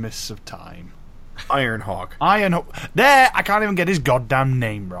lost to the mists of time. Ironhawk. There, I can't even get his goddamn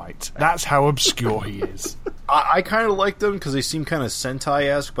name right. That's how obscure he is. I kind of like them because they seem kind of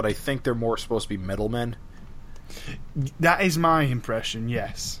Sentai-esque, but I think they're more supposed to be Metalmen. That is my impression,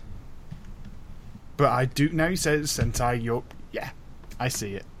 yes. But I do, now you say it's Sentai, yeah, I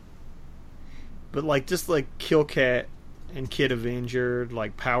see it. But like just like Killcat and Kid Avenger,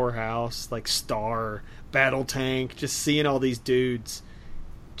 like Powerhouse, like Star, Battle Tank, just seeing all these dudes,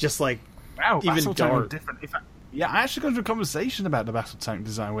 just like Wow, even Battle Tank are Dart. different. In fact, yeah, I actually got into a conversation about the Battle Tank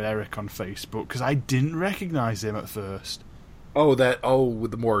design with Eric on Facebook because I didn't recognise him at first. With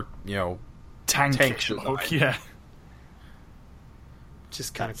the more, Tankish design. look, yeah.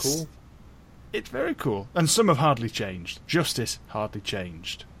 Just kind of That's- cool. It's very cool. And some have hardly changed. Justice hardly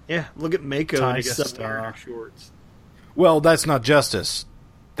changed. Yeah, look at Mako in his Tiger submariner Star. shorts. Well, that's not Justice.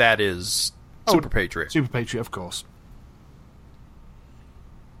 That is Super Patriot. Super Patriot, of course.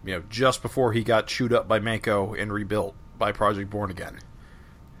 Just before he got chewed up by Mako and rebuilt by Project Born Again.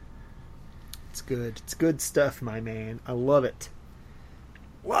 It's good. It's good stuff, my man. I love it.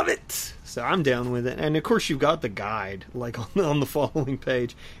 Love it. So I'm down with it. And of course, you've got the guide, like on the following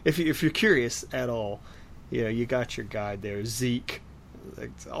page. If you're curious at all, you got your guide there. Zeke, like,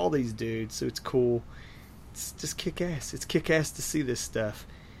 all these dudes. So it's cool. It's just kick ass. It's kick ass to see this stuff.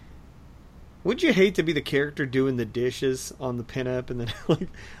 Would you hate to be the character doing the dishes on the pinup, and then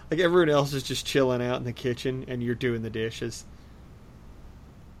like everyone else is just chilling out in the kitchen, and you're doing the dishes?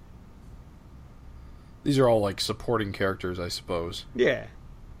 These are all like supporting characters, I suppose. Yeah.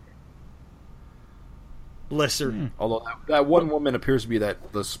 Lesser. Although that one woman appears to be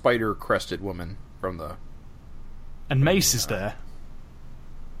the spider-crested woman from the... And Mace is there.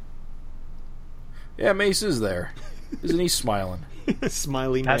 Yeah, Mace is there. Isn't he smiling?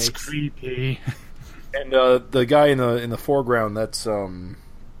 Smiley That's Mace. creepy. And the guy in the foreground, that's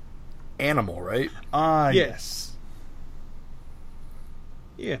Animal, right? Yes.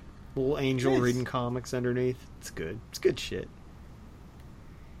 Yeah. Little angel Yes. reading comics underneath. It's good. It's good shit.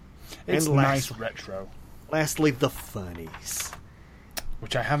 It's And nice last- retro. Lastly, the funnies.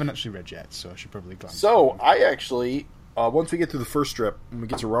 Which I haven't actually read yet, so I should probably glance. So, I actually, once we get through the first strip, when we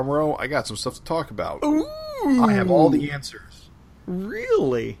get to Rumrow, I got some stuff to talk about. Ooh. I have all the answers.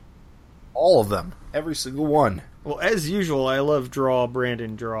 Really? All of them. Every single one. Well, as usual, I love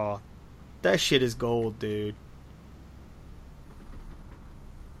Brandon Draw. That shit is gold, dude.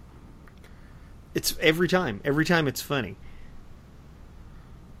 It's every time. Every time it's funny.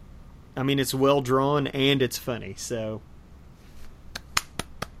 I mean, it's well drawn and it's funny, so.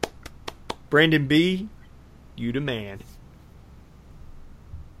 Brandon B., you the man.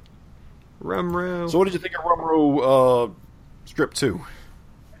 Rumrow. So what did you think of Rumrow Strip 2?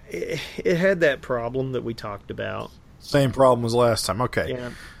 It had that problem that we talked about. Same problem as last time. Okay.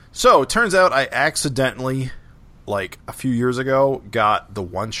 Yeah. So, it turns out I accidentally, like a few years ago, got the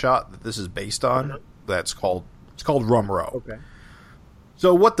one-shot that this is based on. It's called Rumrow. Okay.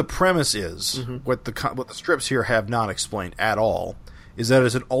 So what the premise is, what the strips here have not explained at all, is that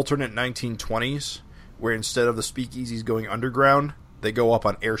it's an alternate 1920s, where instead of the speakeasies going underground, they go up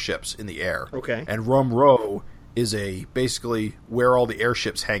on airships in the air. Okay. And Rumrow is basically where all the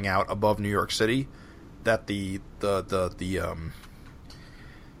airships hang out above New York City, that the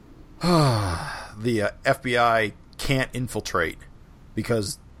FBI can't infiltrate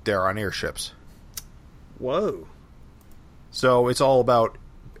because they're on airships. Whoa. So it's all about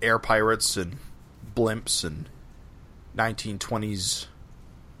air pirates and blimps and 1920s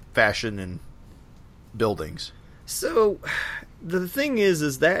fashion and buildings. So the thing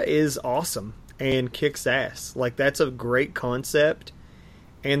is that is awesome and kicks ass. Like, that's a great concept,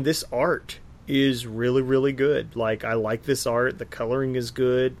 and this art is really, really good. Like, I like this art. The coloring is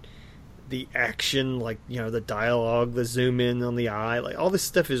good. The action, like, you know, the dialogue, the zoom in on the eye, like, all this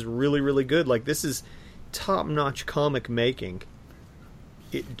stuff is really, really good. Like, this is top-notch comic making.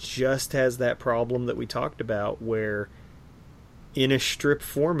 It just has that problem that we talked about, where in a strip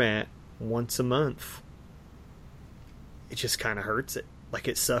format, once a month, it just kind of hurts it. Like,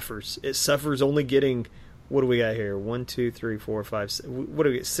 it suffers. It suffers only getting, what do we got here? 1, 2, 3, 4, 5, 6, what do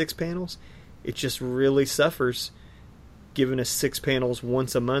we get? 6 panels? It just really suffers giving us 6 panels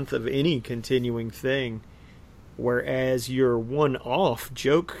once a month of any continuing thing. Whereas your one-off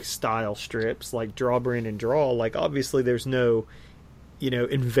joke-style strips, like Draw Brand and Draw, like, obviously there's no, you know,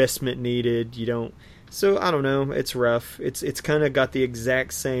 investment needed. You don't... So, I don't know. It's rough. It's kind of got the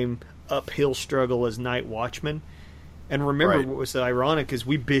exact same uphill struggle as Night Watchman. And remember, Right. what was ironic is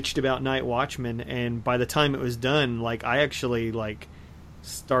we bitched about Night Watchman, and by the time it was done, like, I actually, like,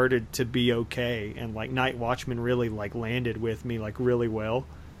 started to be okay, and, like, Night Watchman really, like, landed with me, like, really well.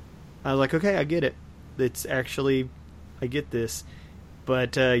 I was like, okay, I get it. It's actually, I get this.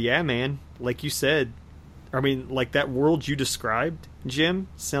 But, yeah, man, like you said, I mean, like, that world you described, Jim,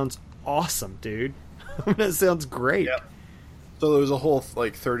 sounds awesome, dude. That sounds great. Yeah. So there was a whole,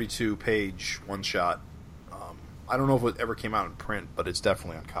 like, 32-page one-shot. I don't know if it ever came out in print, but it's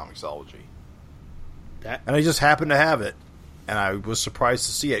definitely on Comixology. And I just happened to have it. And I was surprised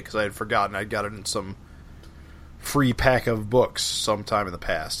to see it because I had forgotten I'd got it in some free pack of books sometime in the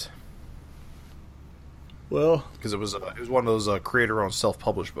past. Well, Because it was one of those creator-owned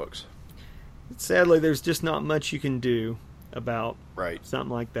self-published books. sadly, there's just not much you can do about Right.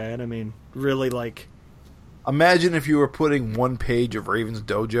 something like that. I mean, really, like... Imagine if you were putting one page of Raven's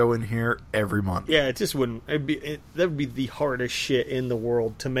Dojo in here every month. Yeah, it just wouldn't. That would be the hardest shit in the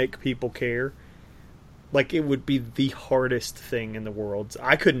world to make people care. Like, it would be the hardest thing in the world.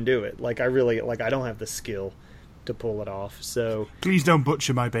 I couldn't do it. Like, I don't have the skill to pull it off. So, Please don't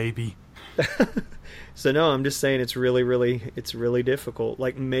butcher my baby. no, I'm just saying it's really difficult.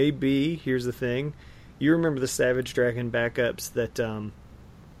 Like, maybe, here's the thing. You remember the Savage Dragon backups that,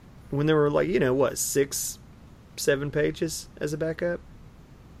 when there were, like, you know, what, 6, 7 pages as a backup?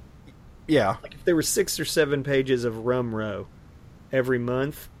 Yeah. Like, if there were 6 or 7 pages of Rum Row every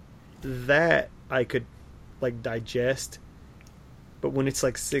month, that I could, like, digest. But when it's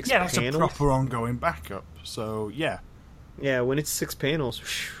like 6 Yeah, that's panels, a proper ongoing backup. So, yeah. yeah, when it's 6 panels,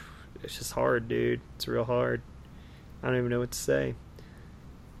 it's just hard, dude. It's real hard. I don't even know what to say.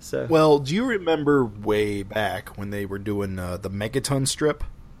 So, Well, do you remember way back when they were doing the Megaton strip?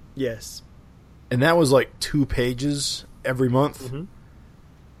 yes. And that was like 2 pages every month.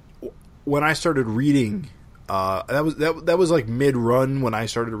 Mm-hmm. When I started reading, that was like mid-run when I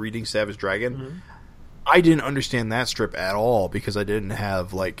started reading Savage Dragon. Mm-hmm. I didn't understand that strip at all because I didn't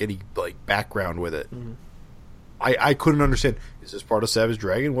have like any like background with it. Mm-hmm. I couldn't understand. Is this part of Savage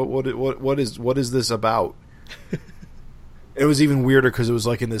Dragon? What is this about? It was even weirder because it was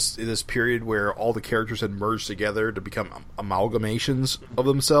like in this period where all the characters had merged together to become amalgamations of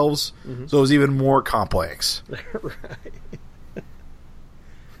themselves. Mm-hmm. So it was even more complex. Right.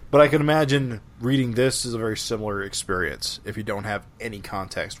 But I can imagine reading this is a very similar experience if you don't have any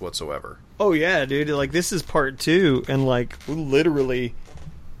context whatsoever. Oh, yeah, dude. Like, this is part 2, and, like, we literally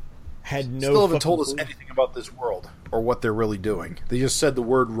had no... Still haven't told fucking us clue. anything about this world or what they're really doing. They just said the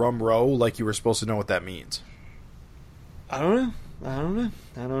word Rum Row like you were supposed to know what that means. I don't know.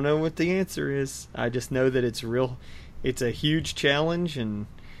 I don't know what the answer is. I just know that it's real. It's a huge challenge, and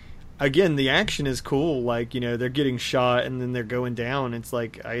again, the action is cool. Like, you know, they're getting shot and then they're going down. It's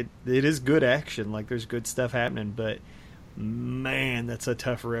like it is good action. Like, there's good stuff happening, but man, that's a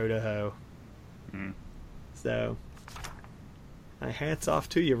tough row to hoe. So, my hats off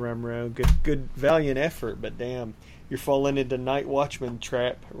to you, Rumrow. Good, valiant effort, but damn, you're falling into Night Watchman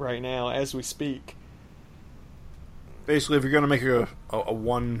trap right now as we speak. Basically, if you're going to make a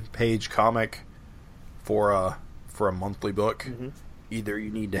one-page comic for a monthly book, Mm-hmm. either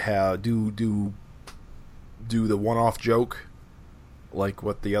you need to have do the one-off joke like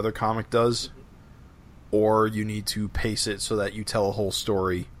what the other comic does, or you need to pace it so that you tell a whole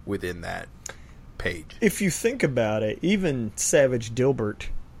story within that page. If you think about it, even Savage Dilbert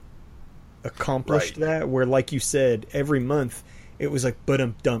accomplished Right. that, where, like you said, every month it was like, but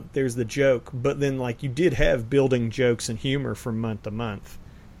there's the joke. But then, like, you did have building jokes and humor from month to month.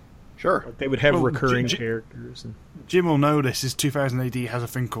 Sure. Like they would have Well, recurring characters. And Jim will know this. Is 2000 AD has a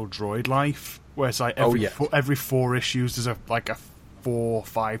thing called Droid Life, where it's like every 4 issues there's a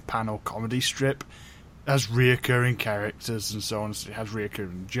 4-5 panel comedy strip. It has reoccurring characters and so on. So it has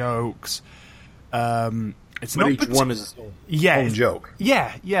reoccurring jokes. It's But not each one is its own it's- joke.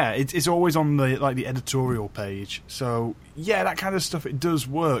 Yeah. It's always on the editorial page. So yeah, that kind of stuff, it does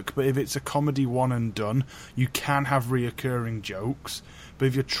work. But if it's a comedy one and done, you can have reoccurring jokes. But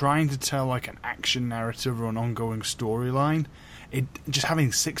if you're trying to tell like an action narrative or an ongoing storyline, it just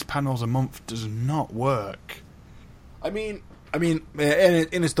having 6 panels a month does not work. I mean, and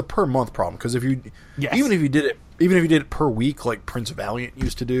it's the per month problem because if you Yes. even if you did it per week like Prince Valiant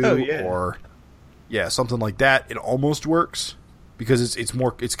used to do, or something like that, it almost works because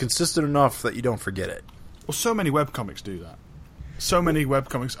it's consistent enough that you don't forget it. Well, so many webcomics do that. So many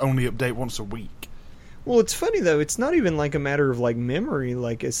webcomics only update once a week. well, it's funny though. It's not even like a matter of like memory.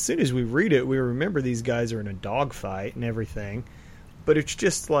 Like as soon as we read it, we remember these guys are in a dogfight and everything. But it's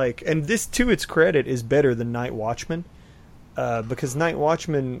just like, and this to its credit is better than Night Watchman. Because Night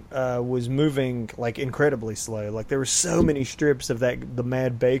Watchman was moving like incredibly slow. Like there were so many strips of the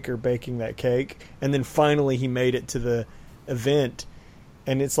Mad Baker baking that cake, and then finally he made it to the event,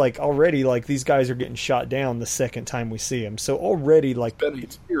 and it's like already like these guys are getting shot down the second time we see them. So already like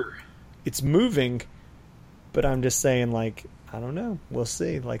it's moving, but I'm just saying like I don't know. We'll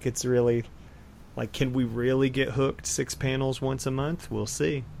see. Like it's really like can we really get hooked 6 panels once a month? We'll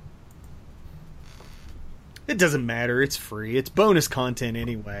see. It doesn't matter. It's free. It's bonus content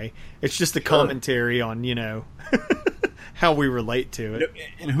anyway. It's just a commentary on, how we relate to it.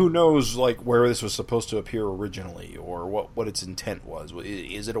 And who knows, like, where this was supposed to appear originally, or what its intent was.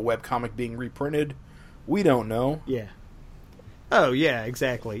 Is it a webcomic being reprinted? We don't know. Yeah. Oh, yeah,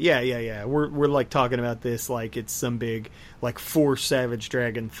 exactly. Yeah. We're like talking about this like it's some big, like, for Savage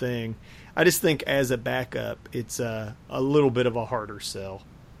Dragon thing. I just think as a backup, it's a little bit of a harder sell.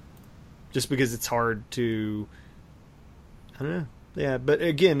 Just because it's hard to, I don't know. Yeah, but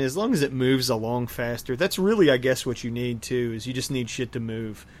again, as long as it moves along faster, that's really, I guess, what you need too. Is you just need shit to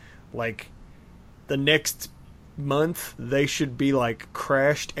move. Like the next month, they should be like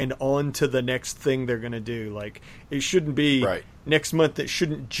crashed and on to the next thing they're gonna do. Like it shouldn't be next month. It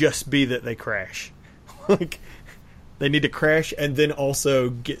shouldn't just be that they crash. Like they need to crash and then also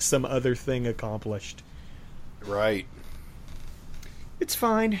get some other thing accomplished. Right. It's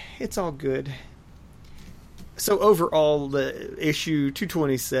fine. It's all good. So overall, the issue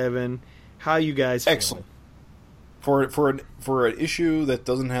 227, how you guys feeling? Excellent. For an issue that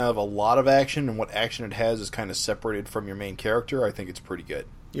doesn't have a lot of action and what action it has is kind of separated from your main character, I think it's pretty good.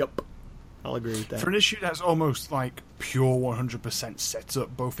 Yep. I'll agree with that. For an issue that's almost like pure 100%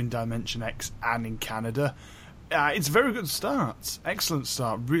 setup, both in Dimension X and in Canada, it's a very good start. Excellent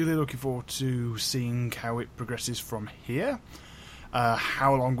start. Really looking forward to seeing how it progresses from here.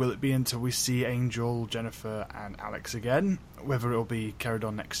 How long will it be until we see Angel, Jennifer, and Alex again? Whether it'll be carried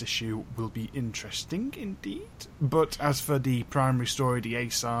on next issue will be interesting indeed. But as for the primary story, the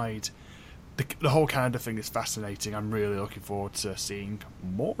A-side, the whole Canada thing is fascinating. I'm really looking forward to seeing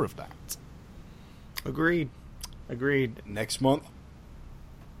more of that. Agreed. Next month?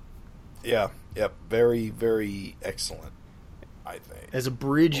 Yeah. Yep. Very, very excellent, I think. As a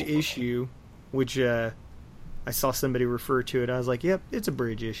bridge issue, which I saw somebody refer to it, I was like, yep, it's a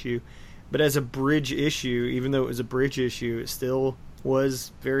bridge issue. But as a bridge issue, even though it was a bridge issue, it still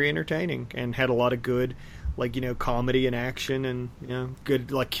was very entertaining and had a lot of good, like, comedy and action and,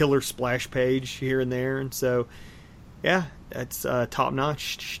 good, like, killer splash page here and there. And so, yeah, that's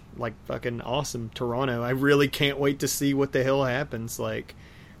top-notch, like, fucking awesome. Toronto. I really can't wait to see what the hell happens, like,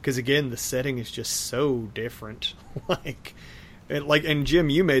 because, again, the setting is just so different. And Jim,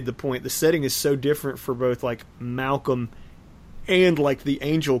 you made the point. The setting is so different for both like Malcolm and like the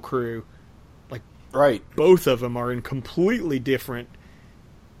Angel crew. Like, right, both of them are in completely different.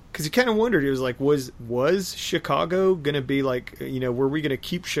 Because you kind of wondered, it was like, was Chicago gonna be like, were we gonna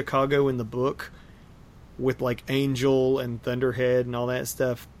keep Chicago in the book with like Angel and Thunderhead and all that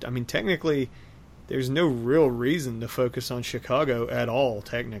stuff? I mean, technically, there's no real reason to focus on Chicago at all.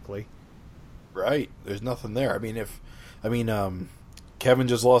 Technically, right? There's nothing there. Kevin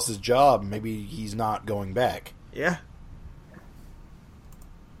just lost his job. Maybe he's not going back. Yeah.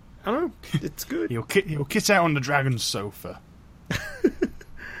 I don't know. It's good. He'll kit out on the dragon's sofa.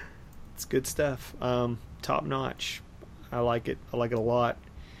 It's good stuff. Top notch. I like it. I like it a lot.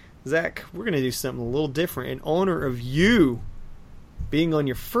 Zach, we're going to do something a little different in honor of you being on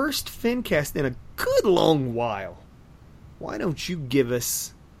your first Fincast in a good long while. Why don't you give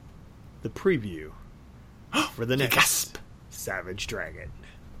us the preview for the next Savage Dragon?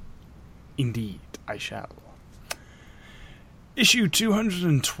 Indeed, I shall. Issue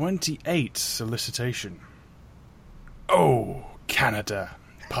 228, Solicitation. Oh, Canada,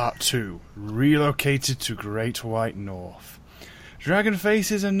 Part 2, Relocated to Great White North. Dragon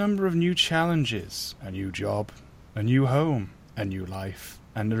faces a number of new challenges, a new job, a new home, a new life,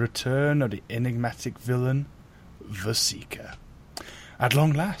 and the return of the enigmatic villain, the Seeker. At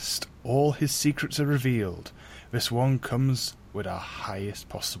long last, all his secrets are revealed. This one comes with our highest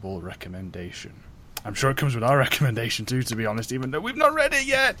possible recommendation. I'm sure it comes with our recommendation too, to be honest, even though we've not read it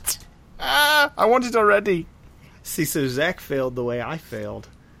yet. I want it already. See, so Zach failed the way I failed.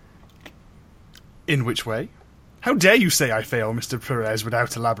 In which way? How dare you say I fail, Mr. Perez,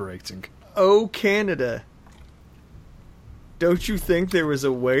 without elaborating? Oh, Canada. Don't you think there was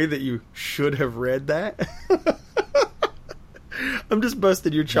a way that you should have read that? I'm just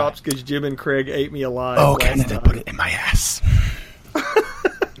busting your chops because Jim and Craig ate me alive. Oh, last Canada, time. put it in my ass.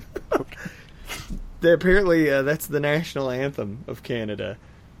 Apparently, that's the national anthem of Canada.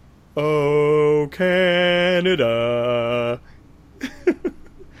 Oh, Canada.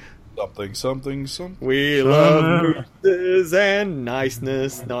 Something, something, something. We love mooses and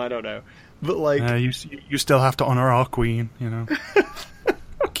niceness. No, I don't know. But, like... you still have to honor our queen, you know.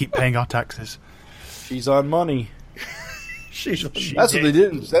 Keep paying our taxes. She's on money. That's what they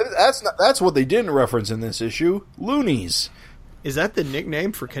didn't. That's what they didn't reference in this issue. Loonies. Is that the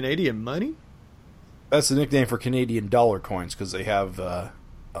nickname for Canadian money? That's the nickname for Canadian dollar coins because they have a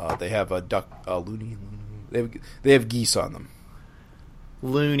duck loony. They have geese on them.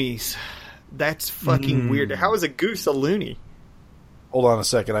 Loonies. That's fucking weird. How is a goose a loony? Hold on a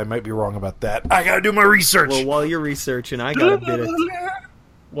second. I might be wrong about that. I gotta do my research. Well, while you're researching, I got a bit of...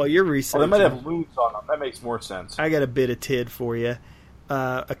 While you're researching... they might have loons on them. That makes more sense. I got a bit of tid for you.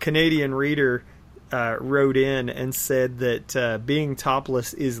 A Canadian reader wrote in and said that being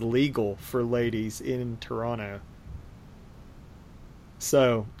topless is legal for ladies in Toronto.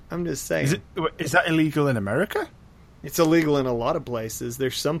 So, I'm just saying. Is that illegal in America? It's illegal in a lot of places.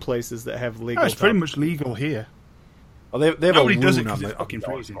 There's some places that have legal... No, it's pretty much legal here. Well, they have Nobody a loon does it on 'cause the it's fucking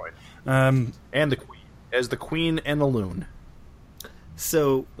dollar crazy. coin. And the queen. As the queen and the loon.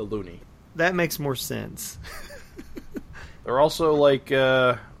 So, The loony. that makes more sense. They're also like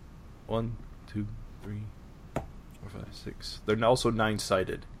 1, 2, 3, 4, 5, 6. They're also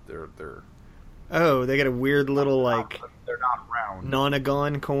 9-sided. They're Oh, they got a weird little, like, they're not round.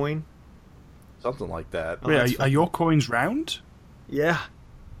 nonagon coin? Something like that. Oh, wait, that's are your coins round? Yeah.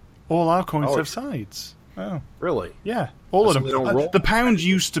 All our coins Oh, have sides. Oh, Really? yeah, all So of they them. don't roll? The pound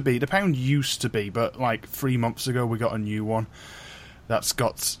used to be. But like 3 months ago, we got a new one. That's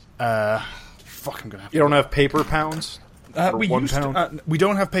got. Fuck, I'm gonna have. You don't have paper pounds? For We £1 used to, we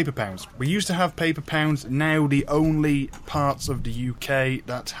don't have paper pounds. We used to have paper pounds. Now the only parts of the UK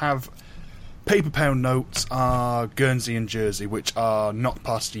that have paper pound notes are Guernsey and Jersey, which are not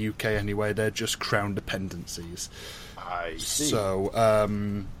part of the UK anyway. They're just crown dependencies. I see. So,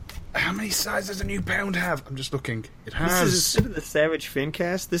 how many sides does a new pound have? I'm just looking. It This has is instead of the Savage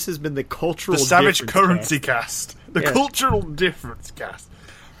Fincast, this has been the Cultural the Savage Difference Currency Cast. Cast. The Yeah. Cultural Difference Cast.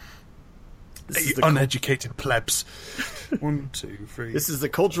 This is You the uneducated plebs. 1, 2, 3. This is the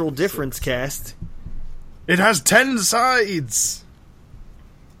Cultural Difference Cast. It has 10 sides.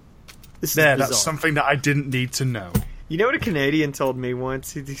 This There, is that's bizarre. something that I didn't need to know. You know what a Canadian told me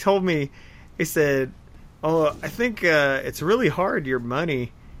once? He told me, he said, "Oh, I think it's really hard, your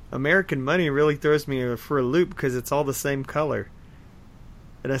money. American money really throws me for a loop because it's all the same color."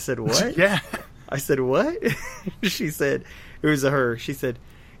 And I said, "What?" Yeah. I said, "What?" She said, it was a her. She said,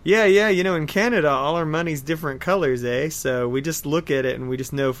 yeah, you know, in Canada, all our money's different colors, eh? So we just look at it and we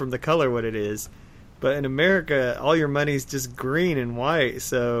just know from the color what it is. But in America, all your money's just green and white,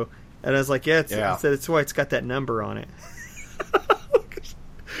 so... And I was like, I said, it's why it's got that number on it.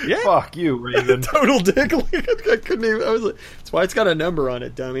 Yeah. Fuck you, Raven. Total dick. I couldn't even... I was like, it's why it's got a number on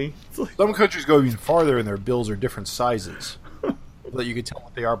it, dummy. It's like, Some countries go even farther and their bills are different sizes. So that you can tell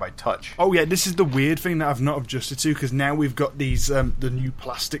what they are by touch. Oh yeah, this is the weird thing that I've not adjusted to, because now we've got these the new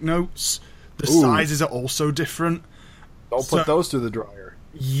plastic notes. The Ooh. sizes are also different. Don't put those through the dryer.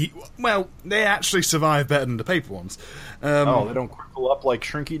 Well, they actually survive better than the paper ones. They don't crinkle up like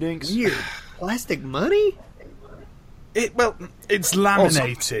Shrinky Dinks? weird. Plastic money? It's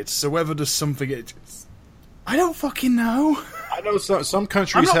laminated, so whether there's something... I don't fucking know. I know some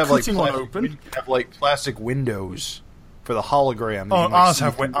countries I'm not have like cutting one open. plastic windows for the hologram. that Oh, you might ours see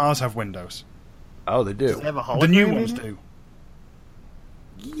have through. ours have windows. Oh, they do. Does it have a hologram The new in ones it? do.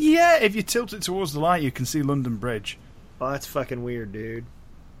 Yeah, if you tilt it towards the light, you can see London Bridge. Oh, that's fucking weird, dude.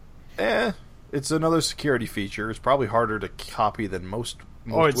 It's another security feature. It's probably harder to copy than most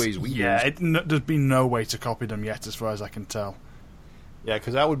most ways we use. There's been no way to copy them yet, as far as I can tell. Yeah,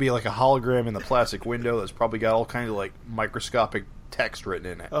 because that would be like a hologram in the plastic window that's probably got all kinds of like microscopic text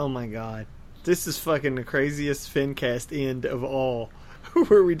written in it. Oh my god. This is fucking the craziest FinCast end of all,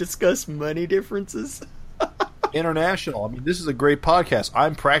 where we discuss money differences. International. I mean, this is a great podcast.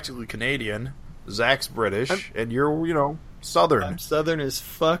 I'm practically Canadian. Zach's British, and you're, Southern. I'm Southern as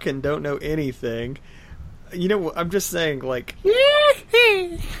fuck and don't know anything. You know, I'm just saying, like...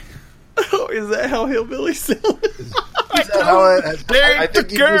 Oh, is that how hillbilly sound? Is that how I think the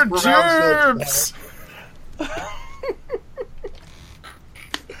good germs!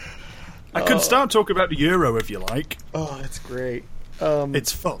 I could start talking about the Euro if you like. Oh, that's great.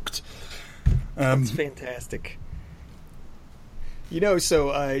 It's fucked. It's fantastic.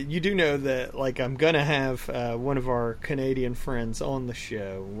 So you do know that, like, I'm gonna have one of our Canadian friends on the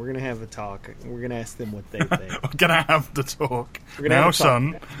show. We're gonna have a talk. We're gonna ask them what they think. We're gonna have the talk. Now,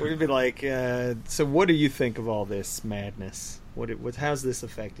 son. We're gonna be like, so what do you think of all this madness? How's this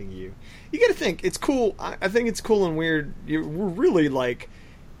affecting you? You gotta think, it's cool. I think it's cool and weird. We're really, like...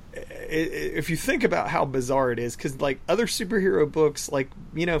 If you think about how bizarre it is, because, like, other superhero books, like,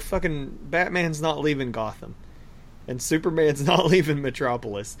 fucking Batman's not leaving Gotham. And Superman's not leaving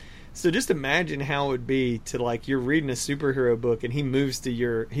Metropolis. So just imagine how it would be to, like, you're reading a superhero book and he moves.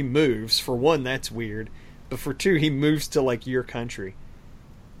 For one, that's weird. But for two, he moves to, like, your country.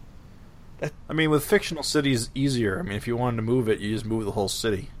 I mean, with fictional cities, easier. I mean, if you wanted to move it, you just move the whole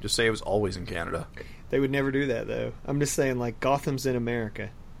city. Just say it was always in Canada. They would never do that, though. I'm just saying, like, Gotham's in America.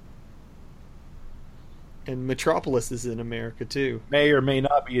 And Metropolis is in America, too. May or may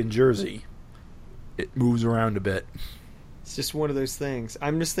not be in Jersey. It moves around a bit. It's just one of those things.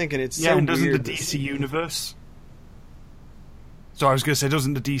 I'm just thinking it's so weird. Yeah, and doesn't weird the DC universe... So I was going to say,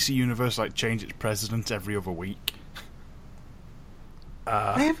 doesn't the DC universe, like, change its president every other week?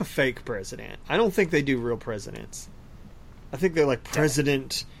 They have a fake president. I don't think they do real presidents. I think they're like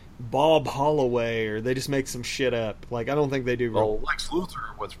President Bob Holloway, or they just make some shit up. Like, I don't think they do real... Well, Lex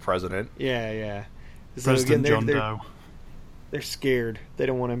Luthor was president. Yeah. So President again, John Doe. They're scared. They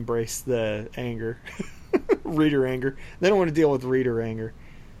don't want to embrace the anger. Reader anger. They don't want to deal with reader anger.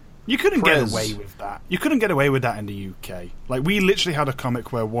 You couldn't get away with that. You couldn't get away with that in the UK. Like, we literally had a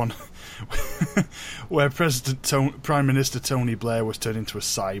comic where where Prime Minister Tony Blair was turned into a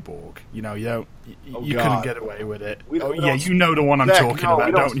cyborg. You couldn't get away with it. You know the one I'm talking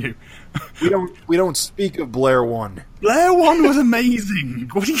about, don't you? We don't speak of Blair 1. Blair 1 was amazing.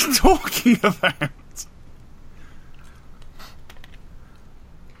 What are you talking about?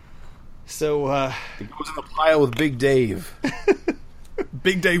 So, it goes in the pile with Big Dave.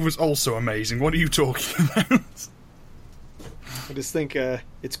 Big Dave was also amazing. What are you talking about? I just think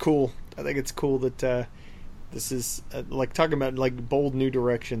it's cool. I think it's cool that this is like talking about like bold new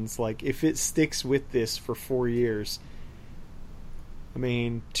directions. Like, if it sticks with this for 4 years, I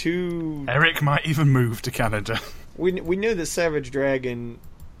mean, Eric might even move to Canada. We know that Savage Dragon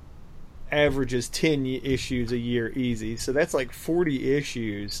averages 10 issues a year easy, so that's like 40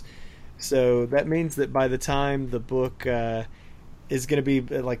 issues. So that means that by the time the book is going to be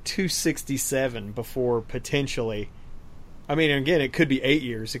like 267 before potentially... I mean, again, it could be 8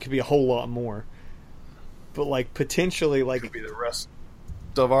 years. It could be a whole lot more. But, like, potentially, like... It could be the rest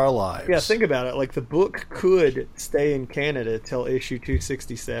of our lives. Yeah, think about it. Like, the book could stay in Canada till issue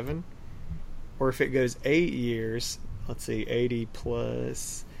 267. Or if it goes 8 years, let's see, 80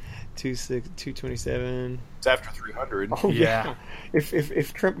 plus 227... It's after 300. Oh, yeah.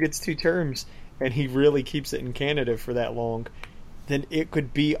 If Trump gets 2 terms and he really keeps it in Canada for that long, then it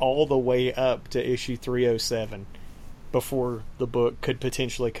could be all the way up to issue 307 before the book could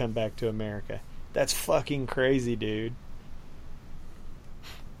potentially come back to America. That's fucking crazy, dude.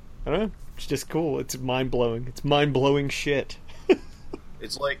 I don't know. It's just cool. It's mind-blowing. It's mind-blowing shit.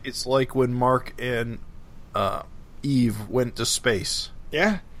 It's like when Mark and Eve went to space.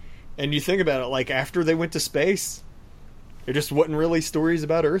 Yeah. And you think about it, like, after they went to space, there just wasn't really stories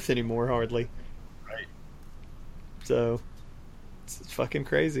about Earth anymore, hardly. Right. So, it's fucking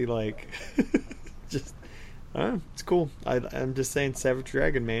crazy, like... just... I don't know, it's cool. I'm just saying, Savage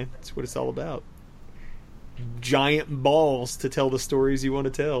Dragon, man. That's what it's all about. Giant balls to tell the stories you want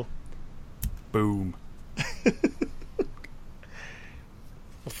to tell. Boom. Well,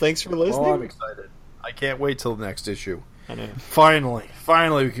 thanks for listening. Oh, I'm excited. I can't wait till the next issue. I know. Finally,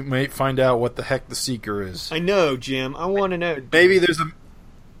 we can find out what the heck the Seeker is. I know, Jim. I want to know. Maybe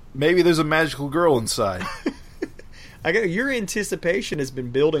there's a magical girl inside. Your anticipation has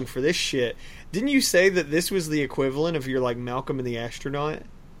been building for this shit. Didn't you say that this was the equivalent of your, like, Malcolm and the Astronaut?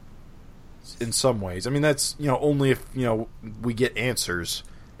 in some ways. I mean, that's only if we get answers.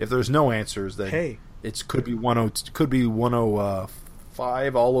 If there's no answers, then Hey. it could be 10 could be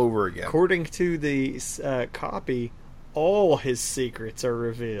 105 all over again. According to the copy, all his secrets are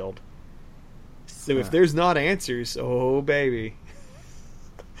revealed. So if there's not answers, oh baby,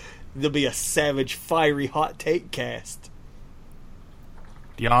 there'll be a savage, fiery, hot take cast.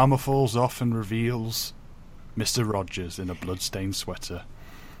 The armor falls off and reveals Mr. Rogers in a bloodstained sweater.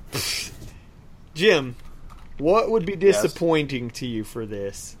 Jim, what would be disappointing to you for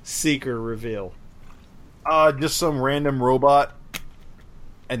this Seeker reveal? Just some random robot,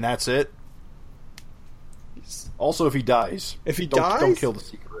 and that's it. Also, if he dies, If he don't dies? kill the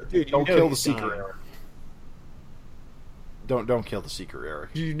Seeker. Dude, you don't know kill the he's Seeker, dying. Eric. Don't kill the Seeker, Eric.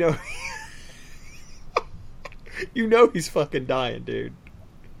 You know, you know he's fucking dying, dude.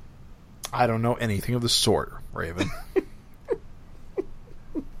 I don't know anything of the sort, Raven.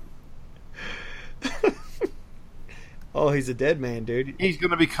 Oh, he's a dead man, dude. He's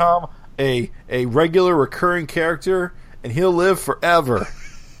going to become a regular recurring character, and he'll live forever.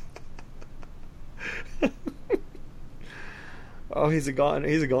 Oh, he's a goner.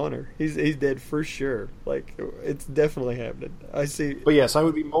 He's a goner. He's dead for sure. Like, it's definitely happening. I see. But yes, I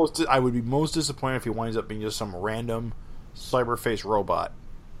would be most disappointed if he winds up being just some random cyberface robot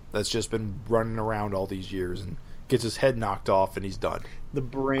that's just been running around all these years and gets his head knocked off and he's done. The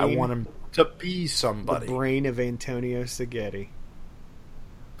brain. I want him to be the somebody. brain of Antonio Seghetti.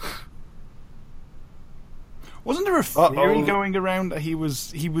 Wasn't there a theory going around that he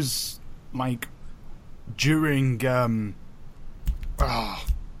was like during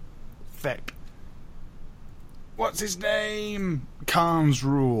feck. What's his name? Khan's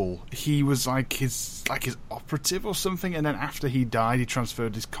rule. He was like his operative or something, and then after he died, he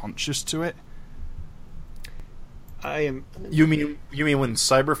transferred his conscious to it. I am. You mean when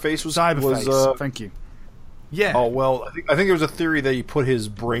Cyberface was Cyberface. Thank you. Yeah. Oh well, I think there was a theory that he put his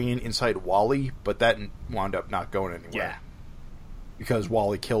brain inside Wally, but that wound up not going anywhere. Yeah. Because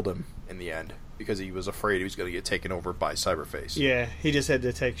Wally killed him in the end because he was afraid he was going to get taken over by Cyberface. Yeah, he just had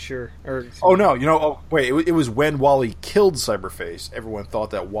to take sure. Oh no, it was when Wally killed Cyberface. Everyone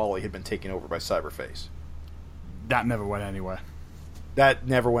thought that Wally had been taken over by Cyberface. That never went anywhere. That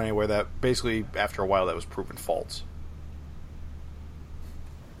never went anywhere. That basically, after a while, that was proven false.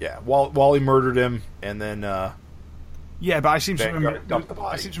 Yeah, Wally murdered him, and then yeah, but I seem to remember. Vanguard dumped the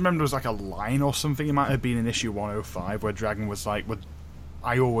body. I seem to remember there was like a line or something. It might have been in issue 105 where Dragon was like,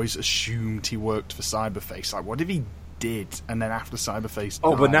 I always assumed he worked for Cyberface. Like, what if he did? And then after Cyberface,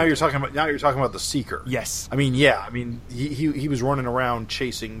 oh, but died, now you're talking about the Seeker. Yes. I mean, yeah. I mean, he was running around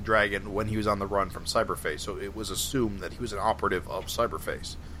chasing Dragon when he was on the run from Cyberface, so it was assumed that he was an operative of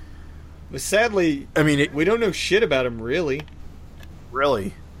Cyberface. But sadly, I mean, we don't know shit about him, really.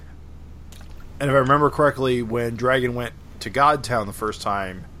 Really? And if I remember correctly, when Dragon went to Godtown the first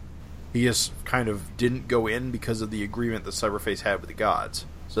time, he just kind of didn't go in because of the agreement that Cyberface had with the gods.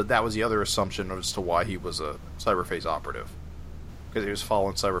 So that was the other assumption as to why he was a Cyberface operative. Because he was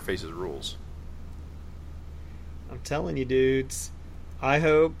following Cyberface's rules. I'm telling you, dudes. I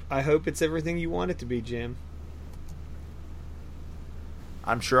hope it's everything you want it to be, Jim.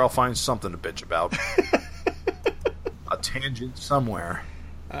 I'm sure I'll find something to bitch about. A tangent somewhere.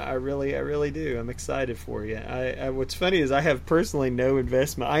 I really do. I'm excited for you. What's funny is I have personally no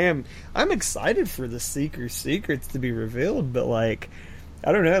investment. I'm excited for the Seeker's secrets to be revealed, but like,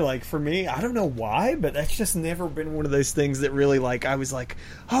 I don't know. Like for me, I don't know why, but that's just never been one of those things that really like I was like,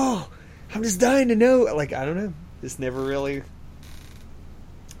 oh, I'm just dying to know. Like I don't know. This never really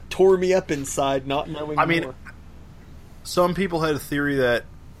tore me up inside, not knowing. I mean, more. Some people had a theory that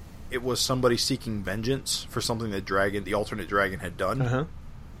it was somebody seeking vengeance for something that the alternate Dragon, had done. Uh-huh.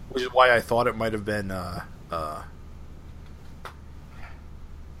 Which is why I thought it might have been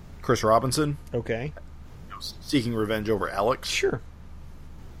Chris Robinson. Okay. Seeking revenge over Alex. Sure.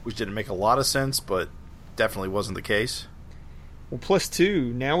 Which didn't make a lot of sense, but definitely wasn't the case. Well, plus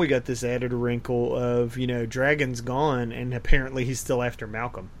two, now we got this added wrinkle of, Dragon's gone, and apparently he's still after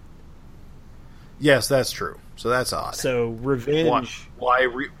Malcolm. Yes, that's true. So that's odd. So revenge.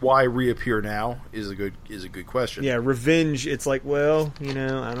 Why reappear now is a good question. Yeah, revenge. It's like, well, I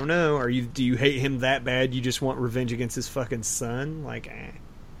don't know. Do you hate him that bad? You just want revenge against his fucking son? Like, eh.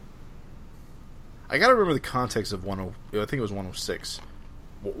 I gotta remember the context of I think it was 106.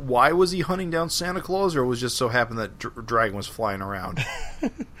 Why was he hunting down Santa Claus, or was it just so happened that Dragon was flying around?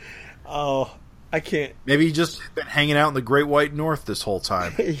 Oh, I can't. Maybe he just been hanging out in the Great White North this whole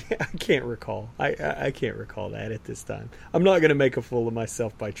time. Yeah, I can't recall. I can't recall that at this time. I'm not going to make a fool of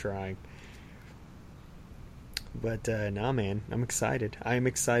myself by trying. But nah, man, I'm excited. I am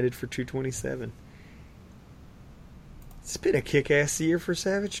excited for 227. It's been a kick-ass year for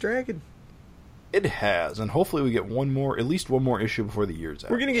Savage Dragon. It has, and hopefully we get at least one more issue before the year's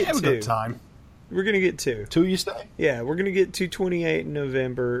out. We're gonna get We've two. got time. We're gonna get two. Two, you say? Yeah, we're gonna get 228 in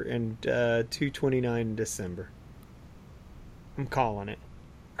November and 229 in December. I'm calling it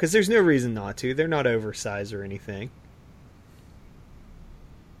because there's no reason not to. They're not oversized or anything.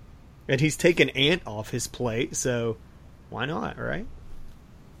 And he's taken Ant off his plate, so why not, right?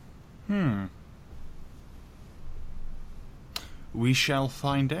 We shall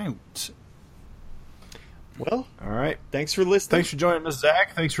find out. Well, All right. thanks for listening. Thanks for joining us,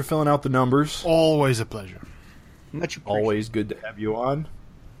 Zach. Thanks for filling out the numbers. Always a pleasure. Much appreciated. Always good to have you on.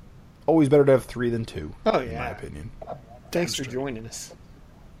 Always better to have 3 than 2. Oh, in my yeah. opinion. Thanks for joining us.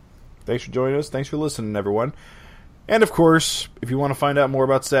 Thanks for joining us. Thanks for listening, everyone. And of course, if you want to find out more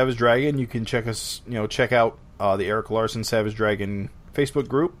about Savage Dragon, you can check out the Eric Larson Savage Dragon Facebook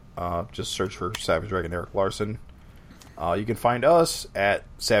group. Just search for Savage Dragon Eric Larson. You can find us at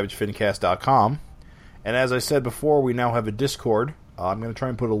savagefincast.com. And as I said before, we now have a Discord. I'm going to try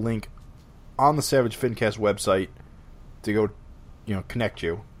and put a link on the Savage Fincast website to go, connect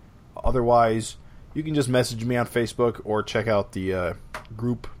you. Otherwise, you can just message me on Facebook or check out the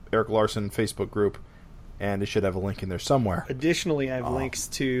group, Eric Larson Facebook group, and it should have a link in there somewhere. Additionally, I have links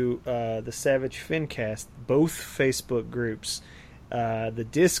to the Savage Fincast, both Facebook groups, the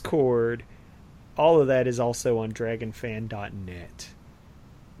Discord. All of that is also on dragonfan.net.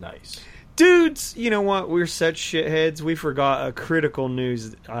 Nice. Dudes, you know what? We're such shitheads. We forgot a critical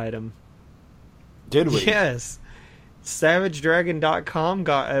news item. Did we? Yes. SavageDragon.com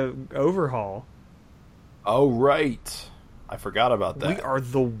got an overhaul. Oh, right. I forgot about that. We are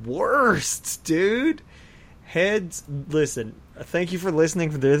the worst, dude. Heads, listen, thank you for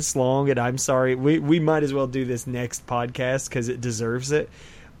listening for this long, and I'm sorry. We might as well do this next podcast because it deserves it.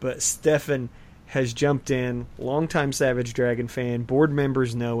 But Stefan has jumped in, longtime Savage Dragon fan, board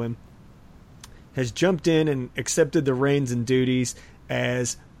members know him, has jumped in and accepted the reins and duties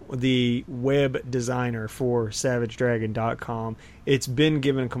as the web designer for SavageDragon.com. It's been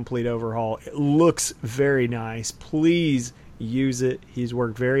given a complete overhaul. It looks very nice. Please use it. He's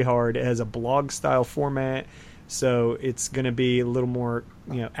worked very hard. It has a blog style format, so it's going to be a little more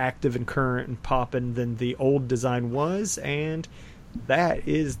active and current and popping than the old design was, and that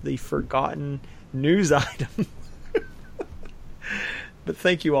is the forgotten news item. But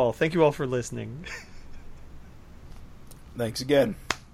thank you all. Thank you all for listening. Thanks again.